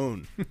going to the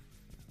moon.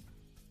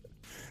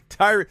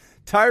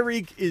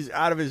 Tyreek is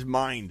out of his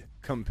mind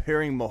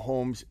comparing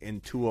Mahomes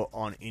and Tua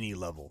on any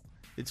level.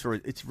 It's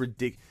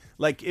ridiculous.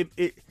 Like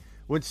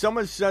when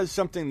someone says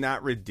something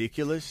that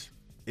ridiculous,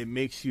 it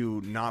makes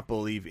you not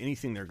believe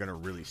anything they're going to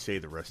really say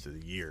the rest of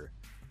the year.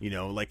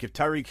 Like if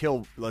Tyreek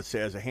Hill, let's say,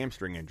 has a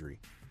hamstring injury,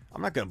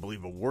 I'm not going to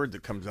believe a word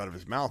that comes out of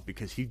his mouth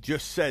because he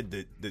just said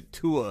that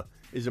Tua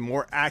is a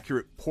more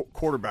accurate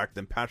quarterback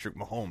than Patrick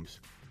Mahomes.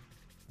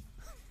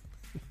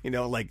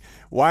 Like,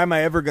 why am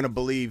I ever going to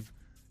believe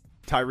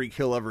Tyreek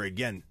Hill ever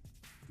again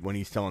when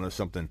he's telling us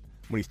something,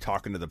 when he's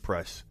talking to the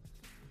press?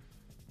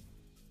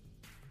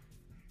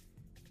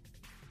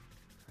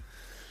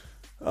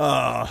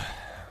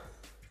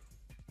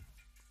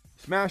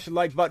 Smash the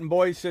like button,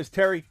 boys, says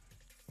Terry.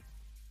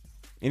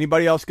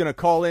 Anybody else going to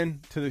call in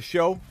to the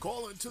show?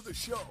 Call into the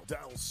show.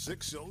 Dial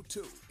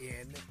 602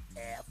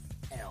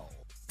 NFL.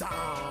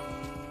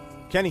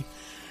 Dong. Kenny.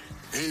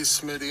 Hey,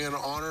 Smitty, in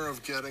honor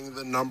of getting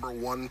the number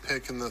 1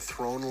 pick in the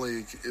Throne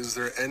League, is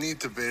there any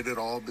debate at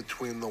all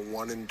between the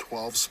 1 and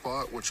 12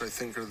 spot, which I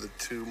think are the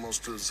 2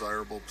 most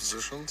desirable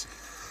positions?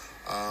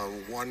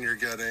 One, you're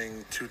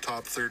getting 2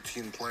 top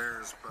 13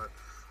 players, but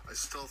I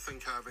still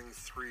think having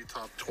 3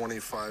 top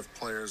 25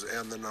 players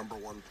and the number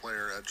 1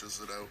 player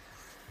edges it out.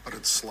 But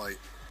it's slight.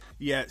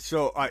 Yeah,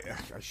 so I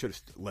should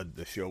have led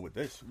the show with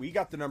this. We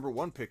got the number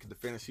 1 pick of the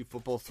Fantasy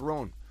Football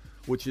Throne,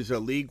 which is a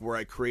league where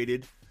I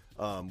created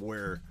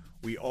where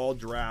we all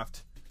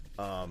draft.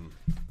 I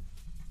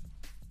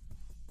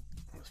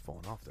was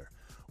falling off there.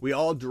 We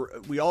all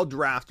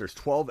draft. There's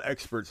 12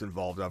 experts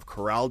involved. I've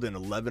corralled in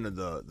 11 of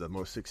the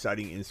most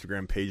exciting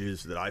Instagram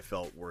pages that I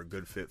felt were a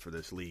good fit for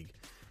this league.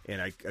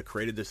 And I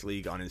created this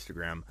league on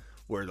Instagram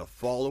where the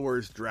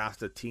followers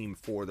draft a team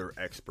for their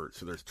experts.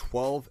 So there's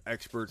 12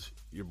 experts.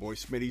 Your boy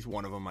Smitty's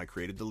one of them. I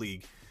created the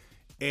league.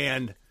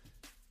 And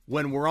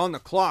when we're on the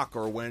clock,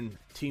 or when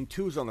Team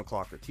 2's on the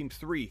clock, or Team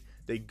 3,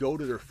 they go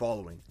to their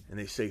following and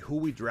they say, who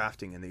are we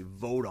drafting? And they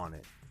vote on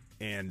it.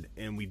 And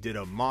we did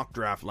a mock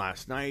draft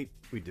last night.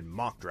 We did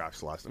mock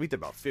drafts last night. We did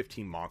about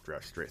 15 mock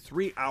drafts straight.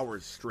 3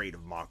 hours straight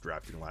of mock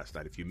drafting last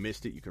night. If you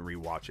missed it, you can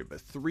rewatch it. But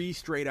 3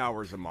 straight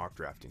hours of mock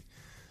drafting.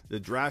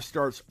 The draft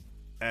starts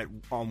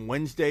on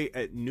Wednesday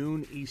at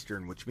noon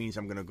Eastern, which means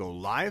I'm going to go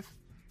live.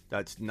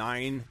 That's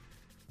 9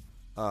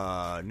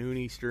 noon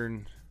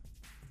Eastern.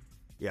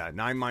 Yeah,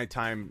 9 my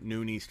time,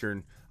 noon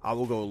Eastern. I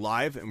will go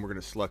live, and we're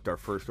going to select our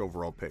first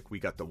overall pick. We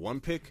got the 1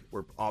 pick.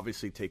 We're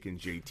obviously taking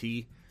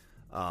JT.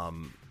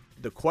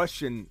 The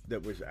question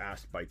that was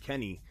asked by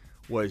Kenny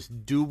was,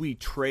 do we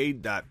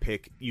trade that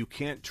pick? You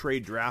can't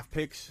trade draft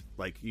picks.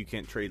 Like, you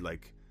can't trade,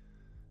 like,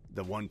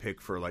 the 1 pick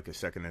for, like, a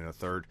second and a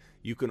third.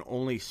 You can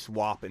only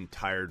swap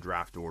entire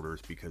draft orders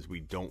because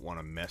we don't want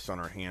to mess on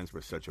our hands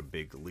with such a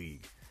big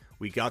league.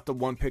 We got the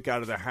 1 pick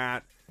out of the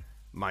hat.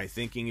 My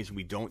thinking is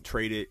we don't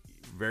trade it.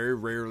 Very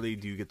rarely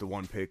do you get the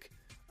 1 pick.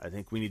 I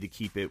think we need to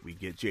keep it. We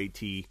get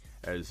JT.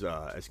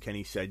 As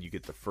Kenny said, you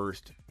get the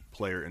first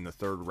player in the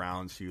 3rd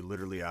round, so you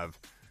literally have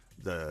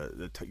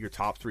your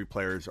top 3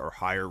 players are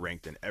higher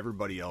ranked than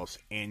everybody else,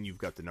 and you've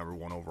got the number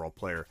 1 overall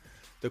player.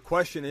 The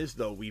question is,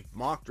 though, we've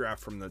mock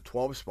draft from the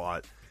 12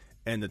 spot,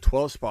 and the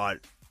 12 spot,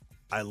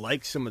 I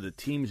like some of the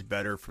teams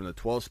better from the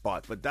 12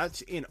 spot, but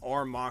that's in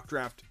our mock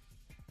draft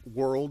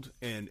world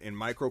and in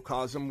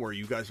microcosm where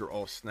you guys are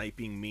all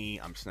sniping me,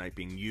 I'm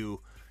sniping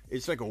you.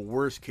 It's like a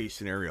worst case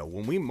scenario.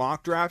 When we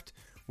mock draft,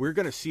 we're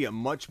going to see a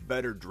much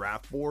better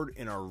draft board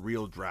in our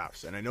real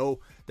drafts. And I know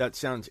that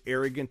sounds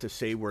arrogant to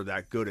say we're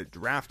that good at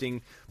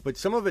drafting, but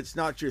some of it's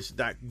not just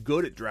that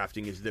good at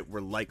drafting, is that we're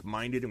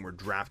like-minded and we're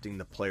drafting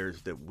the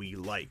players that we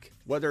like.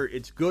 Whether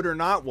it's good or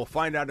not, we'll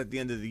find out at the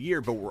end of the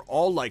year, but we're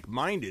all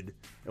like-minded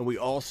and we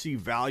all see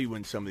value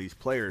in some of these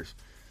players.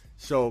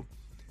 So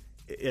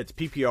it's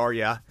PPR,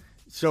 yeah.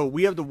 So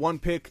we have the 1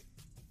 pick.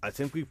 I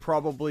think we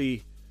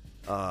probably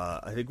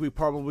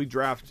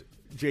draft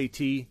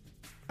JT.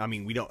 I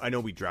mean, we don't. I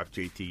know we draft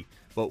JT,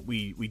 but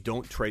we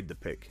don't trade the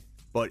pick.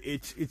 But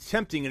it's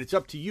tempting, and it's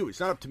up to you. It's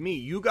not up to me.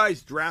 You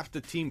guys draft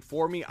the team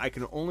for me. I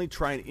can only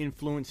try and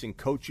influence and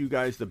coach you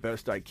guys the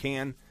best I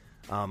can.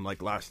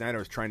 Like last night, I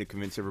was trying to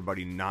convince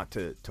everybody not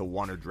to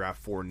want to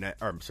draft Fournette.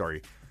 Or, I'm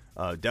sorry,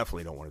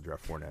 definitely don't want to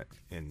draft Fournette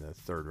in the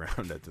 3rd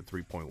round at the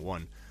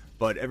 3.1.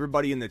 But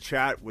everybody in the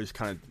chat was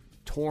kind of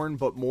torn,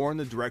 but more in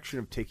the direction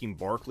of taking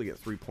Barkley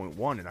at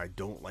 3.1, and I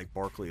don't like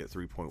Barkley at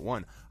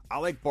 3.1. I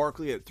like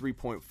Barkley at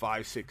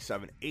 3.5, 6,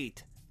 7,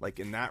 8, like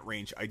in that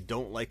range. I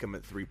don't like him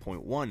at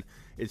 3.1.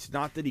 It's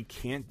not that he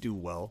can't do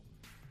well.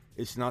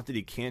 It's not that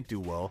he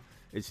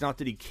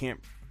can't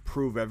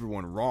prove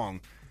everyone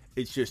wrong.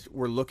 It's just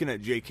we're looking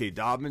at J.K.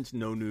 Dobbins.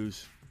 No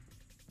news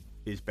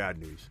is bad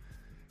news.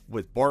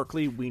 With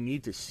Barkley, we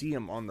need to see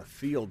him on the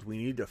field. We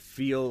need to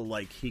feel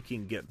like he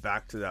can get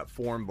back to that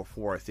form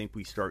before I think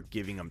we start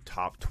giving him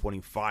top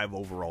 25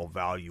 overall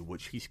value,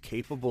 which he's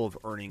capable of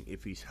earning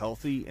if he's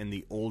healthy in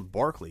the old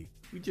Barkley.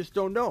 We just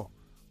don't know.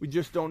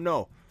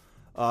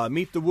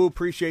 Meet the Woo,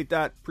 appreciate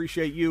that.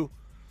 Appreciate you.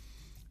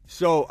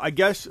 So I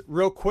guess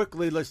real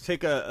quickly, let's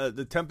take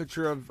the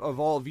temperature of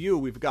all of you.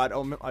 We've got,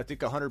 I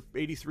think,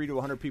 183 to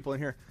 100 people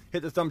in here.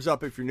 Hit the thumbs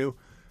up if you're new.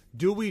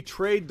 Do we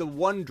trade the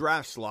 1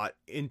 draft slot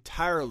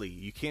entirely?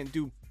 You can't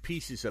do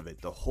pieces of it,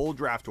 the whole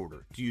draft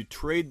order. Do you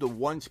trade the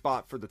 1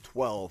 spot for the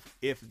 12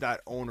 if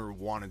that owner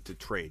wanted to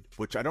trade?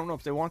 Which I don't know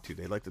if they want to.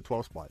 They like the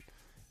 12 spot.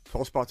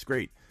 12 spot's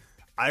great.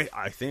 I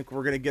think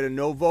we're going to get a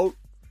no vote,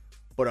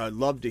 but I'd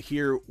love to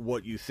hear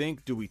what you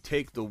think. Do we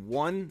take the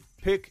 1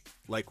 pick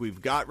like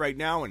we've got right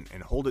now and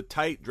hold it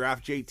tight,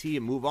 draft JT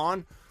and move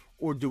on?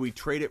 Or do we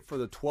trade it for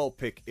the 12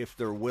 pick if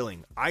they're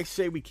willing? I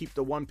say we keep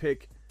the 1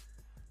 pick.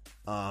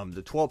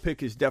 The 12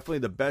 pick is definitely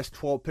the best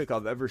 12 pick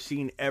I've ever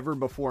seen ever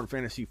before in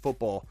fantasy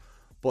football,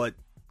 but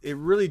it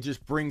really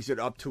just brings it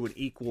up to an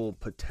equal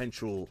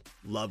potential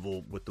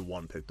level with the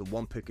 1 pick. The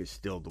 1 pick is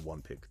still the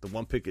 1 pick. The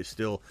 1 pick is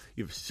still,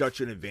 you have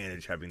such an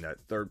advantage having that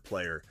 3rd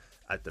player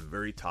at the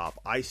very top.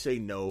 I say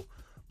no,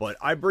 but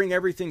I bring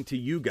everything to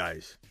you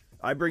guys.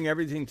 I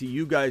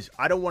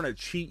don't want to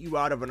cheat you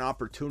out of an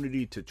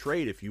opportunity to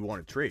trade if you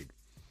want to trade.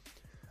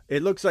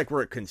 It looks like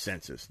we're at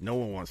consensus. No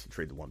one wants to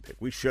trade the 1 pick.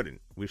 We shouldn't.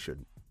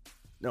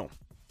 No,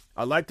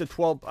 I like the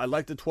 12. I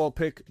like the 12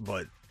 pick,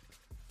 but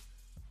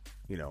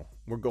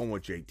we're going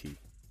with JT.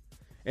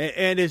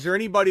 And is there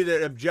anybody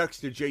that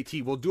objects to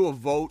JT? We'll do a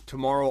vote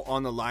tomorrow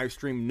on the live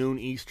stream, noon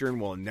Eastern.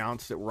 We'll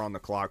announce that we're on the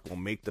clock. We'll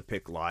make the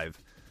pick live.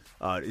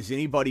 Is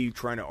anybody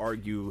trying to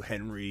argue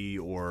Henry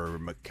or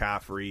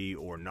McCaffrey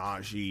or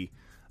Najee?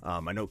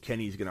 I know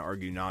Kenny's going to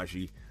argue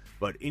Najee,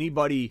 but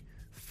anybody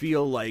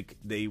feel like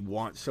they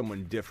want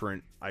someone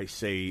different? I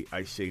say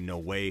no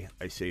way.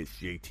 I say it's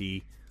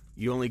JT.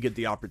 You only get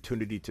the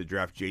opportunity to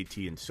draft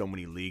JT in so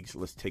many leagues.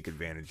 Let's take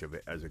advantage of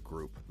it as a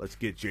group. Let's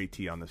get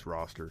JT on this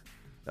roster.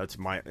 That's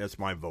my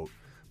vote.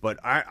 But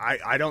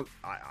I don't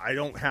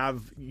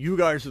have. You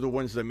guys are the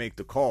ones that make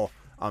the call.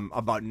 I'm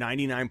about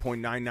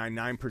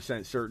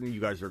 99.999% certain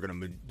you guys are going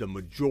to, the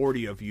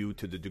majority of you,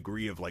 to the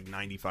degree of like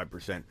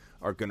 95%,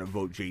 are going to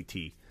vote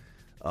JT.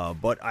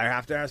 But I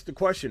have to ask the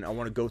question. I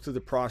want to go through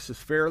the process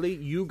fairly.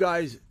 You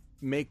guys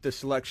make the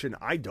selection.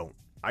 I don't.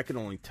 I can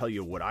only tell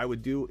you what I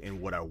would do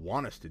and what I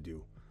want us to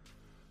do.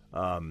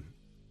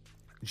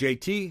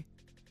 JT,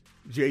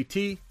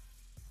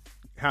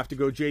 have to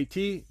go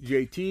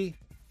JT.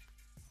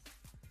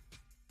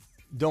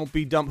 Don't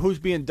be dumb. Who's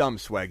being dumb,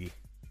 Swaggy?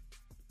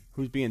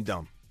 Who's being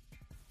dumb?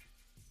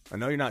 I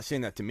know you're not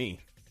saying that to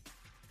me.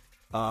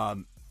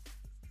 Bongo,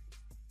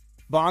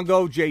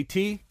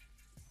 JT.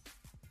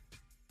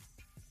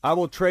 I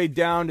will trade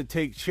down to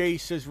take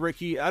Chase, says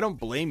Ricky. I don't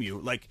blame you.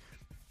 Like,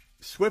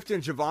 Swift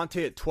and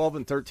Javonte at 12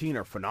 and 13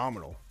 are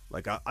phenomenal.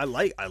 Like, I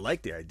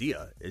like the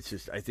idea. It's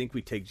just, I think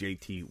we take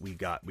JT. We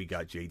got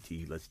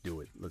JT. Let's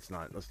do it. Let's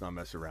not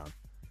mess around.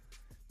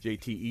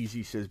 JT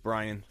easy, says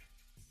Brian.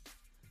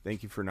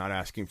 Thank you for not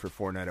asking for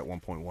Fournette at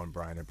 1.1,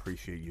 Brian. I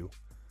appreciate you.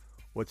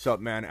 What's up,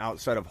 man?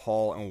 Outside of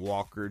Hall and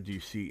Walker, do you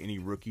see any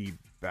rookie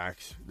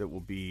backs that will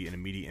be an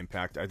immediate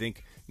impact? I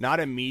think not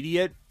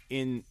immediate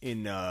in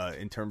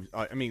terms.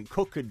 I mean,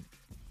 Cook could.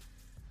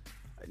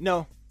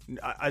 No,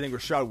 I think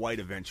Rachaad White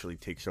eventually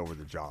takes over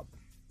the job.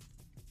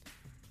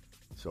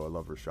 So I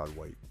love Rachaad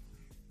White.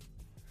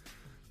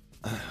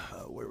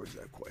 Where was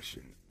that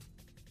question?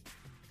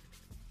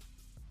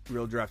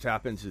 Real draft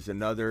happens is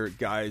another.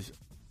 Guys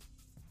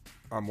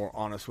are more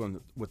honest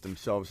with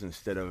themselves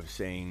instead of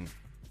saying,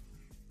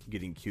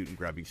 getting cute and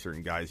grabbing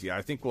certain guys. Yeah,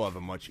 I think we'll have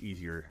a much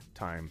easier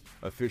time.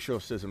 Official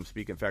says I'm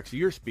speaking facts.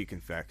 You're speaking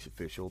facts,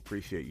 Official.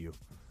 Appreciate you.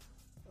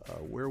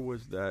 Where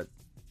was that?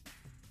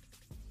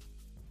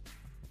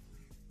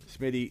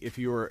 Smitty,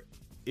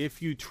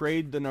 if you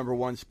trade the number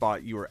one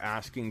spot, you are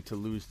asking to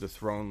lose the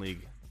Throne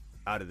League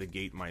out of the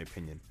gate, in my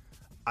opinion.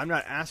 I'm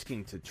not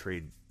asking to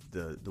trade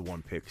the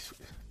one pick.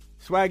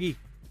 Swaggy.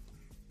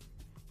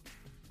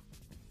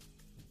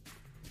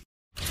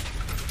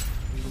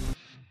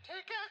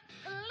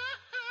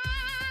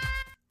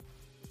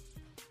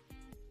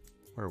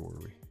 Where were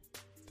we?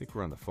 I think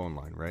we're on the phone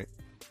line, right?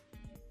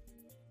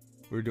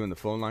 We were doing the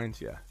phone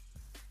lines? Yeah.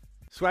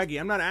 Swaggy,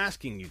 I'm not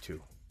asking you to.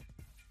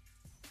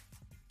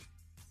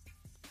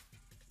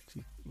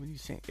 What are you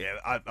saying? Yeah,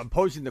 I'm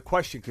posing the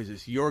question because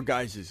it's your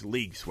guys'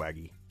 league,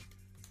 Swaggy.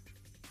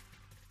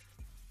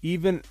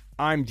 Even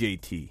I'm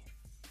JT.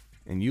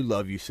 And you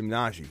love you some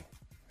Najee.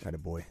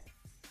 Attaboy.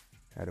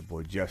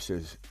 Attaboy. Jeff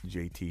says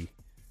JT.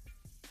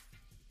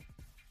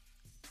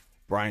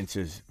 Brian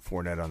says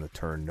Fournette on the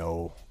turn.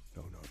 No.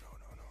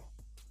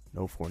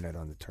 No Fournette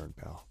on the turn,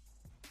 pal.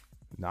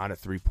 Not at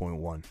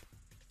 3.1.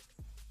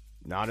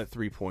 Not at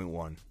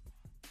 3.1.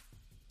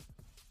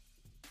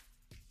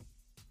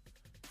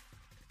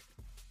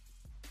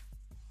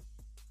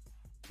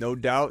 No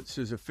doubt,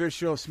 says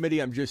Official.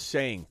 Smitty, I'm just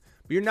saying.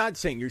 But you're not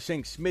saying. You're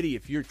saying, Smitty,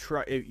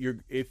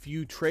 if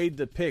you trade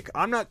the pick.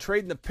 I'm not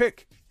trading the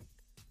pick.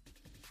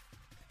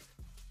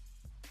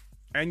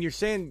 And you're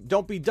saying,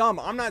 don't be dumb.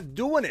 I'm not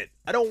doing it.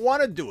 I don't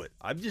want to do it.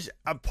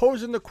 I'm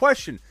posing the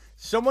question.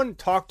 Someone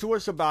talk to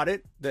us about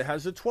it that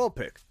has a 12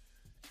 pick.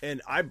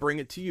 And I bring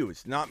it to you.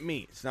 It's not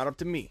me. It's not up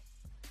to me.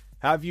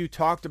 Have you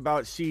talked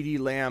about CeeDee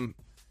Lamb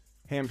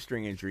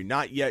hamstring injury?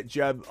 Not yet,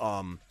 Jeb.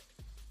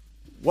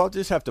 We'll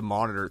just have to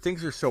monitor.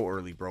 Things are so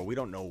early, bro. We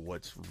don't know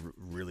what's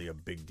really a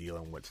big deal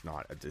and what's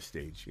not at this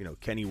stage. You know,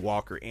 Kenny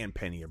Walker and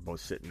Penny are both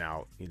sitting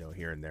out,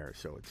 here and there.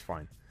 So it's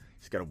fine.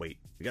 Just got to wait.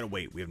 We got to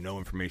wait. We have no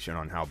information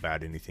on how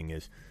bad anything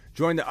is.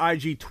 Join the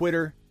IG,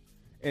 Twitter,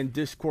 and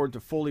Discord to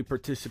fully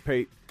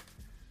participate.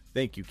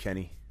 Thank you,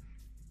 Kenny.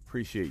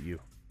 Appreciate you.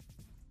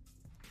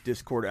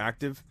 Discord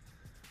active.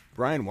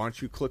 Brian, why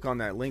don't you click on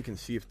that link and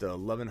see if the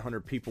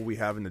 1,100 people we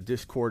have in the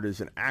Discord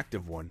is an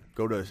active one.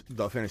 Go to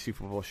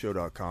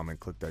thefantasyfootballshow.com and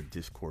click that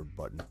Discord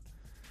button.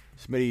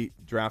 Smitty,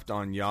 draft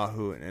on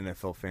Yahoo and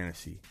NFL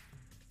Fantasy.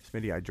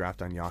 Smitty, I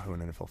draft on Yahoo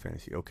and NFL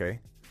Fantasy. Okay.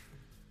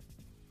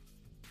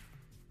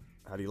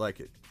 How do you like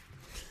it?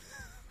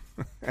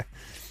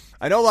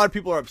 I know a lot of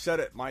people are upset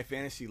at my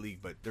fantasy league,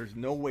 but there's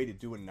no way to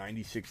do a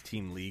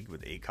 96-team league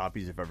with 8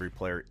 copies of every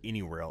player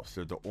anywhere else.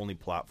 They're the only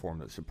platform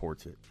that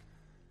supports it.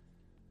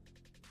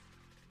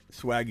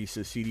 Swaggy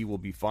says CD will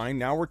be fine.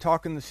 Now we're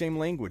talking the same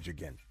language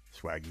again,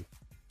 Swaggy.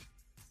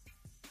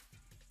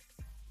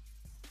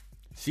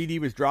 CD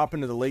was dropping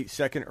to the late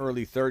second,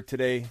 early third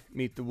today.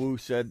 Meet the Woo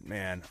said,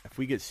 man, if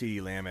we get CD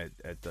Lamb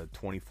at the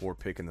 24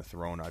 pick in the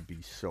throne, I'd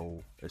be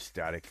so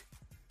ecstatic.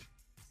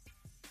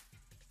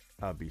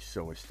 I'd be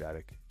so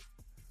ecstatic.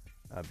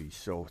 I'd be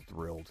so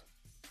thrilled.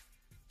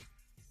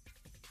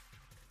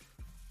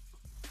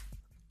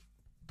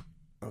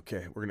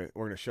 Okay, we're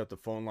gonna shut the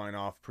phone line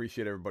off.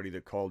 Appreciate everybody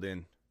that called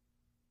in.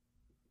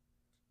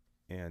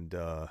 And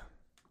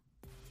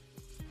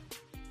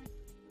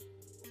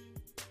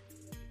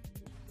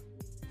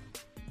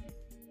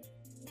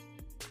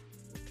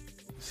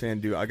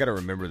Sandu. I got to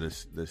remember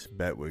this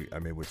bet I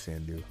made with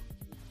Sandu.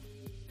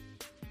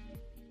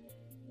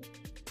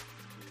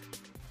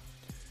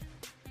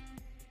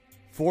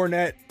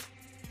 Fournette.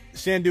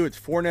 Sandu, it's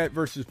Fournette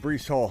versus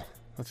Breece Hall.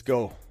 Let's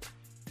go.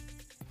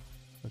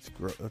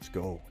 Let's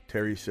go.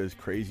 Terry says,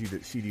 crazy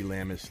that CeeDee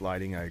Lamb is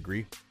sliding. I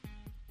agree.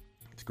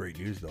 It's great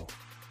news, though.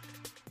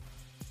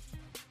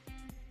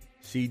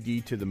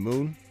 CD to the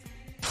moon.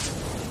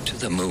 To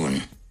the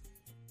moon.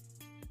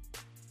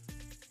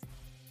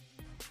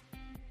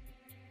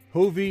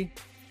 Hoovy,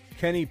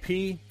 Kenny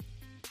P.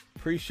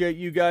 Appreciate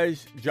you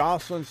guys.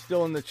 Jocelyn's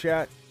still in the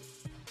chat.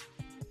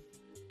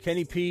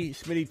 Kenny P.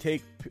 Smitty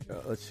take.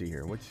 Let's see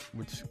here.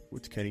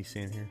 What's Kenny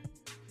saying here?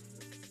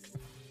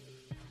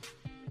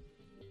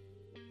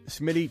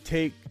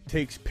 Smitty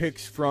takes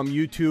pics from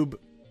YouTube.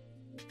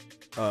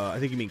 I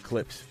think you mean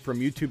clips from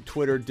YouTube,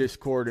 Twitter,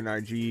 Discord, and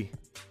IG.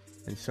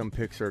 And some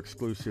pics are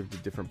exclusive to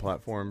different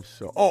platforms.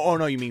 So, oh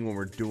no, you mean when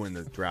we're doing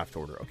the draft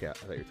order? Okay, I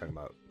thought you were talking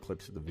about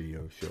clips of the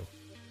video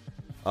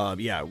show.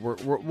 Yeah,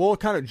 we'll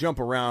kind of jump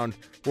around.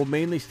 We'll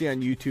mainly stay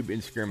on YouTube,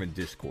 Instagram, and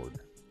Discord.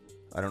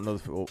 I don't know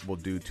if we'll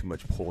do too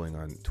much polling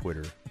on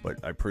Twitter,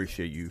 but I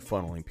appreciate you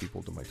funneling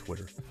people to my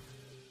Twitter.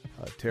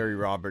 Terry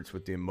Roberts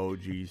with the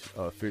emojis.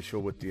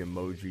 Official with the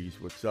emojis.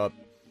 What's up?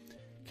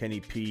 Kenny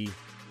P,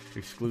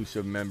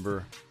 exclusive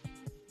member.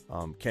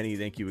 Kenny,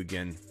 thank you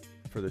again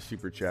for the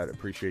super chat.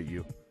 Appreciate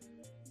you.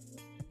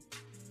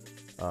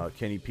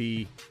 Kenny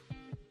P,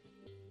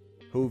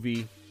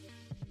 Hoovy.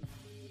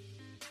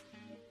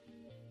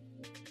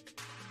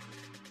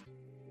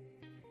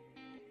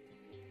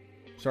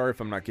 Sorry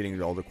if I'm not getting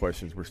to all the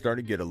questions. We're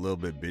starting to get a little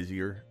bit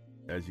busier.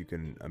 As you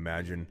can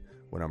imagine,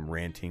 when I'm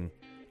ranting,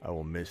 I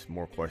will miss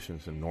more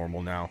questions than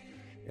normal now.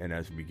 And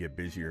as we get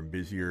busier and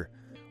busier,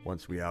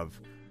 once we have,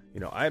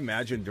 I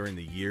imagine during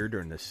the year,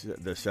 during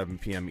the 7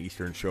 p.m.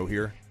 Eastern show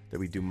here that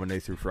we do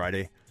Monday through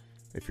Friday.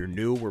 If you're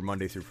new, we're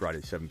Monday through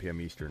Friday, 7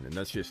 p.m. Eastern. And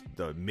that's just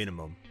the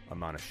minimum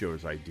amount of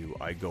shows I do.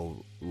 I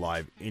go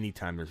live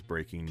anytime there's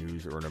breaking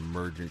news or an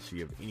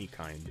emergency of any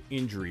kind.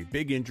 Injury,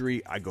 big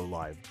injury, I go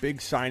live. Big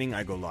signing,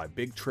 I go live.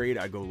 Big trade,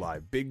 I go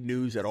live. Big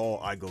news at all,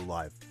 I go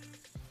live.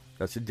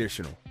 That's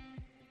additional.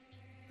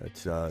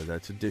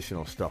 That's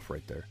additional stuff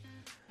right there.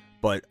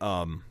 But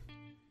I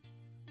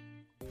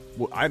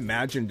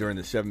imagine during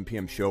the 7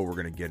 p.m. show, we're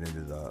going to get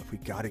into we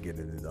got to get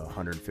into the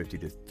 150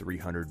 to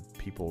 300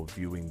 people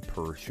viewing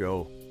per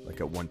show.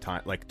 Like at one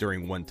time, like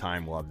during one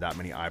time, we'll have that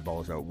many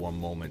eyeballs at one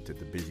moment at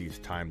the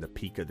busiest time, the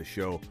peak of the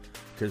show.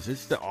 Because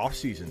it's the off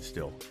season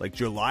still. Like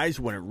July's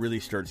when it really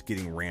starts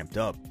getting ramped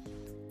up.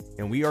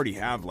 And we already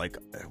have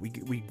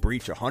we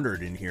breach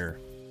 100 in here.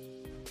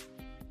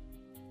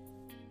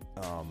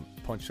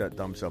 Punch that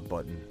thumbs up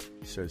button,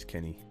 says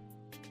Kenny.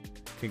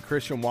 Can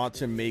Christian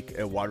Watson make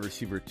a wide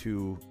receiver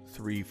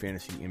 2-3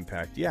 fantasy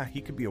impact? Yeah,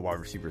 he could be a wide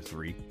receiver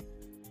 3.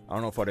 I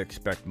don't know if I'd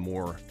expect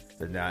more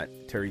than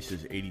that. Terry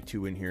says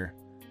 82 in here.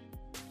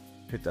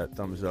 Hit that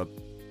thumbs up.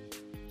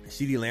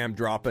 CeeDee Lamb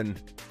dropping.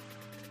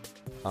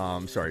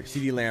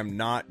 CeeDee Lamb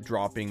not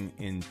dropping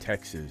in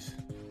Texas.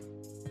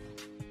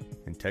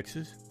 In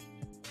Texas?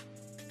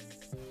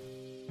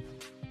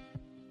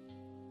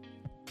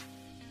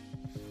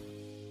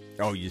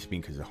 Oh, you just mean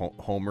because of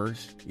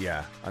homers?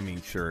 Yeah, I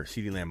mean, sure.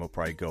 CeeDee Lamb will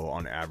probably go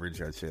on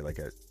average, I'd say, like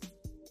at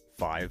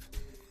 5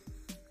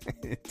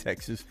 in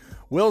Texas.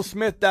 Will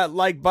Smith, that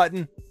like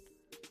button.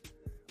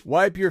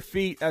 Wipe your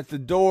feet at the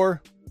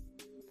door.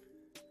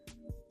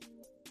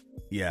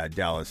 Yeah,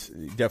 Dallas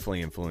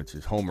definitely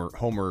influences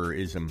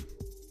homerism.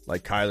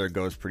 Like Kyler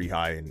goes pretty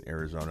high in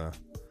Arizona.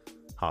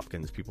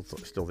 Hopkins, people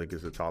still think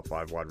is the top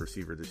 5 wide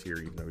receiver this year,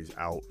 even though he's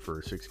out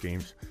for 6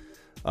 games.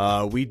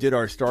 We did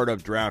our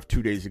startup draft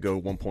 2 days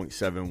ago.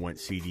 1.7 went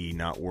CD.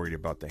 Not worried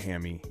about the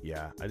hammy.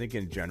 Yeah, I think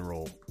in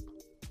general.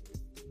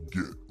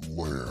 Get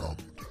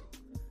lambed.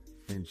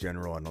 In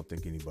general, I don't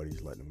think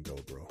anybody's letting him go,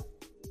 bro.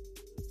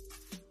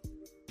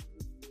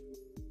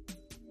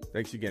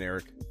 Thanks again,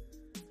 Eric.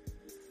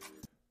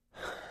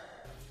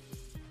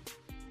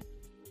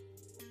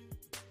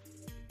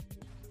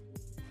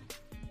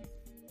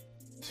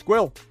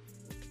 Squill.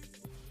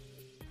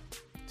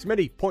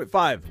 Smitty,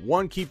 0.5,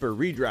 1 keeper,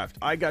 redraft.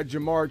 I got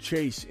Jamar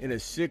Chase in the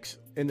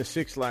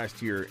 6th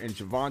last year and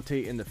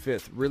Javonte in the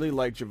 5th. Really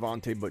like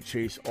Javonte, but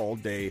Chase all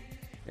day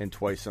and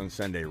twice on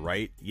Sunday,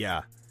 right?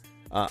 Yeah.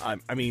 I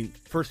mean,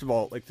 first of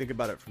all, like think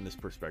about it from this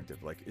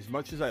perspective. Like as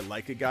much as I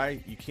like a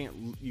guy, you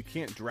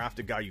can't draft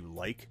a guy you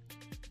like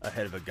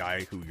ahead of a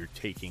guy who you're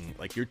taking.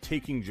 Like you're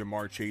taking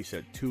Jamar Chase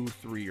at 2,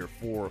 3, or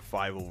 4, or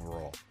 5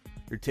 overall.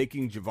 You're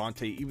taking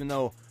Javonte, even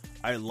though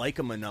I like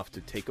him enough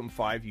to take him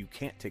 5. You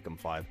can't take him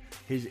 5.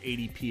 His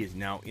ADP is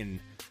now in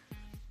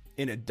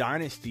a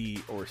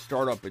dynasty or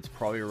startup. It's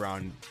probably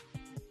around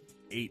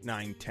 8,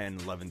 9, 10,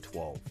 11,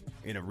 12.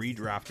 In a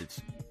redraft,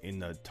 it's in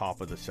the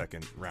top of the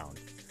 2nd round.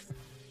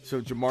 So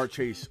Jamar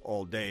Chase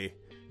all day.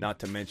 Not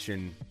to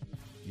mention,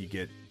 you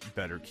get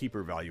better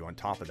keeper value on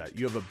top of that.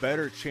 You have a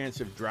better chance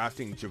of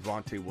drafting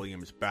Javonte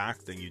Williams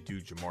back than you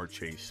do Jamar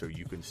Chase. So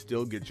you can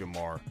still get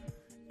Jamar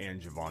and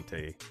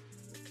Javonte.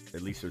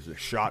 At least there's a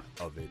shot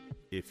of it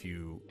if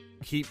you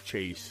keep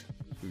Chase,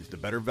 who's the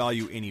better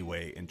value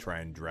anyway, and try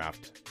and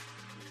draft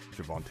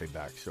Javonte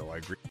back. So I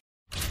agree.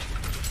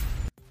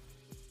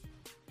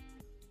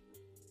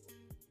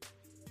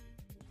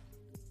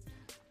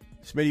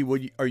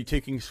 Smitty, are you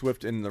taking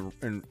Swift in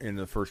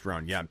the first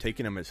round? Yeah, I'm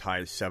taking him as high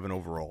as 7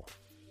 overall.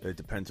 It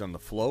depends on the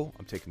flow.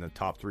 I'm taking the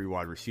top 3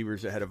 wide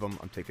receivers ahead of him.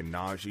 I'm taking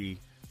Najee,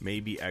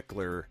 maybe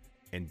Eckler,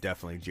 and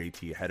definitely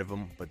JT ahead of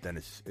him. But then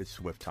it's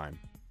Swift time,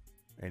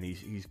 and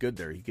he's good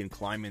there. He can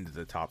climb into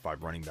the top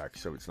 5 running backs,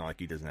 so it's not like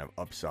he doesn't have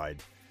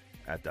upside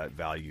at that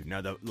value.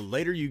 Now, the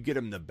later you get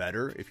him, the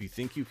better. If you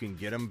think you can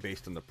get him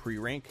based on the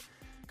pre-rank,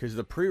 because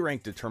the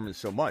pre-rank determines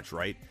so much,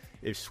 right?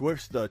 If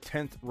Swift's the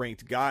 10th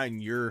ranked guy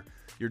and you're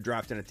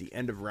drafting at the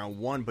end of round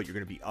 1, but you're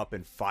going to be up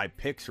in 5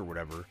 picks or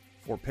whatever,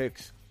 4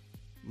 picks,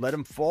 let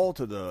him fall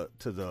to the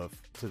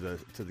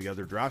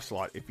other draft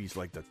slot if he's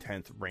like the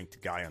 10th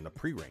ranked guy on the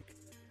pre-rank.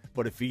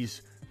 But if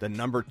he's the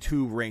number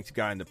 2 ranked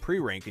guy in the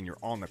pre-rank and you're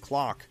on the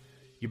clock,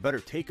 you better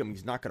take him.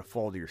 He's not going to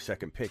fall to your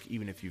second pick,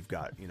 even if you've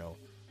got,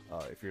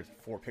 if you're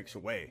 4 picks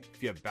away.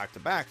 If you have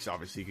back-to-backs,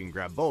 obviously you can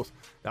grab both.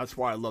 That's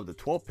why I love the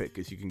 12th pick,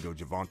 because you can go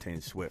Javonte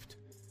and Swift.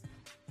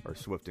 Or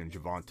Swift and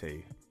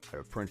Javonte at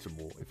a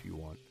principal if you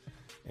want.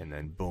 And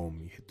then boom,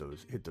 you hit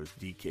those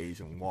DKs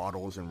and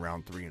Waddles in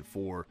round 3 and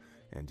 4,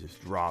 and just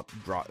drop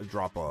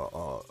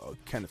a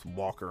Kenneth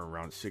Walker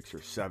around 6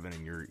 or 7,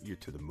 and you're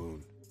to the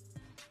moon.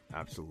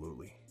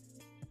 Absolutely.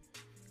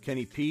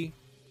 Kenny P,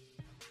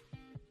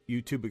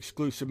 YouTube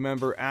exclusive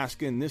member,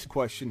 asking this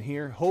question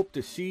here. Hope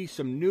to see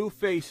some new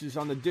faces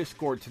on the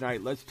Discord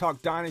tonight. Let's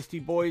talk Dynasty,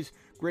 boys.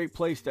 Great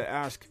place to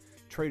ask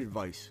trade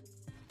advice.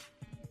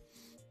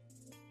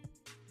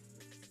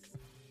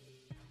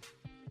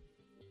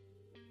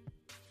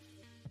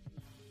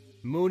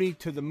 Mooney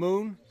to the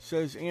moon,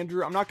 says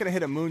Andrew. I'm not going to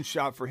hit a moon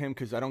shot for him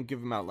because I don't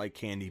give him out like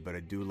candy, but I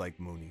do like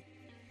Mooney.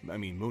 I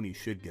mean, Mooney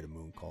should get a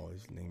moon call.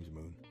 His name's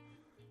Moon.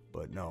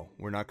 But no,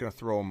 we're not going to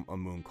throw him a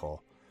moon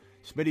call.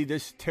 Smitty,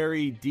 this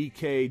Terry,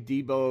 DK,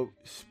 Debo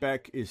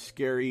spec is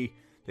scary.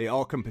 They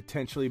all can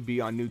potentially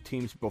be on new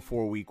teams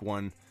before week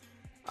 1.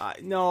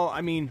 No, I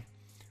mean,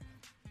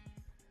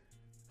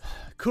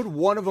 could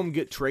one of them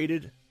get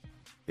traded?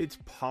 It's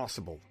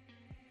possible.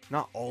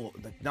 Not all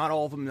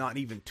of them, not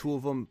even 2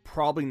 of them,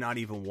 probably not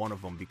even one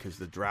of them, because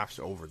the draft's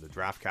over. The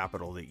draft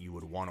capital that you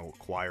would want to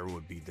acquire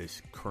would be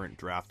this current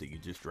draft that you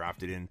just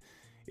drafted in.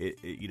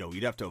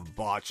 You'd have to have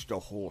botched a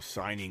whole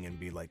signing and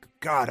be like,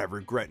 God, I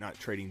regret not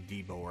trading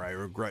Debo, or I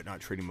regret not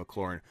trading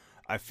McLaurin.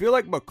 I feel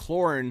like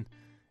McLaurin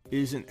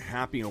isn't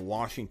happy in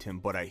Washington,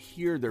 but I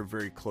hear they're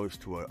very close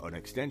to an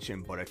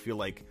extension. But I feel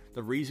like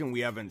the reason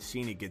we haven't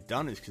seen it get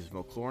done is because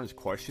McLaurin's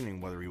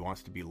questioning whether he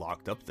wants to be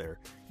locked up there.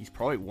 He's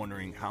probably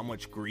wondering how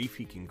much grief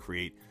he can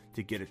create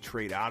to get a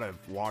trade out of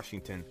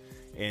Washington,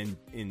 and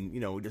he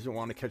doesn't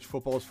want to catch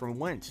footballs from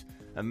Wentz.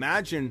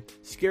 Imagine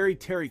Scary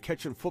Terry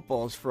catching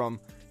footballs from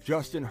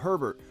Justin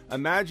Herbert.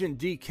 Imagine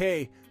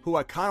DK, who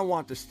I kind of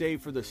want to stay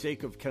for the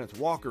sake of Kenneth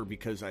Walker,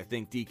 because I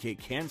think DK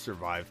can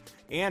survive,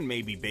 and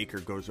maybe Baker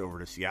goes over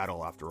to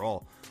Seattle after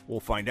all. We'll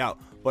find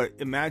out. But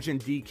imagine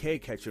DK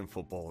catching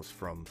footballs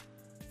from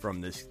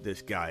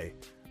this guy,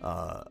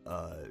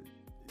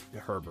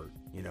 Herbert.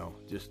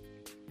 Just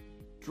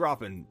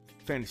dropping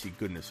fantasy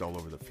goodness all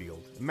over the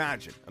field.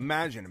 Imagine.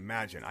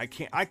 I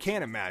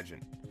can't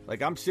imagine.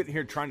 Like, I'm sitting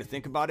here trying to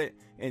think about it,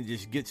 and it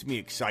just gets me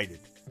excited.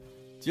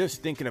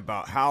 Just thinking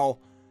about how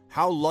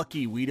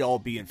lucky we'd all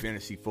be in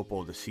fantasy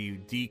football to see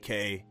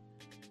DK,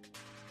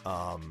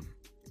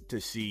 to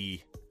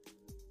see,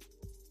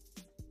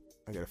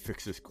 I gotta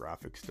fix this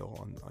graphic still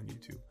on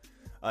YouTube.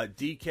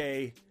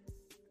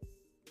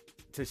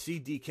 To see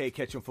DK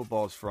catching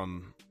footballs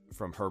from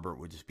Herbert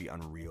would just be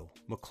unreal.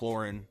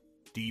 McLaurin,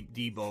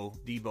 Debo,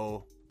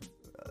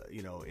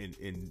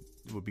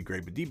 would be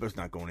great, but Debo's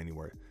not going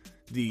anywhere.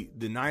 The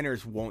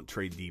Niners won't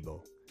trade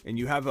Debo. And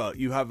you have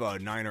a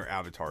Niner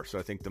avatar, so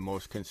I think the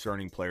most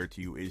concerning player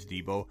to you is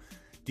Debo.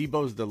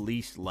 Debo's the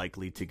least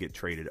likely to get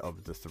traded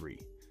of the 3,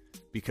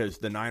 because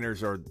the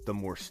Niners are the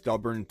more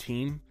stubborn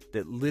team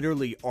that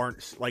literally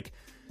aren't, like,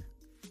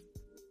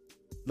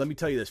 let me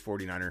tell you this,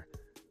 49er.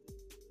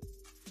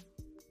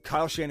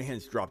 Kyle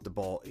Shanahan's dropped the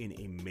ball in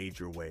a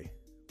major way.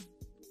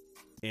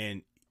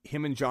 And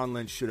him and John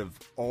Lynch should have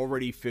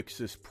already fixed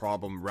this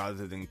problem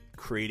rather than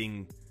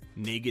creating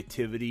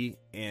negativity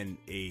and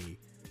a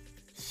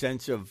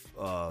sense of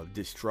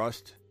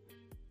distrust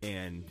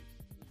and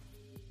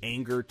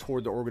anger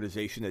toward the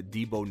organization that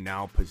Debo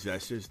now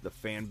possesses. The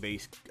fan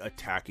base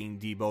attacking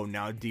Debo.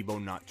 Now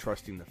Debo not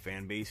trusting the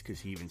fan base, because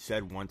he even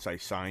said, once I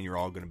sign, you're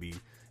all going to be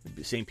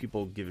the same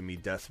people giving me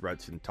death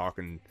threats and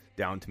talking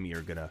down to me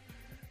are going to,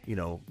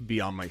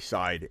 be on my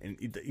side. And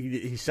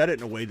he said it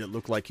in a way that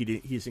looked like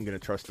he isn't going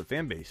to trust the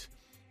fan base.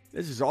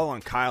 This is all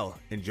on Kyle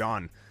and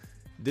John.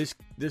 This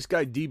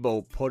guy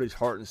Debo put his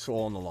heart and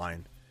soul on the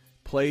line,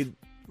 played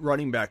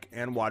running back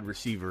and wide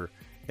receiver,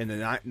 and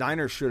the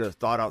Niners should have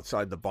thought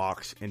outside the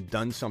box and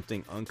done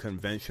something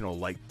unconventional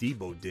like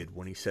Debo did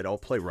when he said, I'll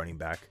play running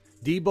back.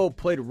 Debo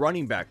played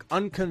running back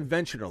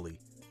unconventionally.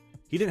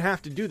 He didn't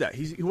have to do that.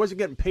 He wasn't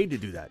getting paid to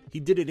do that. He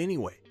did it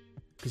anyway.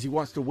 because he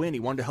wants to win. He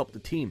wanted to help the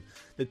team.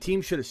 The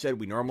team should have said,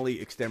 we normally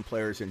extend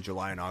players in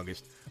July and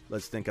August.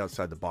 Let's think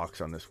outside the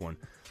box on this one.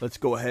 Let's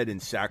go ahead and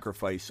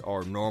sacrifice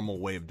our normal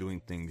way of doing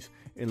things,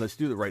 and let's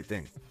do the right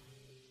thing.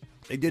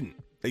 They didn't.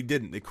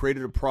 They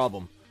created a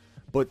problem.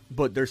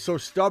 But they're so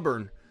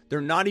stubborn,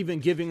 they're not even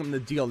giving him the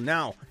deal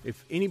now.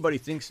 If anybody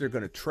thinks they're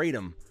going to trade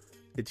him,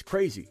 it's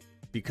crazy,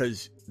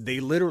 because they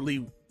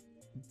literally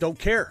don't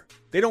care.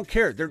 They don't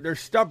care. They're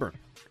stubborn.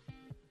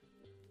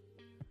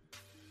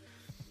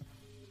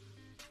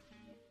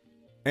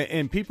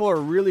 And people are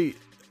really,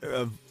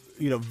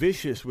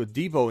 vicious with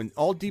Debo. And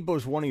all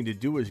Debo's wanting to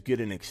do is get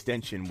an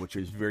extension, which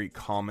is very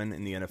common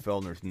in the NFL,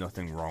 and there's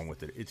nothing wrong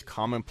with it. It's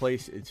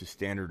commonplace. It's a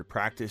standard of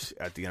practice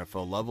at the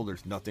NFL level.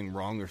 There's nothing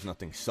wrong. There's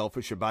nothing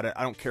selfish about it.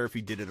 I don't care if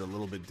he did it a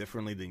little bit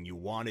differently than you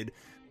wanted.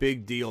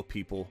 Big deal,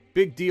 people.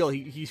 Big deal.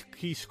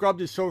 He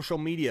scrubbed his social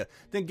media.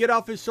 Then get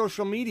off his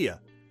social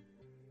media.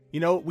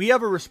 We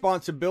have a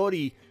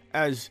responsibility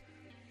as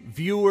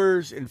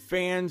viewers and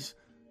fans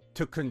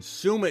to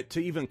consume it,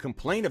 to even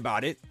complain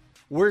about it.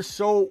 We're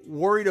so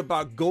worried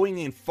about going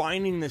and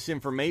finding this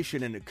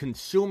information and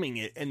consuming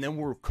it, and then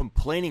we're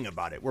complaining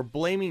about it. We're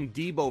blaming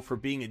Debo for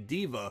being a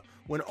diva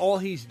when all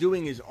he's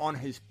doing is on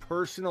his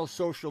personal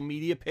social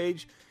media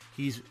page.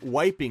 He's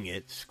wiping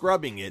it,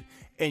 scrubbing it,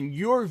 and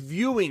you're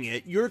viewing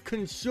it, you're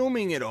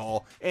consuming it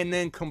all, and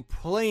then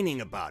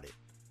complaining about it.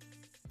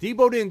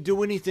 Debo didn't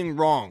do anything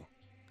wrong.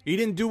 He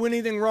didn't do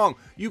anything wrong.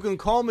 You can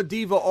call him a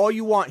diva all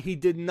you want. He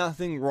did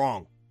nothing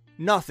wrong.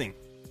 Nothing.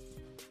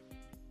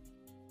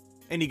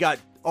 And he got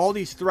all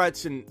these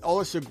threats and all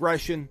this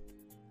aggression,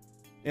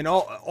 and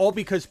all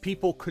because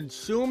people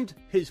consumed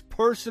his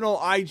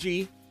personal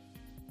IG.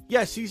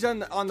 Yes, he's in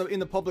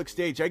the public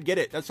stage. I get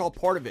it. That's all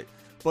part of it.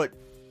 But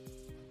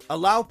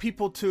allow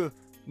people to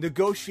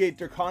negotiate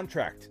their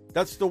contract.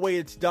 That's the way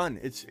it's done.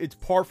 It's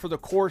par for the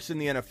course in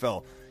the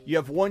NFL. You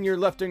have 1 year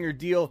left on your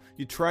deal.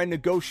 You try and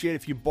negotiate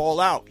if you ball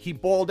out. He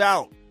balled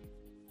out.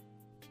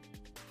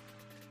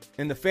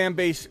 And the fan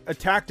base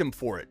attacked him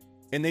for it.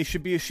 And they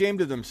should be ashamed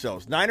of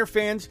themselves. Niner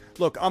fans,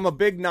 look, I'm a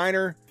big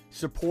Niner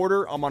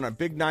supporter. I'm on a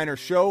big Niner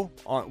show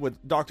with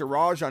Dr.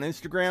 Raj on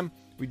Instagram.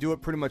 We do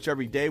it pretty much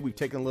every day. We've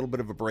taken a little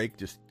bit of a break,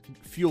 just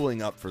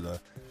fueling up for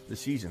the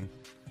season.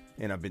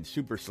 And I've been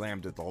super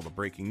slammed with all the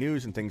breaking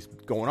news and things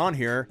going on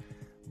here.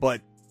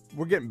 But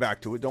we're getting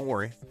back to it. Don't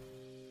worry.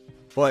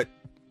 But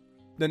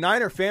the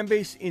Niner fan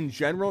base in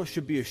general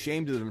should be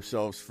ashamed of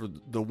themselves for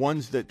the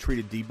ones that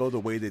treated Debo the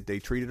way that they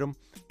treated him.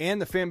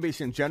 And the fan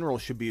base in general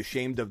should be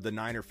ashamed of the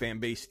Niner fan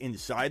base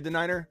inside the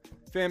Niner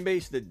fan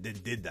base that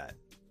did that.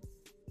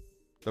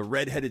 The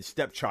redheaded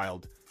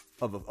stepchild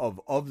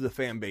of the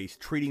fan base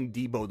treating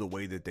Debo the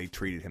way that they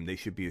treated him. They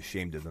should be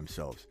ashamed of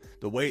themselves.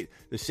 The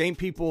same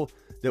people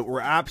that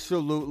were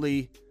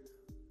absolutely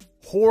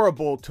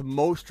horrible to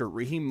Mostert,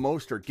 Raheem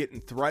Mostert,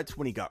 getting threats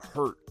when he got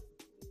hurt.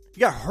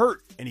 He got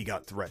hurt and he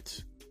got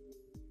threats.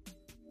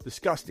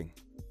 Disgusting.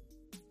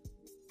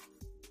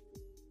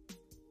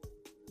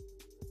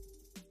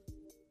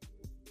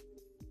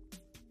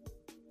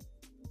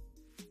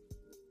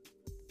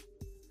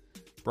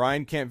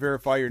 Brian can't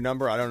verify your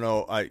number. I don't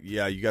know.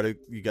 You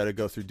gotta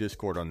go through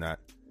Discord on that.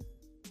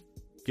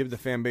 Give the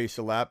fan base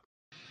a lap.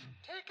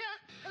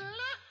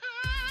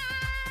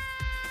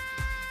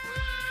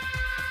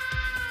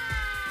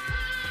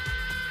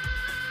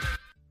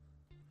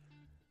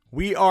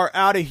 We are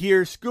out of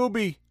here.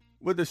 Scooby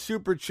with a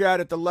super chat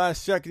at the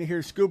last second here.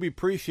 Scooby,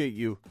 appreciate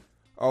you.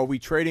 Are we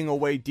trading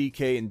away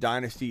DK in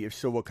Dynasty? If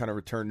so, what kind of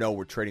return? No,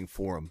 we're trading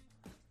for him.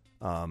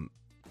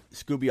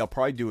 Scooby, I'll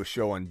probably do a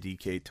show on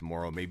DK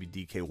tomorrow. Maybe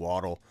DK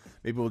Waddle.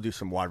 Maybe we'll do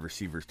some wide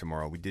receivers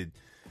tomorrow. We did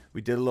a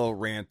little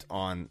rant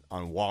on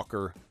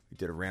Walker. We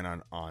did a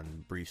rant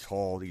on Breece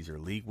Hall. These are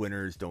league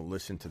winners. Don't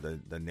listen to the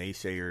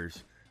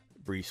naysayers.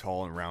 Breece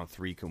Hall in round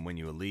 3 can win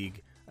you a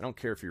league. I don't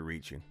care if you're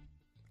reaching.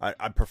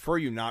 I prefer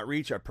you not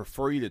reach. I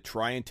prefer you to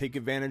try and take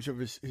advantage of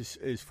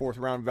his fourth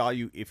round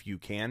value if you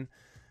can.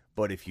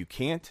 But if you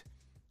can't,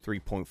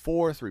 3.4,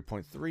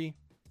 3.3,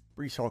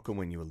 Breece Hall can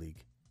win you a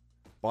league.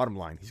 Bottom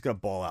line, he's going to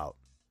ball out.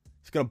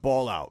 He's going to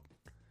ball out.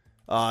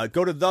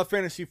 Go to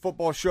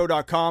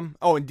thefantasyfootballshow.com.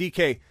 Oh, and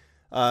DK,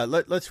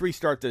 let's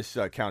restart this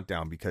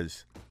countdown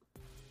because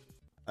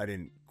I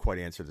didn't quite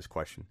answer this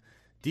question.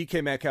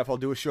 DK Metcalf, I'll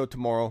do a show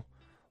tomorrow.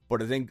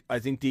 But I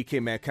think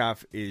DK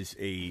Metcalf is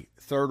a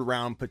third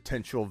round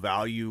potential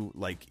value,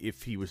 like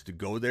if he was to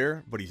go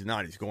there, but he's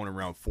not. He's going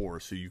around 4,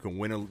 so you can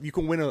win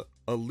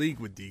a league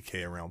with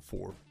DK around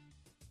 4.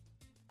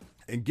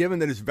 And given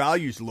that his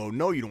value is low,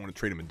 no, you don't want to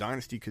trade him in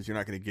Dynasty because you're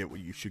not going to get what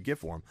you should get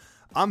for him.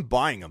 I'm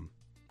buying him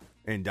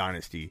in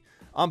Dynasty.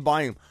 I'm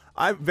buying him.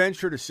 I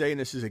venture to say,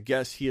 and this is a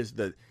guess, he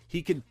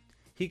can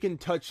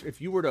touch. If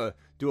you were to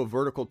do a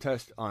vertical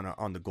test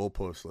on the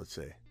goalpost, let's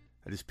say.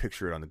 I just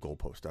picture it on the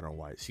goalpost. I don't know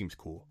why. It seems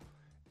cool.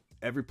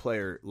 Every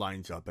player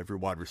lines up, every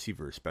wide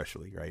receiver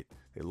especially, right?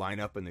 They line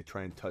up and they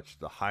try and touch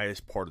the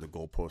highest part of the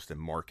goalpost and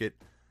mark it.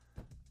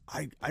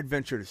 I'd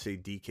venture to say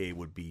DK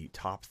would be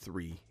top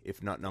 3,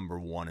 if not number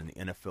 1 in the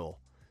NFL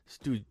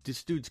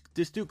This dude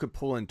could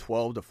pull in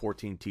 12 to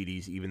 14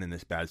 TDs even in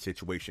this bad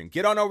situation.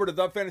 Get on over to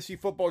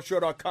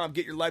thefantasyfootballshow.com,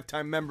 get your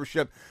lifetime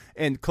membership,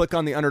 and click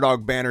on the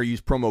Underdog banner.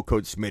 Use promo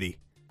code Smitty.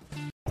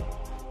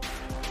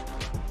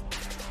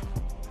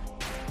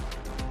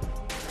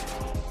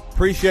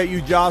 Appreciate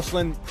you,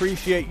 Jocelyn.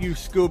 Appreciate you,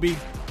 Scooby,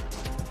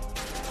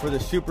 for the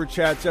super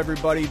chats,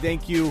 everybody.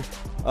 Thank you,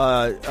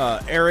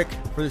 Eric,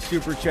 for the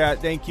super chat.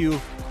 Thank you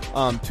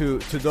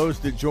to those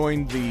that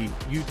joined the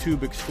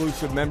YouTube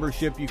exclusive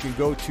membership. You can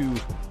go to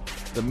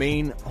the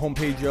main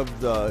homepage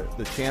of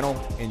the channel,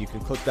 and you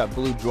can click that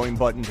blue join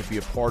button to be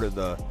a part of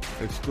the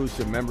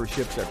exclusive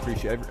memberships. I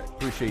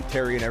appreciate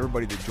Terry and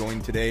everybody that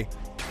joined today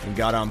and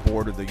got on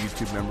board with the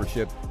YouTube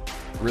membership.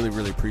 Really,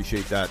 really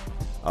appreciate that.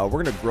 We're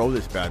going to grow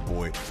this bad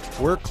boy.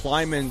 We're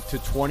climbing to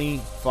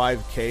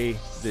 25K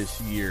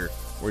this year.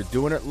 We're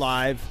doing it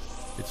live.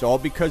 It's all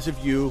because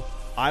of you.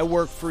 I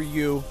work for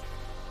you.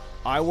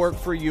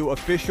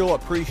 Official,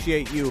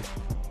 appreciate you.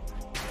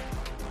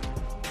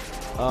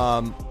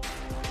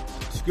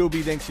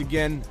 Scooby, thanks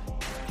again.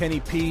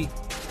 Kenny P,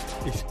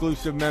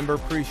 exclusive member,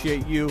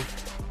 appreciate you.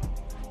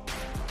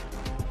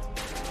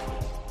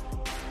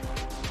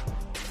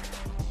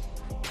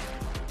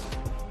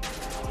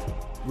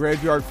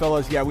 Graveyard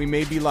fellas, yeah, we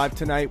may be live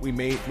tonight. We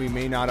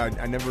may not.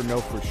 I never know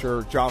for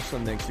sure.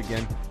 Jocelyn, thanks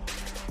again.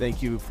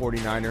 Thank you,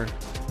 49er.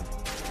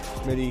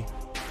 Smitty.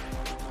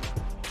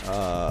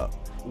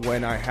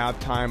 When I have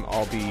time,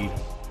 I'll be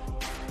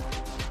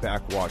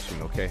back watching,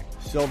 okay?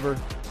 Silver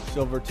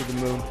to the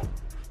moon.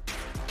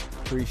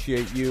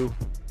 Appreciate you.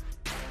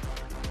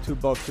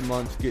 $2 a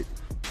month.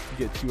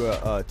 Get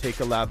to a take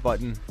a lap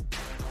button.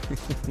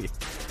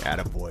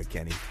 Attaboy,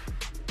 Kenny.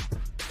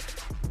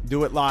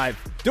 Do it live.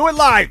 Do it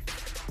live!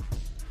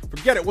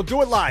 Forget it. We'll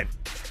do it live.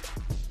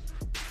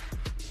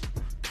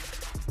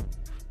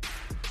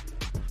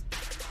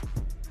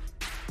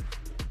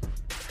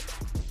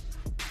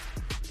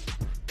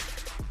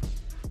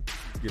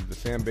 Give the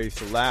fan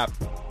base a lap.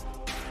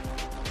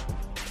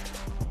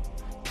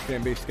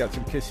 Fan base got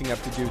some kissing up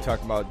to do.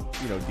 Talking about,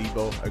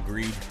 Debo.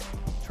 Agreed.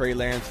 Trey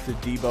Lance to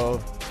Debo.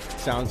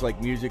 Sounds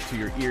like music to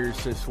your ears,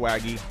 says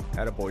Swaggy.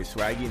 Attaboy.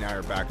 Swaggy and I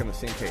are back on the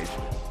same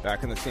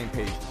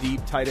page.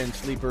 Deep tight end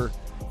sleeper.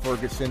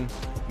 Ferguson,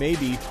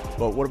 maybe,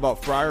 but what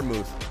about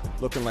Freiermuth?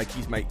 Looking like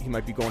he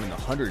might be going in the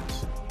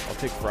hundreds. I'll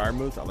take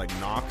Freiermuth. I like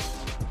Knox.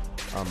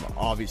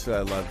 Obviously,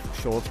 I love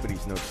Schultz, but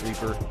he's no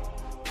sleeper.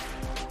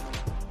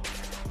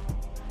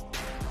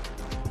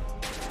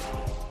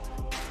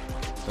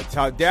 That's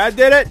how Dad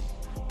did it.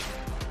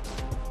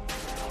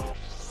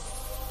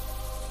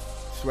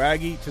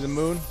 Swaggy to the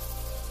moon.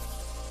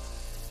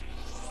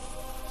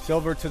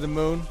 Silver to the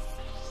moon.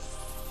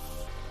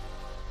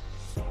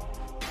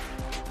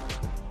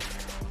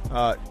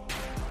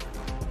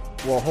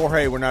 Well,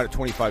 Jorge, we're not at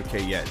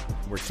 25K yet.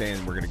 We're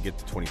saying we're going to get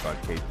to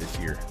 25K this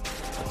year.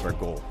 That's our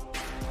goal.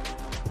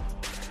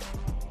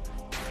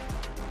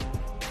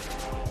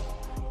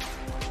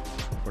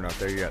 We're not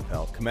there yet,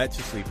 pal. Komet's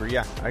a sleeper.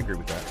 Yeah, I agree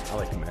with that. I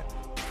like Komet.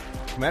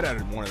 Komet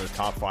had one of the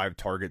top 5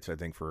 targets, I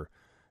think, for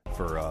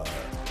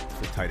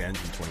tight ends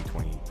in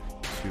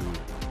 2022.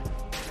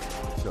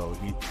 So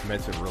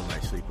Komet's a real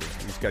nice sleeper.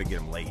 You just got to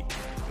get him late.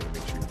 Got to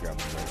make sure you grab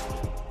him late.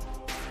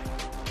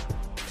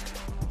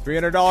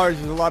 $300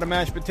 is a lot of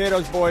mashed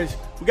potatoes, boys.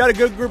 We got a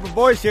good group of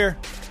boys here.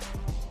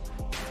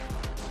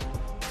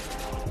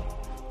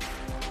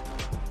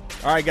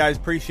 All right, guys.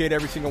 Appreciate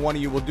every single one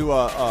of you. We'll do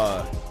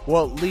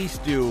we'll at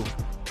least do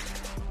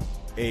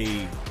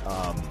a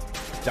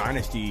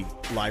Dynasty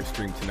live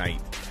stream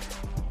tonight.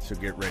 So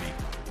get ready.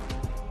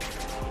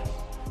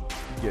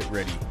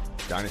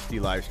 Dynasty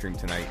live stream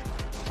tonight.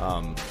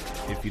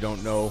 If you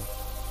don't know,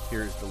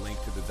 here's the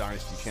link to the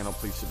Dynasty channel.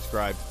 Please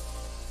subscribe.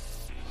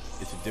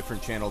 It's a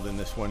different channel than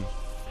this one.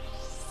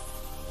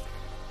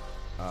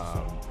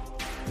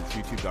 It's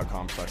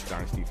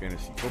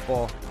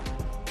youtube.com/dynastyfantasyfootball.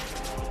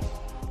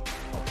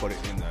 I'll put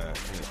it in the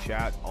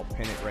chat. I'll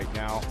pin it right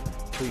now.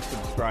 Please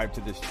subscribe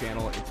to this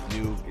channel. It's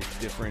new. It's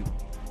different.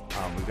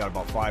 We've got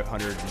about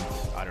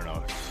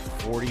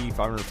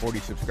 540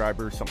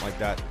 subscribers, something like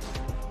that.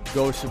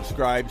 Go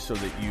subscribe so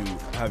that you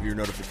have your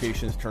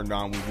notifications turned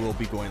on. We will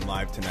be going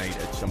live tonight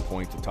at some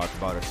point to talk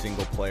about a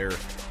single player.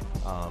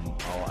 I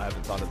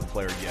haven't thought of the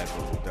player yet,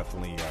 but we'll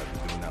definitely be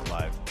doing that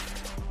live.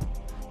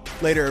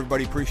 Later,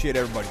 everybody. Appreciate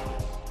everybody.